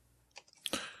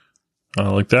 I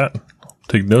like that.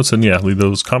 Take notes and leave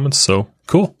those comments. So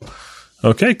cool.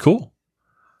 Okay, cool.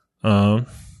 One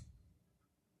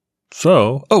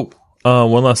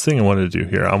last thing I wanted to do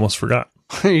here. I almost forgot.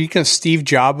 You can Steve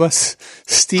Jobs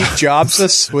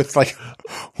us with like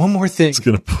one more thing. It's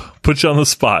going to put you on the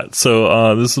spot.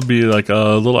 So this will be like a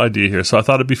little idea here. So I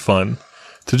thought it'd be fun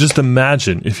to just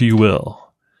imagine, if you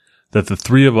will, that the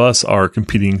three of us are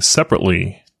competing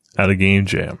separately at a game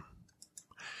jam.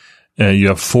 And you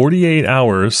have 48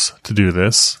 hours to do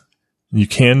this. You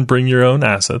can bring your own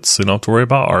assets, so you don't have to worry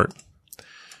about art.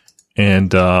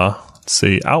 And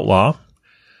say Outlaw,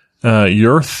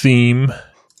 your theme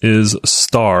is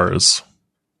stars.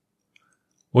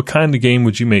 What kind of game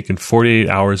would you make in 48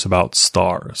 hours about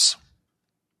stars?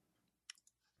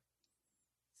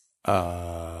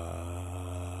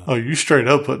 Oh, you straight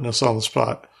up putting us on the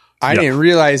spot. I didn't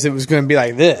realize it was going to be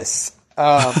like this.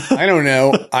 I don't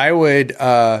know. I would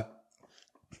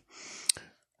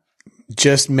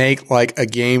just make like a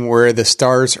game where the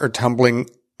stars are tumbling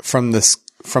from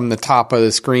the top of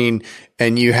the screen,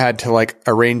 and you had to like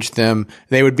arrange them.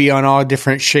 They would be on all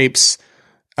different shapes,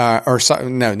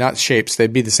 no, not shapes.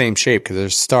 They'd be the same shape because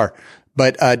there's a star,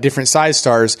 but different size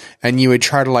stars, and you would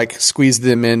try to like squeeze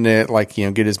them into like,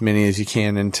 get as many as you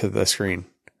can into the screen.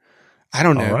 I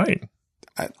don't know. All right.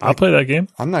 I'll play that game.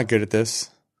 I'm not good at this.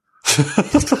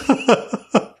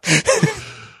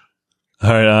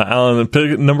 All right, Alan,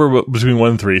 pick a number between 1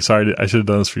 and 3. Sorry, I should have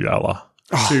done this for you, Outlaw.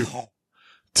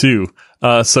 2.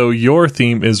 So your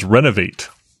theme is renovate.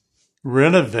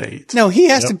 Renovate. No, he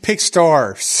has to pick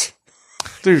stars.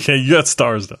 Dude. Yeah, you got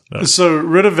stars though. No. So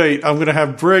renovate, I'm going to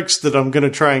have bricks that I'm going to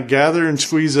try and gather and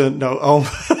squeeze in. No,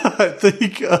 I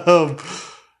think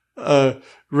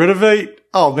renovate.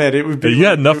 Oh man, it would be. You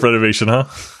had enough renovation, huh?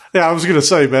 Yeah, I was going to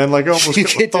say, man, like I almost You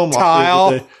got my get the thumb off tile.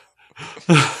 the other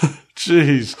day.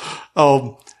 Jeez.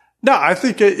 No, I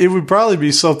think it would probably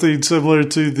be something similar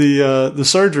to the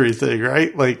surgery thing,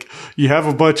 right? Like you have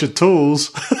a bunch of tools,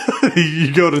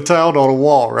 you go to town on a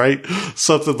wall, right?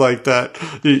 Something like that.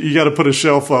 You got to put a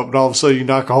shelf up, and all of a sudden you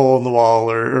knock a hole in the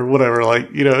wall or whatever. Like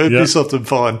it'd be something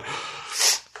fun.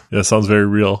 Yeah, sounds very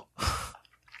real.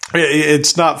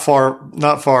 It's not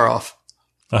far off.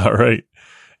 All right,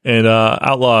 and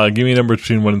Outlaw, give me a number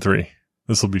between 1 and 3.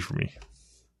 This will be for me.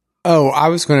 Oh, I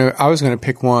was gonna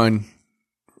pick one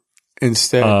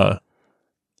instead. Yeah.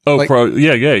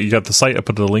 You got the site. I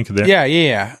put the link there.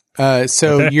 Yeah.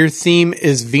 So Okay. your theme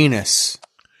is Venus.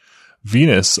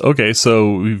 Venus. Okay,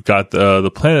 so we've got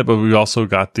the planet, but we've also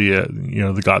got the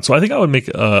the god. So I think I would make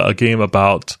a game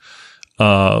about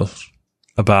love,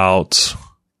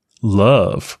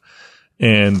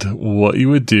 and what you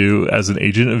would do as an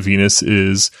agent of Venus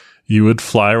is you would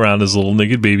fly around as a little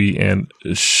naked baby and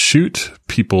shoot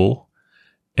people,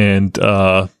 and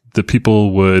the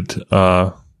people would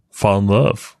fall in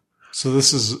love. So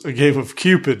this is a game of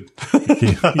Cupid.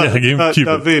 Yeah, a game of Cupid.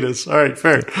 Not Venus. All right,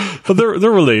 fair. But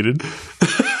they're related.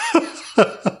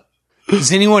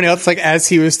 Does anyone else, like, as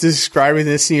he was describing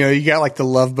this, you got like the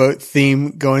Love Boat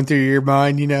theme going through your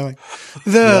mind, like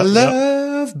the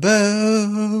Love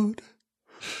Boat.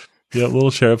 Yeah,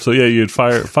 little sheriff. So yeah, you'd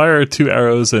fire 2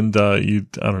 arrows, and I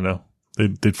don't know,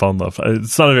 they'd fall in love.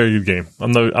 It's not a very good game.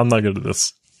 I'm not good at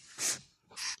this.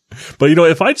 But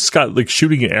if I just got like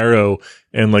shooting an arrow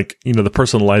and like the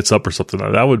person lights up or something,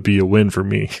 that would be a win for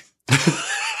me.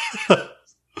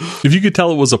 If you could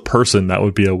tell it was a person, that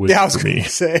would be a win Yeah, I was for going me. to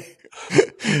say.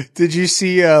 Did you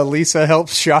see Lisa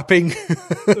Helps Shopping?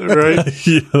 Right?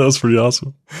 Yeah, that was pretty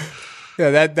awesome.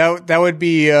 Yeah, that would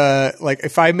be like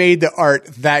if I made the art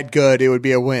that good, it would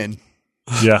be a win.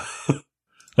 Yeah.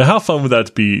 Now, how fun would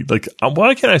that be? Like,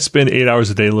 why can't I spend 8 hours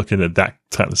a day looking at that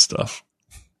kind of stuff?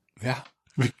 Yeah.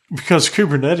 Because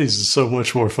Kubernetes is so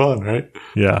much more fun, right?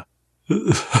 Yeah.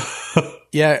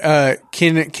 Yeah.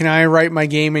 Can I write my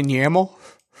game in YAML?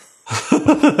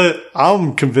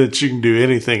 I'm convinced you can do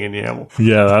anything in YAML.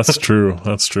 Yeah, that's true.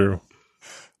 That's true.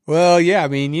 Well, yeah. I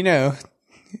mean,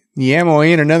 YAML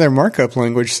ain't another markup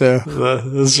language, so.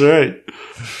 That's right.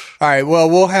 All right. Well,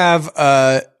 we'll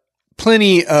have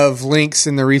plenty of links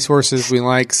in the resources we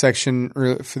like section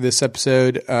for this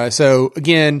episode. So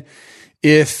again,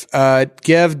 if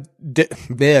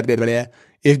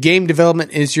if game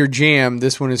development is your jam,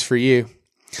 this one is for you.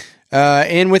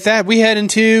 And with that, we head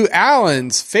into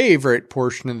Alan's favorite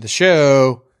portion of the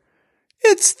show.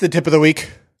 It's the tip of the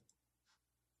week.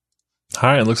 All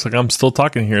right, it looks like I'm still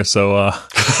talking here. So,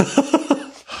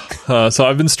 so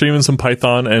I've been streaming some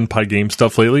Python and Pygame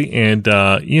stuff lately, and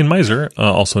Ian Miser,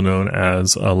 also known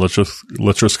as Letras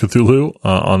Cthulhu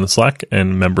on the Slack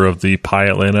and member of the Pi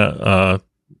Atlanta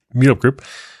meetup group,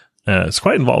 is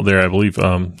quite involved there, I believe.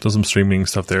 Does some streaming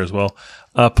stuff there as well.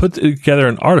 Put together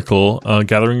an article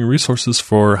gathering resources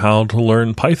for how to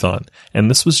learn Python, and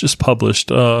this was just published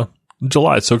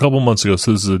July, so a couple months ago.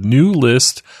 So this is a new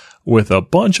list with a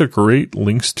bunch of great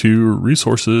links to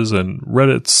resources and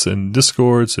Reddits and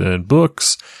Discords and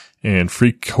books and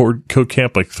free code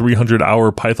camp, like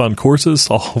 300-hour Python courses,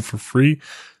 all for free.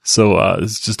 So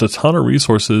it's just a ton of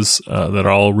resources that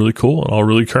are all really cool and all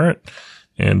really current.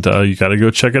 And you got to go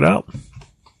check it out.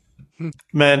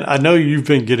 Man, I know you've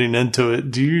been getting into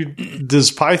it.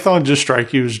 Does Python just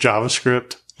strike you as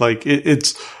JavaScript? Like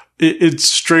it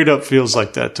straight up feels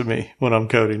like that to me when I'm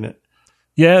coding it.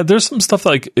 Yeah, there's some stuff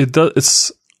like it does.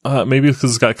 It's maybe because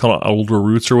it's got kind of older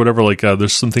roots or whatever. Like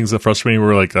there's some things that frustrate me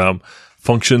where like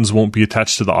functions won't be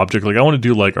attached to the object. Like I want to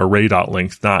do like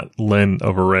array.length, not len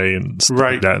of array and stuff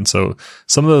like that. And so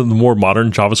some of the more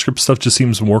modern JavaScript stuff just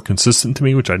seems more consistent to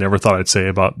me, which I never thought I'd say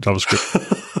about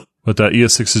JavaScript. But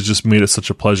ES6 has just made it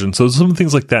such a pleasure. And so some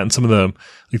things like that and some of the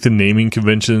like the naming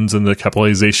conventions and the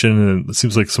capitalization, and it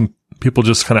seems like some people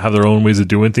just kind of have their own ways of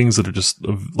doing things that are just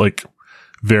like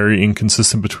very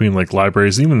inconsistent between like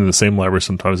libraries. Even in the same library,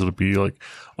 sometimes it'll be like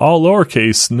all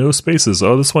lowercase, no spaces.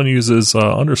 Oh, this one uses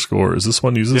underscores. This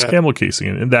one uses camel casing.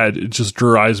 And that it just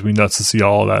drives me nuts to see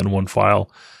all of that in one file.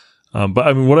 But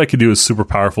I mean, what I can do is super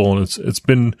powerful, and it's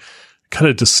been kind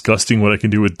of disgusting what I can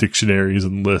do with dictionaries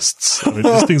and lists. I mean,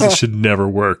 just things that should never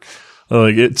work.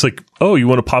 Like it's like, oh, you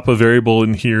want to pop a variable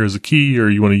in here as a key, or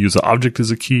you want to use an object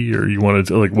as a key, or you want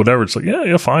to like whatever. It's like,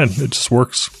 yeah, fine. It just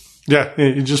works. Yeah,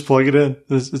 you just plug it in.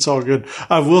 It's all good.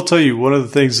 I will tell you, one of the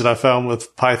things that I found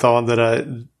with Python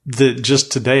that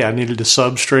just today I needed to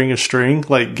substring a string,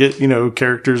 like get,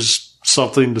 characters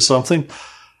something to something.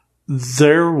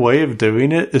 Their way of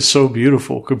doing it is so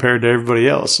beautiful compared to everybody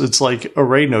else. It's like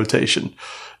array notation,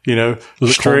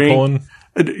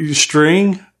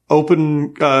 string,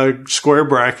 open square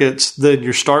brackets, then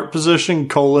your start position,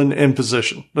 colon, end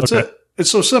position. That's it. It's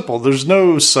so simple. There's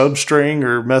no substring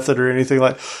or method or anything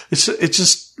like it's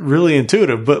just really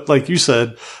intuitive. But like you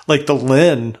said, like the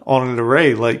len on an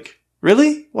array, like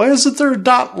really? Why isn't there a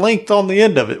dot length on the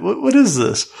end of it? What is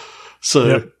this?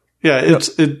 So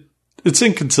it's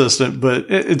inconsistent, but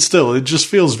it just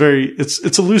feels it's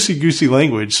a loosey goosey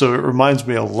language. So it reminds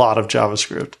me a lot of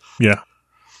JavaScript. Yeah.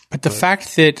 But the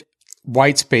fact that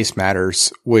white space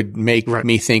matters would make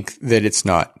me think that it's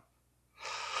not.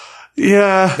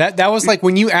 Yeah. That was like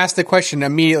when you asked the question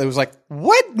immediately, it was like,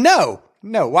 what? No.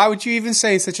 Why would you even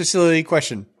say such a silly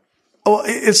question? Well,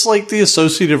 it's like the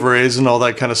associative arrays and all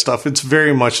that kind of stuff. It's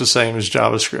very much the same as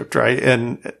JavaScript, right?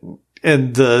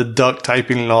 And the duck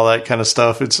typing and all that kind of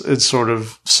stuff. It's sort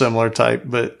of similar type,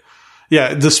 but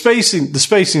yeah, the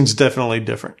spacing's definitely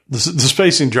different. The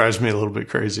spacing drives me a little bit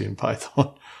crazy in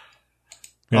Python.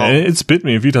 Yeah, it's bit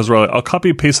me a few times where I'll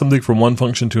copy and paste something from one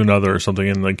function to another or something,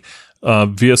 and like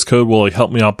VS Code will like help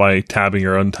me out by tabbing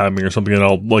or untabbing or something, and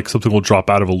I'll like something will drop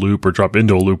out of a loop or drop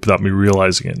into a loop without me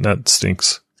realizing it, and that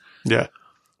stinks. Yeah,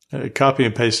 copy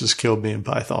and paste has killed me in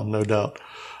Python, no doubt.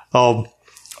 All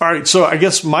right, so I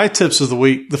guess my tips of the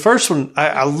week. The first one,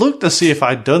 I looked to see if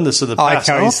I'd done this in the past. I like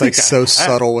how he's like so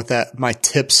subtle with that. My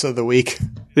tips of the week.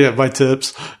 Yeah, my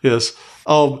tips. Yes.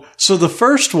 So the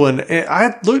first one,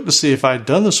 I looked to see if I'd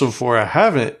done this before. I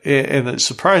haven't, and it's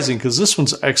surprising because this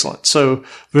one's excellent. So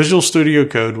Visual Studio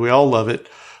Code, we all love it.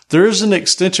 There is an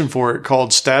extension for it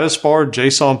called Status Bar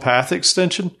JSON Path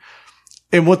Extension.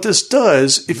 And what this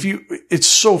does, it's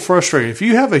so frustrating. If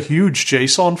you have a huge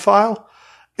JSON file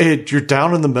and you're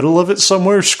down in the middle of it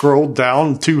somewhere, scrolled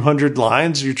down 200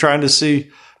 lines, you're trying to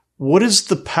see what is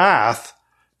the path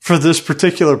for this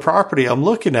particular property I'm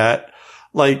looking at.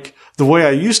 Like the way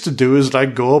I used to do is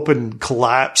I'd go up and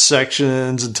collapse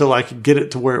sections until I could get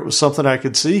it to where it was something I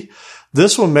could see.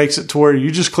 This one makes it to where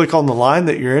you just click on the line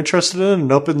that you're interested in,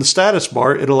 and up in the status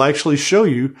bar, it'll actually show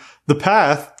you the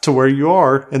path to where you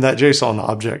are in that JSON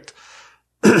object.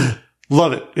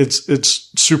 Love it.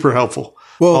 It's super helpful.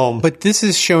 Well, but this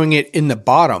is showing it in the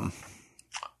bottom.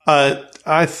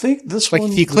 I think this like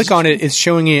one, if you click on it, it's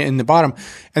showing it in the bottom.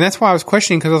 And that's why I was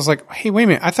questioning, because I was like, hey, wait a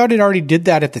minute. I thought it already did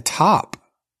that at the top.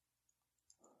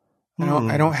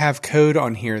 I don't have code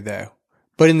on here though.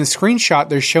 But in the screenshot,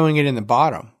 they're showing it in the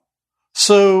bottom.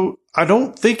 So I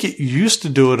don't think it used to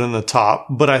do it in the top,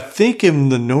 but I think in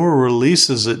the newer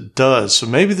releases it does. So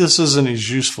maybe this isn't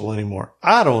as useful anymore.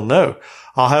 I don't know.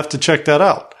 I'll have to check that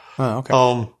out. Oh,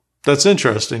 okay. That's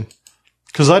interesting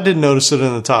because I did notice it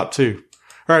in the top too.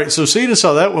 All right. So seeing as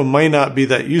how that one may not be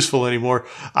that useful anymore,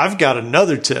 I've got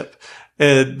another tip,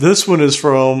 and this one is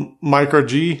from Mike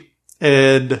RG,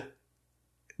 and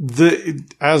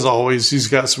as always, he's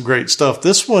got some great stuff.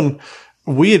 This one,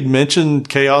 we had mentioned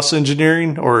chaos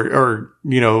engineering or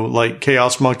like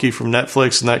Chaos Monkey from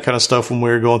Netflix and that kind of stuff when we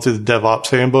were going through the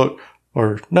DevOps handbook.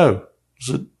 Or no,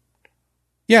 was it?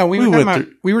 Yeah, we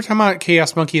were talking about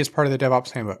Chaos Monkey as part of the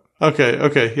DevOps handbook.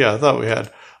 Okay. Yeah, I thought we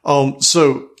had.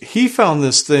 So he found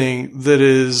this thing that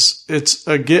it's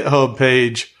a GitHub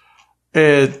page,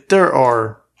 and there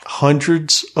are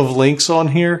hundreds of links on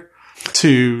here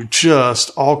to just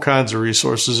all kinds of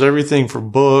resources, everything from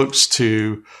books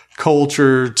to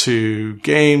culture to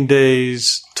game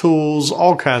days, tools,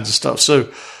 all kinds of stuff.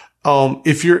 So,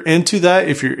 if you're into that,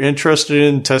 if you're interested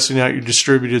in testing out your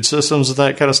distributed systems and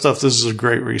that kind of stuff, this is a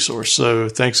great resource. So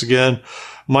thanks again,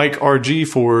 Mike RG,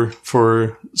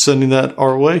 for sending that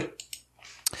our way.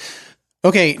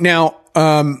 Okay. Now,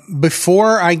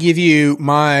 before I give you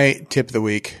my tip of the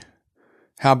week,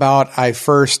 how about I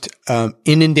first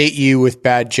inundate you with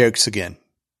bad jokes again?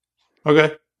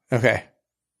 Okay.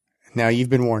 Now you've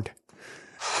been warned.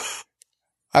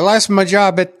 I lost my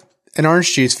job at an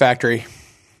orange juice factory.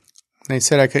 They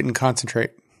said I couldn't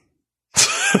concentrate.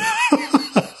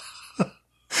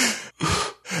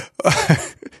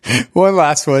 One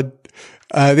last one.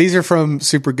 These are from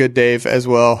Super Good Dave as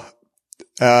well.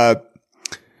 I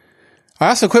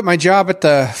also quit my job at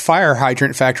the fire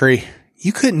hydrant factory.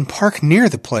 You couldn't park near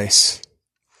the place.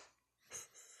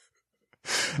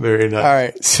 Very nice. All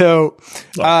right. So,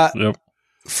 Yep.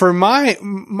 For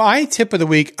my tip of the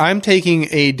week, I'm taking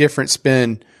a different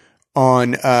spin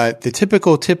on the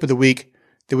typical tip of the week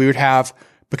that we would have,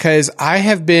 because I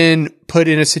have been put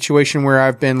in a situation where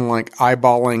I've been like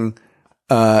eyeballing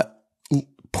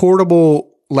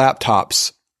portable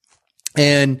laptops,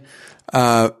 and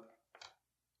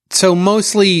so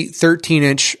mostly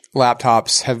 13-inch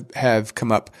laptops have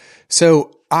come up.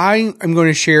 So I am going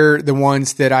to share the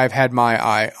ones that I've had my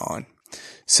eye on.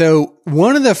 So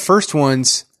one of the first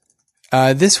ones,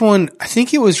 this one, I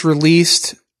think it was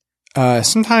released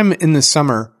sometime in the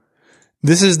summer.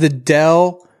 This is the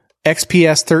Dell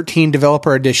XPS 13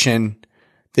 Developer Edition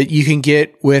that you can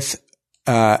get with,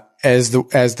 as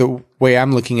the way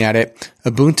I'm looking at it,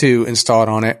 Ubuntu installed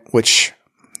on it, which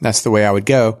that's the way I would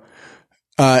go.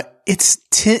 It's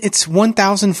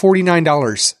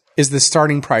 $1,049 is the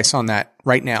starting price on that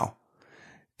right now.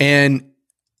 And,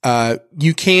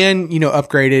 you can,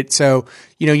 upgrade it. So,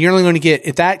 you're only going to get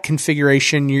at that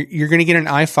configuration, you're going to get an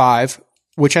i5,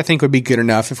 which I think would be good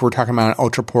enough if we're talking about an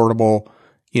ultra portable,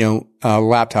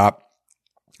 laptop.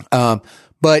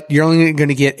 But you're only going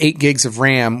to get 8 gigs of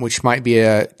RAM, which might be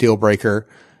a deal breaker,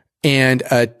 and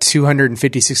a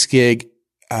 256 gig,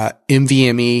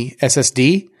 NVMe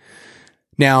SSD.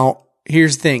 Now,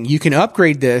 here's the thing. You can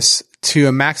upgrade this to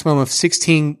a maximum of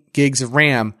 16 gigs of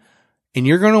RAM, and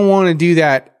you're going to want to do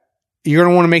that. You're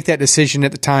going to want to make that decision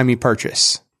at the time you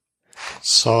purchase.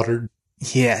 Soldered.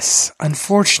 Yes.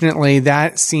 Unfortunately,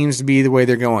 that seems to be the way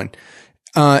they're going.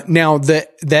 Now, the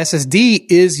SSD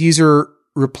is user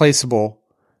replaceable,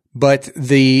 but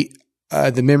the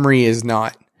memory is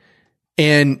not.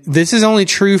 And this is only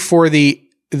true for the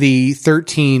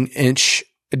 13-inch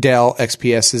Dell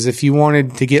XPSs. If you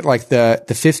wanted to get like the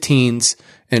 15s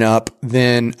and up,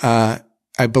 then I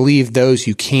believe those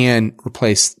you can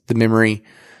replace the memory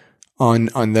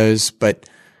on those. But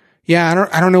yeah,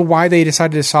 I don't know why they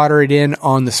decided to solder it in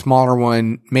on the smaller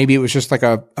one. Maybe it was just like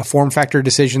a form factor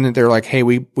decision that they're like, hey,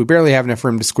 we barely have enough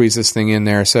room to squeeze this thing in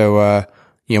there. So,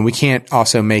 we can't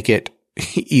also make it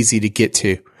easy to get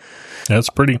to. That's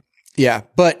pretty. Yeah.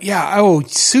 But yeah,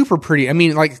 super pretty. I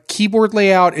mean, like keyboard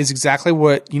layout is exactly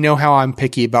what, how I'm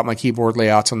picky about my keyboard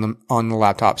layouts on the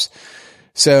laptops.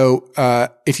 So,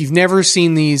 if you've never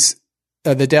seen these,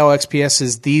 the Dell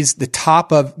XPSs, the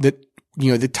top of the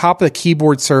top of the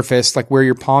keyboard surface, like where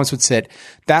your palms would sit,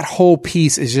 that whole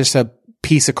piece is just a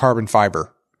piece of carbon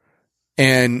fiber.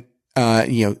 And,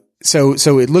 so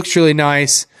it looks really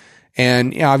nice.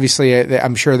 And obviously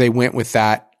I'm sure they went with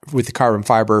that, with the carbon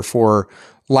fiber for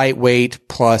lightweight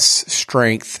plus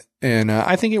strength. And,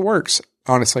 I think it works,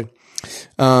 honestly.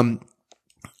 So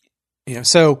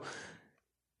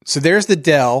there's the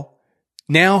Dell.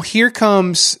 Now here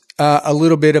comes, a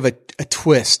little bit of a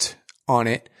twist on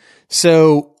it.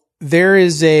 So there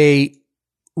is a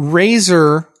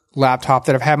Razer laptop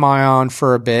that I've had my eye on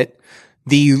for a bit,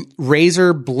 the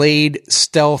Razer Blade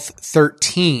Stealth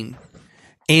 13.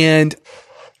 And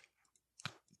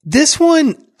this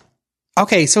one,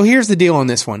 okay, so here's the deal on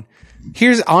this one.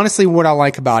 Here's honestly what I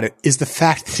like about it is the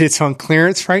fact that it's on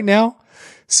clearance right now.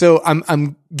 So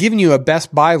I'm giving you a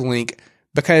Best Buy link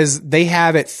because they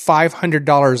have it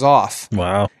 $500 off.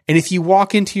 Wow. And if you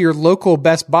walk into your local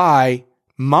Best Buy,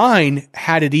 mine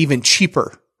had it even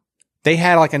cheaper. They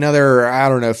had like another, I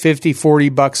don't know,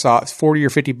 $40 or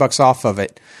 $50 off of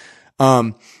it.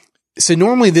 So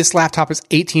normally this laptop is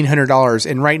 $1,800,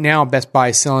 and right now Best Buy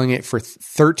is selling it for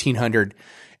 $1,300.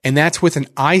 And that's with an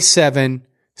i7,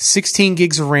 16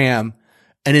 gigs of RAM,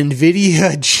 an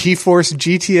NVIDIA GeForce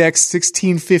GTX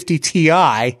 1650 Ti,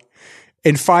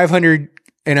 and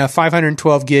a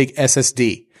 512 gig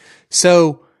SSD.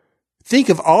 So think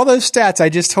of all those stats I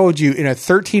just told you in a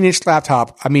 13-inch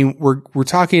laptop. I mean, we're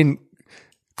talking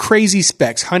crazy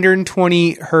specs,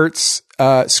 120 hertz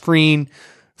screen,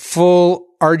 full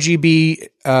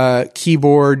RGB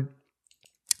keyboard,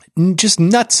 just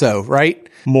nutso, right?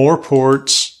 More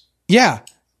ports. Yeah.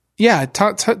 Yeah,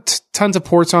 tons of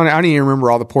ports on it. I don't even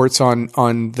remember all the ports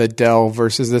on the Dell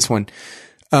versus this one.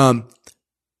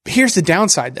 Here's the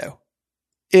downside, though,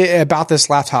 about this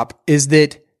laptop is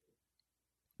that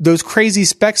those crazy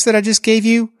specs that I just gave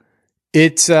you,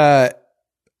 it's going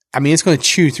to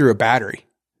chew through a battery.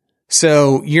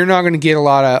 So you're not going to get a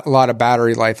lot of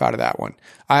battery life out of that one.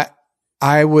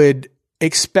 I would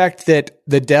expect that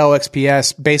the Dell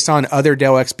XPS, based on other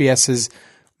Dell XPSs,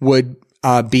 would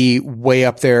be way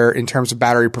up there in terms of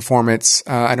battery performance.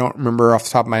 I don't remember off the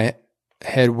top of my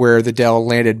head where the Dell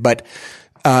landed, but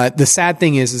the sad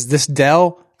thing is this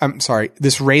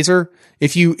this Razer,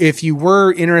 if you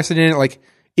were interested in it, like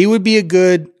it would be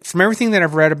from everything that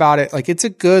I've read about it, like it's a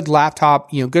good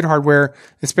laptop, good hardware,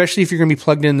 especially if you're going to be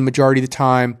plugged in the majority of the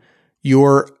time.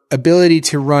 Your ability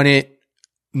to run it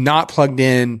not plugged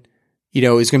in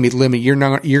is going to be limited. You're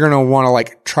going to want to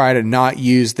like try to not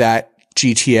use that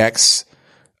GTX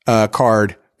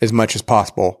card as much as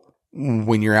possible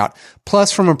when you're out.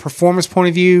 Plus, from a performance point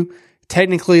of view,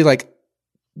 technically, like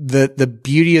the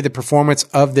beauty of the performance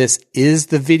of this is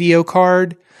the video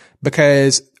card,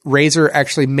 because Razer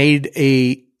actually made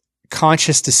a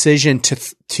conscious decision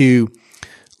to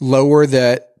lower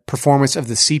the performance of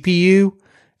the CPU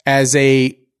as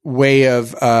a way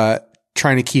of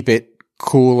trying to keep it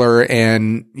cooler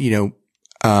and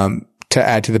to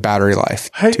add to the battery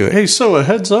life to it. Hey, so a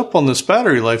heads up on this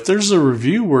battery life. There's a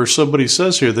review where somebody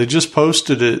says here, they just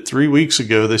posted it 3 weeks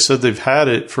ago. They said they've had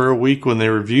it for a week when they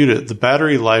reviewed it. The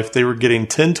battery life, they were getting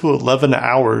 10 to 11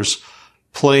 hours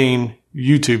playing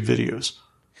YouTube videos.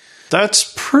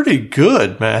 That's pretty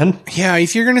good, man. Yeah,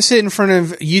 if you're going to sit in front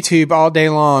of YouTube all day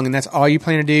long and that's all you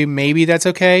plan to do, maybe that's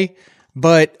okay.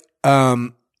 But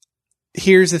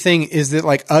here's the thing is that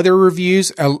like other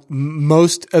reviews,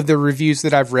 most of the reviews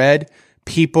that I've read,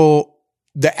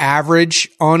 the average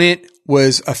on it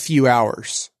was a few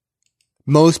hours.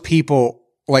 Most people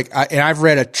and I've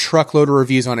read a truckload of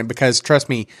reviews on it because trust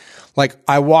me, like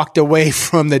I walked away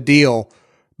from the deal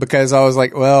because I was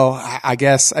like, well, I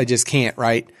guess I just can't,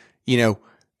 right?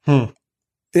 And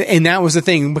that was the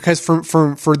thing, because for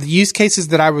the use cases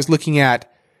that I was looking at,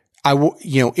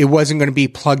 it wasn't going to be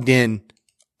plugged in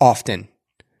often.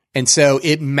 And so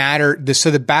it mattered. So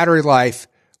the battery life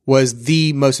was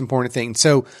the most important thing.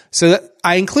 So that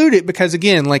I include it because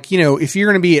again, like, if you're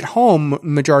going to be at home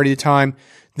majority of the time,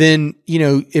 then,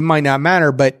 it might not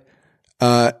matter, but,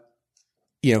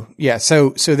 yeah. So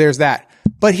there's that.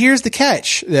 But here's the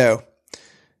catch though.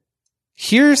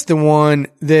 Here's the one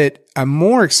that I'm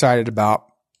more excited about,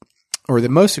 or the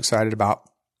most excited about.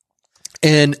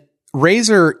 And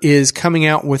Razer is coming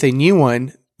out with a new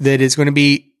one that is going to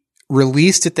be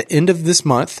released at the end of this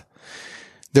month,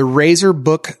 the Razer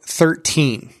Book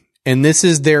 13. And this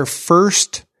is their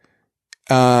first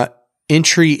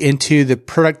entry into the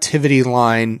productivity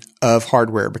line of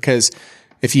hardware, because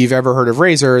if you've ever heard of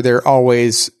Razer,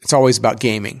 it's always about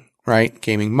gaming, right?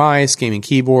 Gaming mice, gaming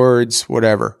keyboards,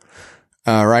 whatever.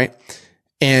 Right.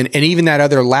 And even that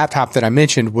other laptop that I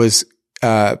mentioned was,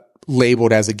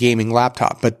 labeled as a gaming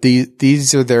laptop, but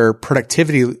these are their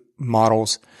productivity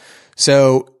models.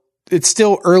 So it's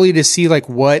still early to see like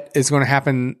what is going to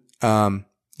happen,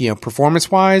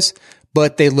 performance wise,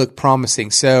 but they look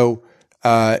promising. So,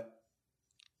 the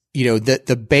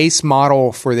base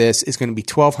model for this is going to be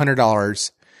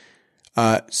 $1,200.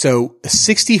 So a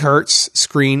 60 hertz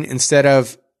screen instead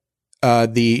of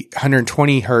the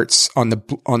 120 hertz on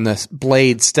the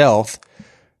Blade Stealth.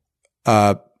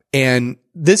 And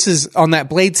this is on that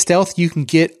Blade Stealth, you can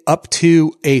get up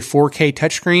to a 4K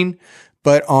touchscreen,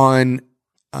 but on,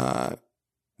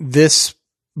 this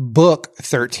Book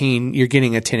 13, you're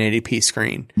getting a 1080p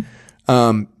screen.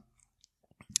 For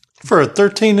a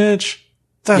 13-inch,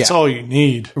 that's all you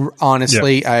need.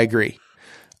 Honestly, I agree.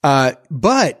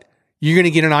 But you're going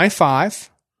to get an i5.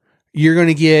 You're going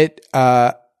to get,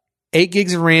 8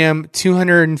 gigs of RAM,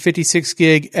 256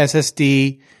 gig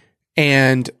SSD,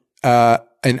 and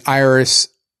an Iris,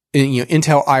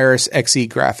 Intel Iris Xe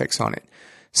graphics on it.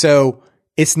 So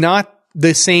it's not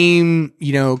the same,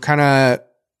 kind of,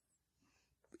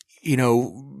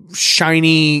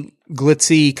 shiny,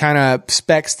 glitzy kind of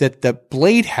specs that the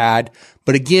Blade had.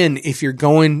 But again, if you're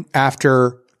going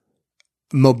after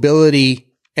mobility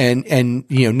and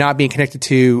not being connected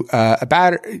to a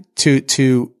battery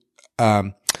to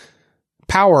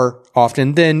power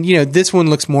often, then this one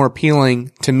looks more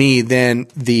appealing to me than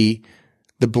the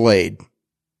Blade.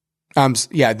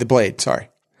 The Blade, sorry.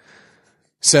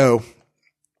 So,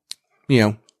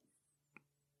 the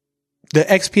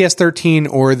XPS 13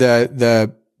 or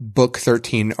the Book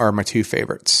 13 are my two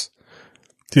favorites.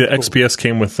 The XPS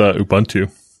came with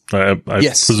Ubuntu. I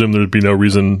presume there'd be no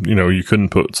reason, you couldn't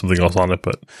put something else on it,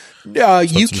 but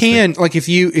you can, like if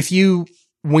you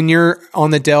when you're on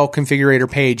the Dell configurator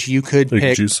page, you could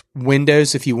pick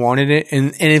Windows if you wanted it.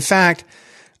 And in fact,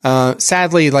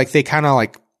 sadly, like they kind of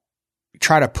like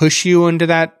try to push you into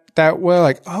that way.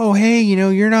 Like, oh, hey, you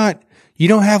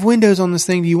don't have Windows on this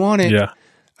thing. Do you want it? Yeah.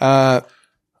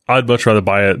 I'd much rather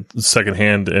buy it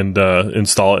secondhand and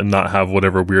install it and not have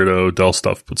whatever weirdo Dell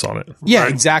stuff puts on it. Yeah,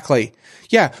 right? Exactly.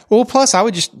 Yeah. Well, plus I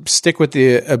would just stick with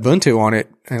the Ubuntu on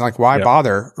it, and like, why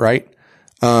bother, right?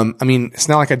 It's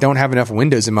not like I don't have enough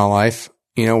Windows in my life.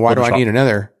 Why do I need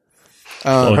another?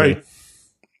 Right.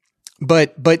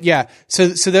 But yeah. So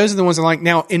those are the ones I like.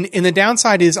 Now, in the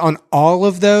downside is on all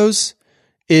of those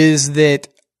is that,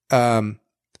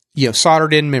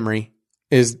 soldered in memory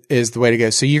is the way to go.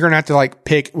 So you're going to have to like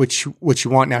pick what you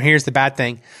want. Now, here's the bad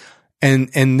thing.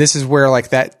 And this is where like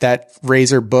that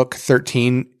Razer Book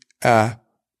 13,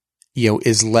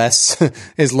 is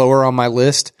is lower on my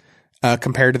list,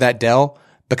 compared to that Dell,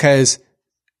 because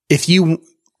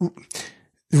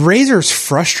Razer's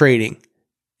frustrating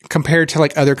compared to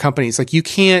like other companies. Like you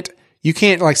can't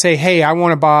like say, hey, I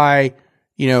want to buy,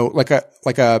 like a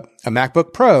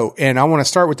MacBook Pro, and I want to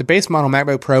start with the base model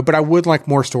MacBook Pro, but I would like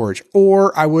more storage,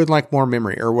 or I would like more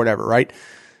memory, or whatever, right?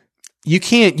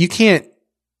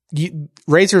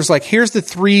 Razer's like, here's the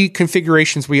 3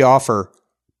 configurations we offer,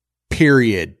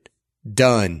 period,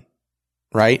 done,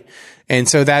 right? And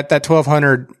so that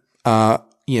 $1,200,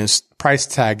 price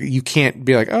tag, you can't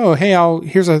be like, oh, hey, let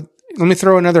me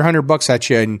throw another $100 at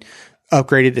you and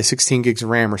upgrade it to 16 gigs of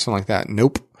RAM or something like that.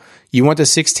 Nope. You want the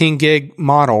 16 gig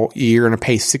model, you're going to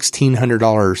pay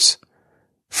 $1,600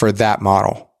 for that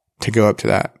model to go up to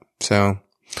that. So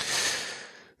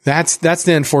that's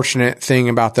the unfortunate thing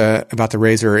about the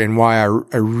Razer, and why I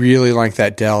really like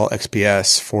that Dell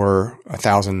XPS for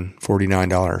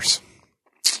 $1,049.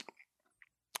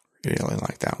 Really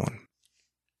like that one.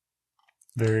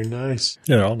 Very nice.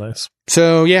 Yeah, they're all nice.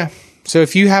 So yeah. So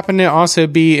if you happen to also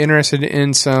be interested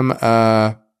in some,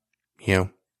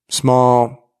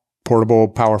 small, portable,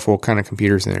 powerful kind of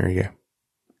computers, then there you go.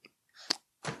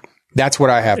 That's what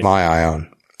I have my eye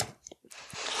on.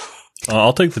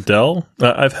 I'll take the Dell.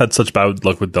 I've had such bad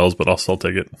luck with Dells, but I'll still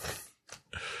take it.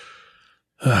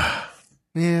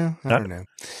 Yeah, I don't know.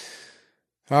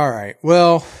 All right.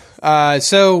 Well,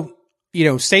 so,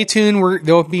 stay tuned.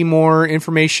 There'll be more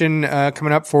information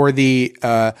coming up for the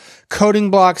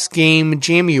Coding Blocks game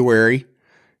January.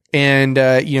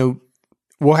 And,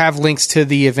 we'll have links to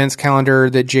the events calendar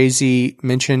that Jay-Z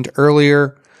mentioned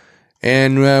earlier.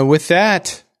 And with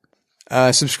that,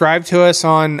 subscribe to us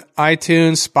on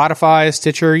iTunes, Spotify,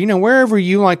 Stitcher, wherever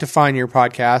you like to find your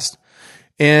podcast.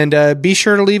 And be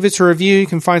sure to leave us a review. You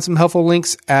can find some helpful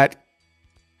links at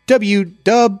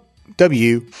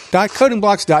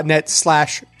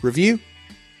www.codingblocks.net/review.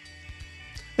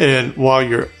 And while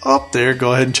you're up there,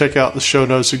 go ahead and check out the show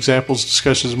notes, examples,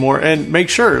 discussions, more. And make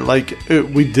sure,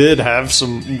 we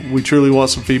truly want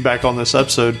some feedback on this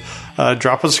episode.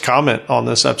 Drop us a comment on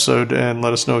this episode and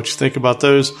let us know what you think about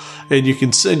those. And you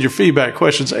can send your feedback,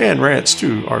 questions, and rants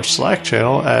to our Slack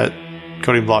channel at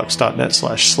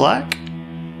codingblocks.net/Slack.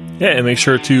 Yeah, and make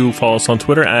sure to follow us on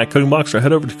Twitter at CodingBlocks, or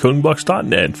head over to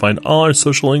codingblocks.net and find all our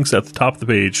social links at the top of the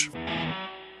page.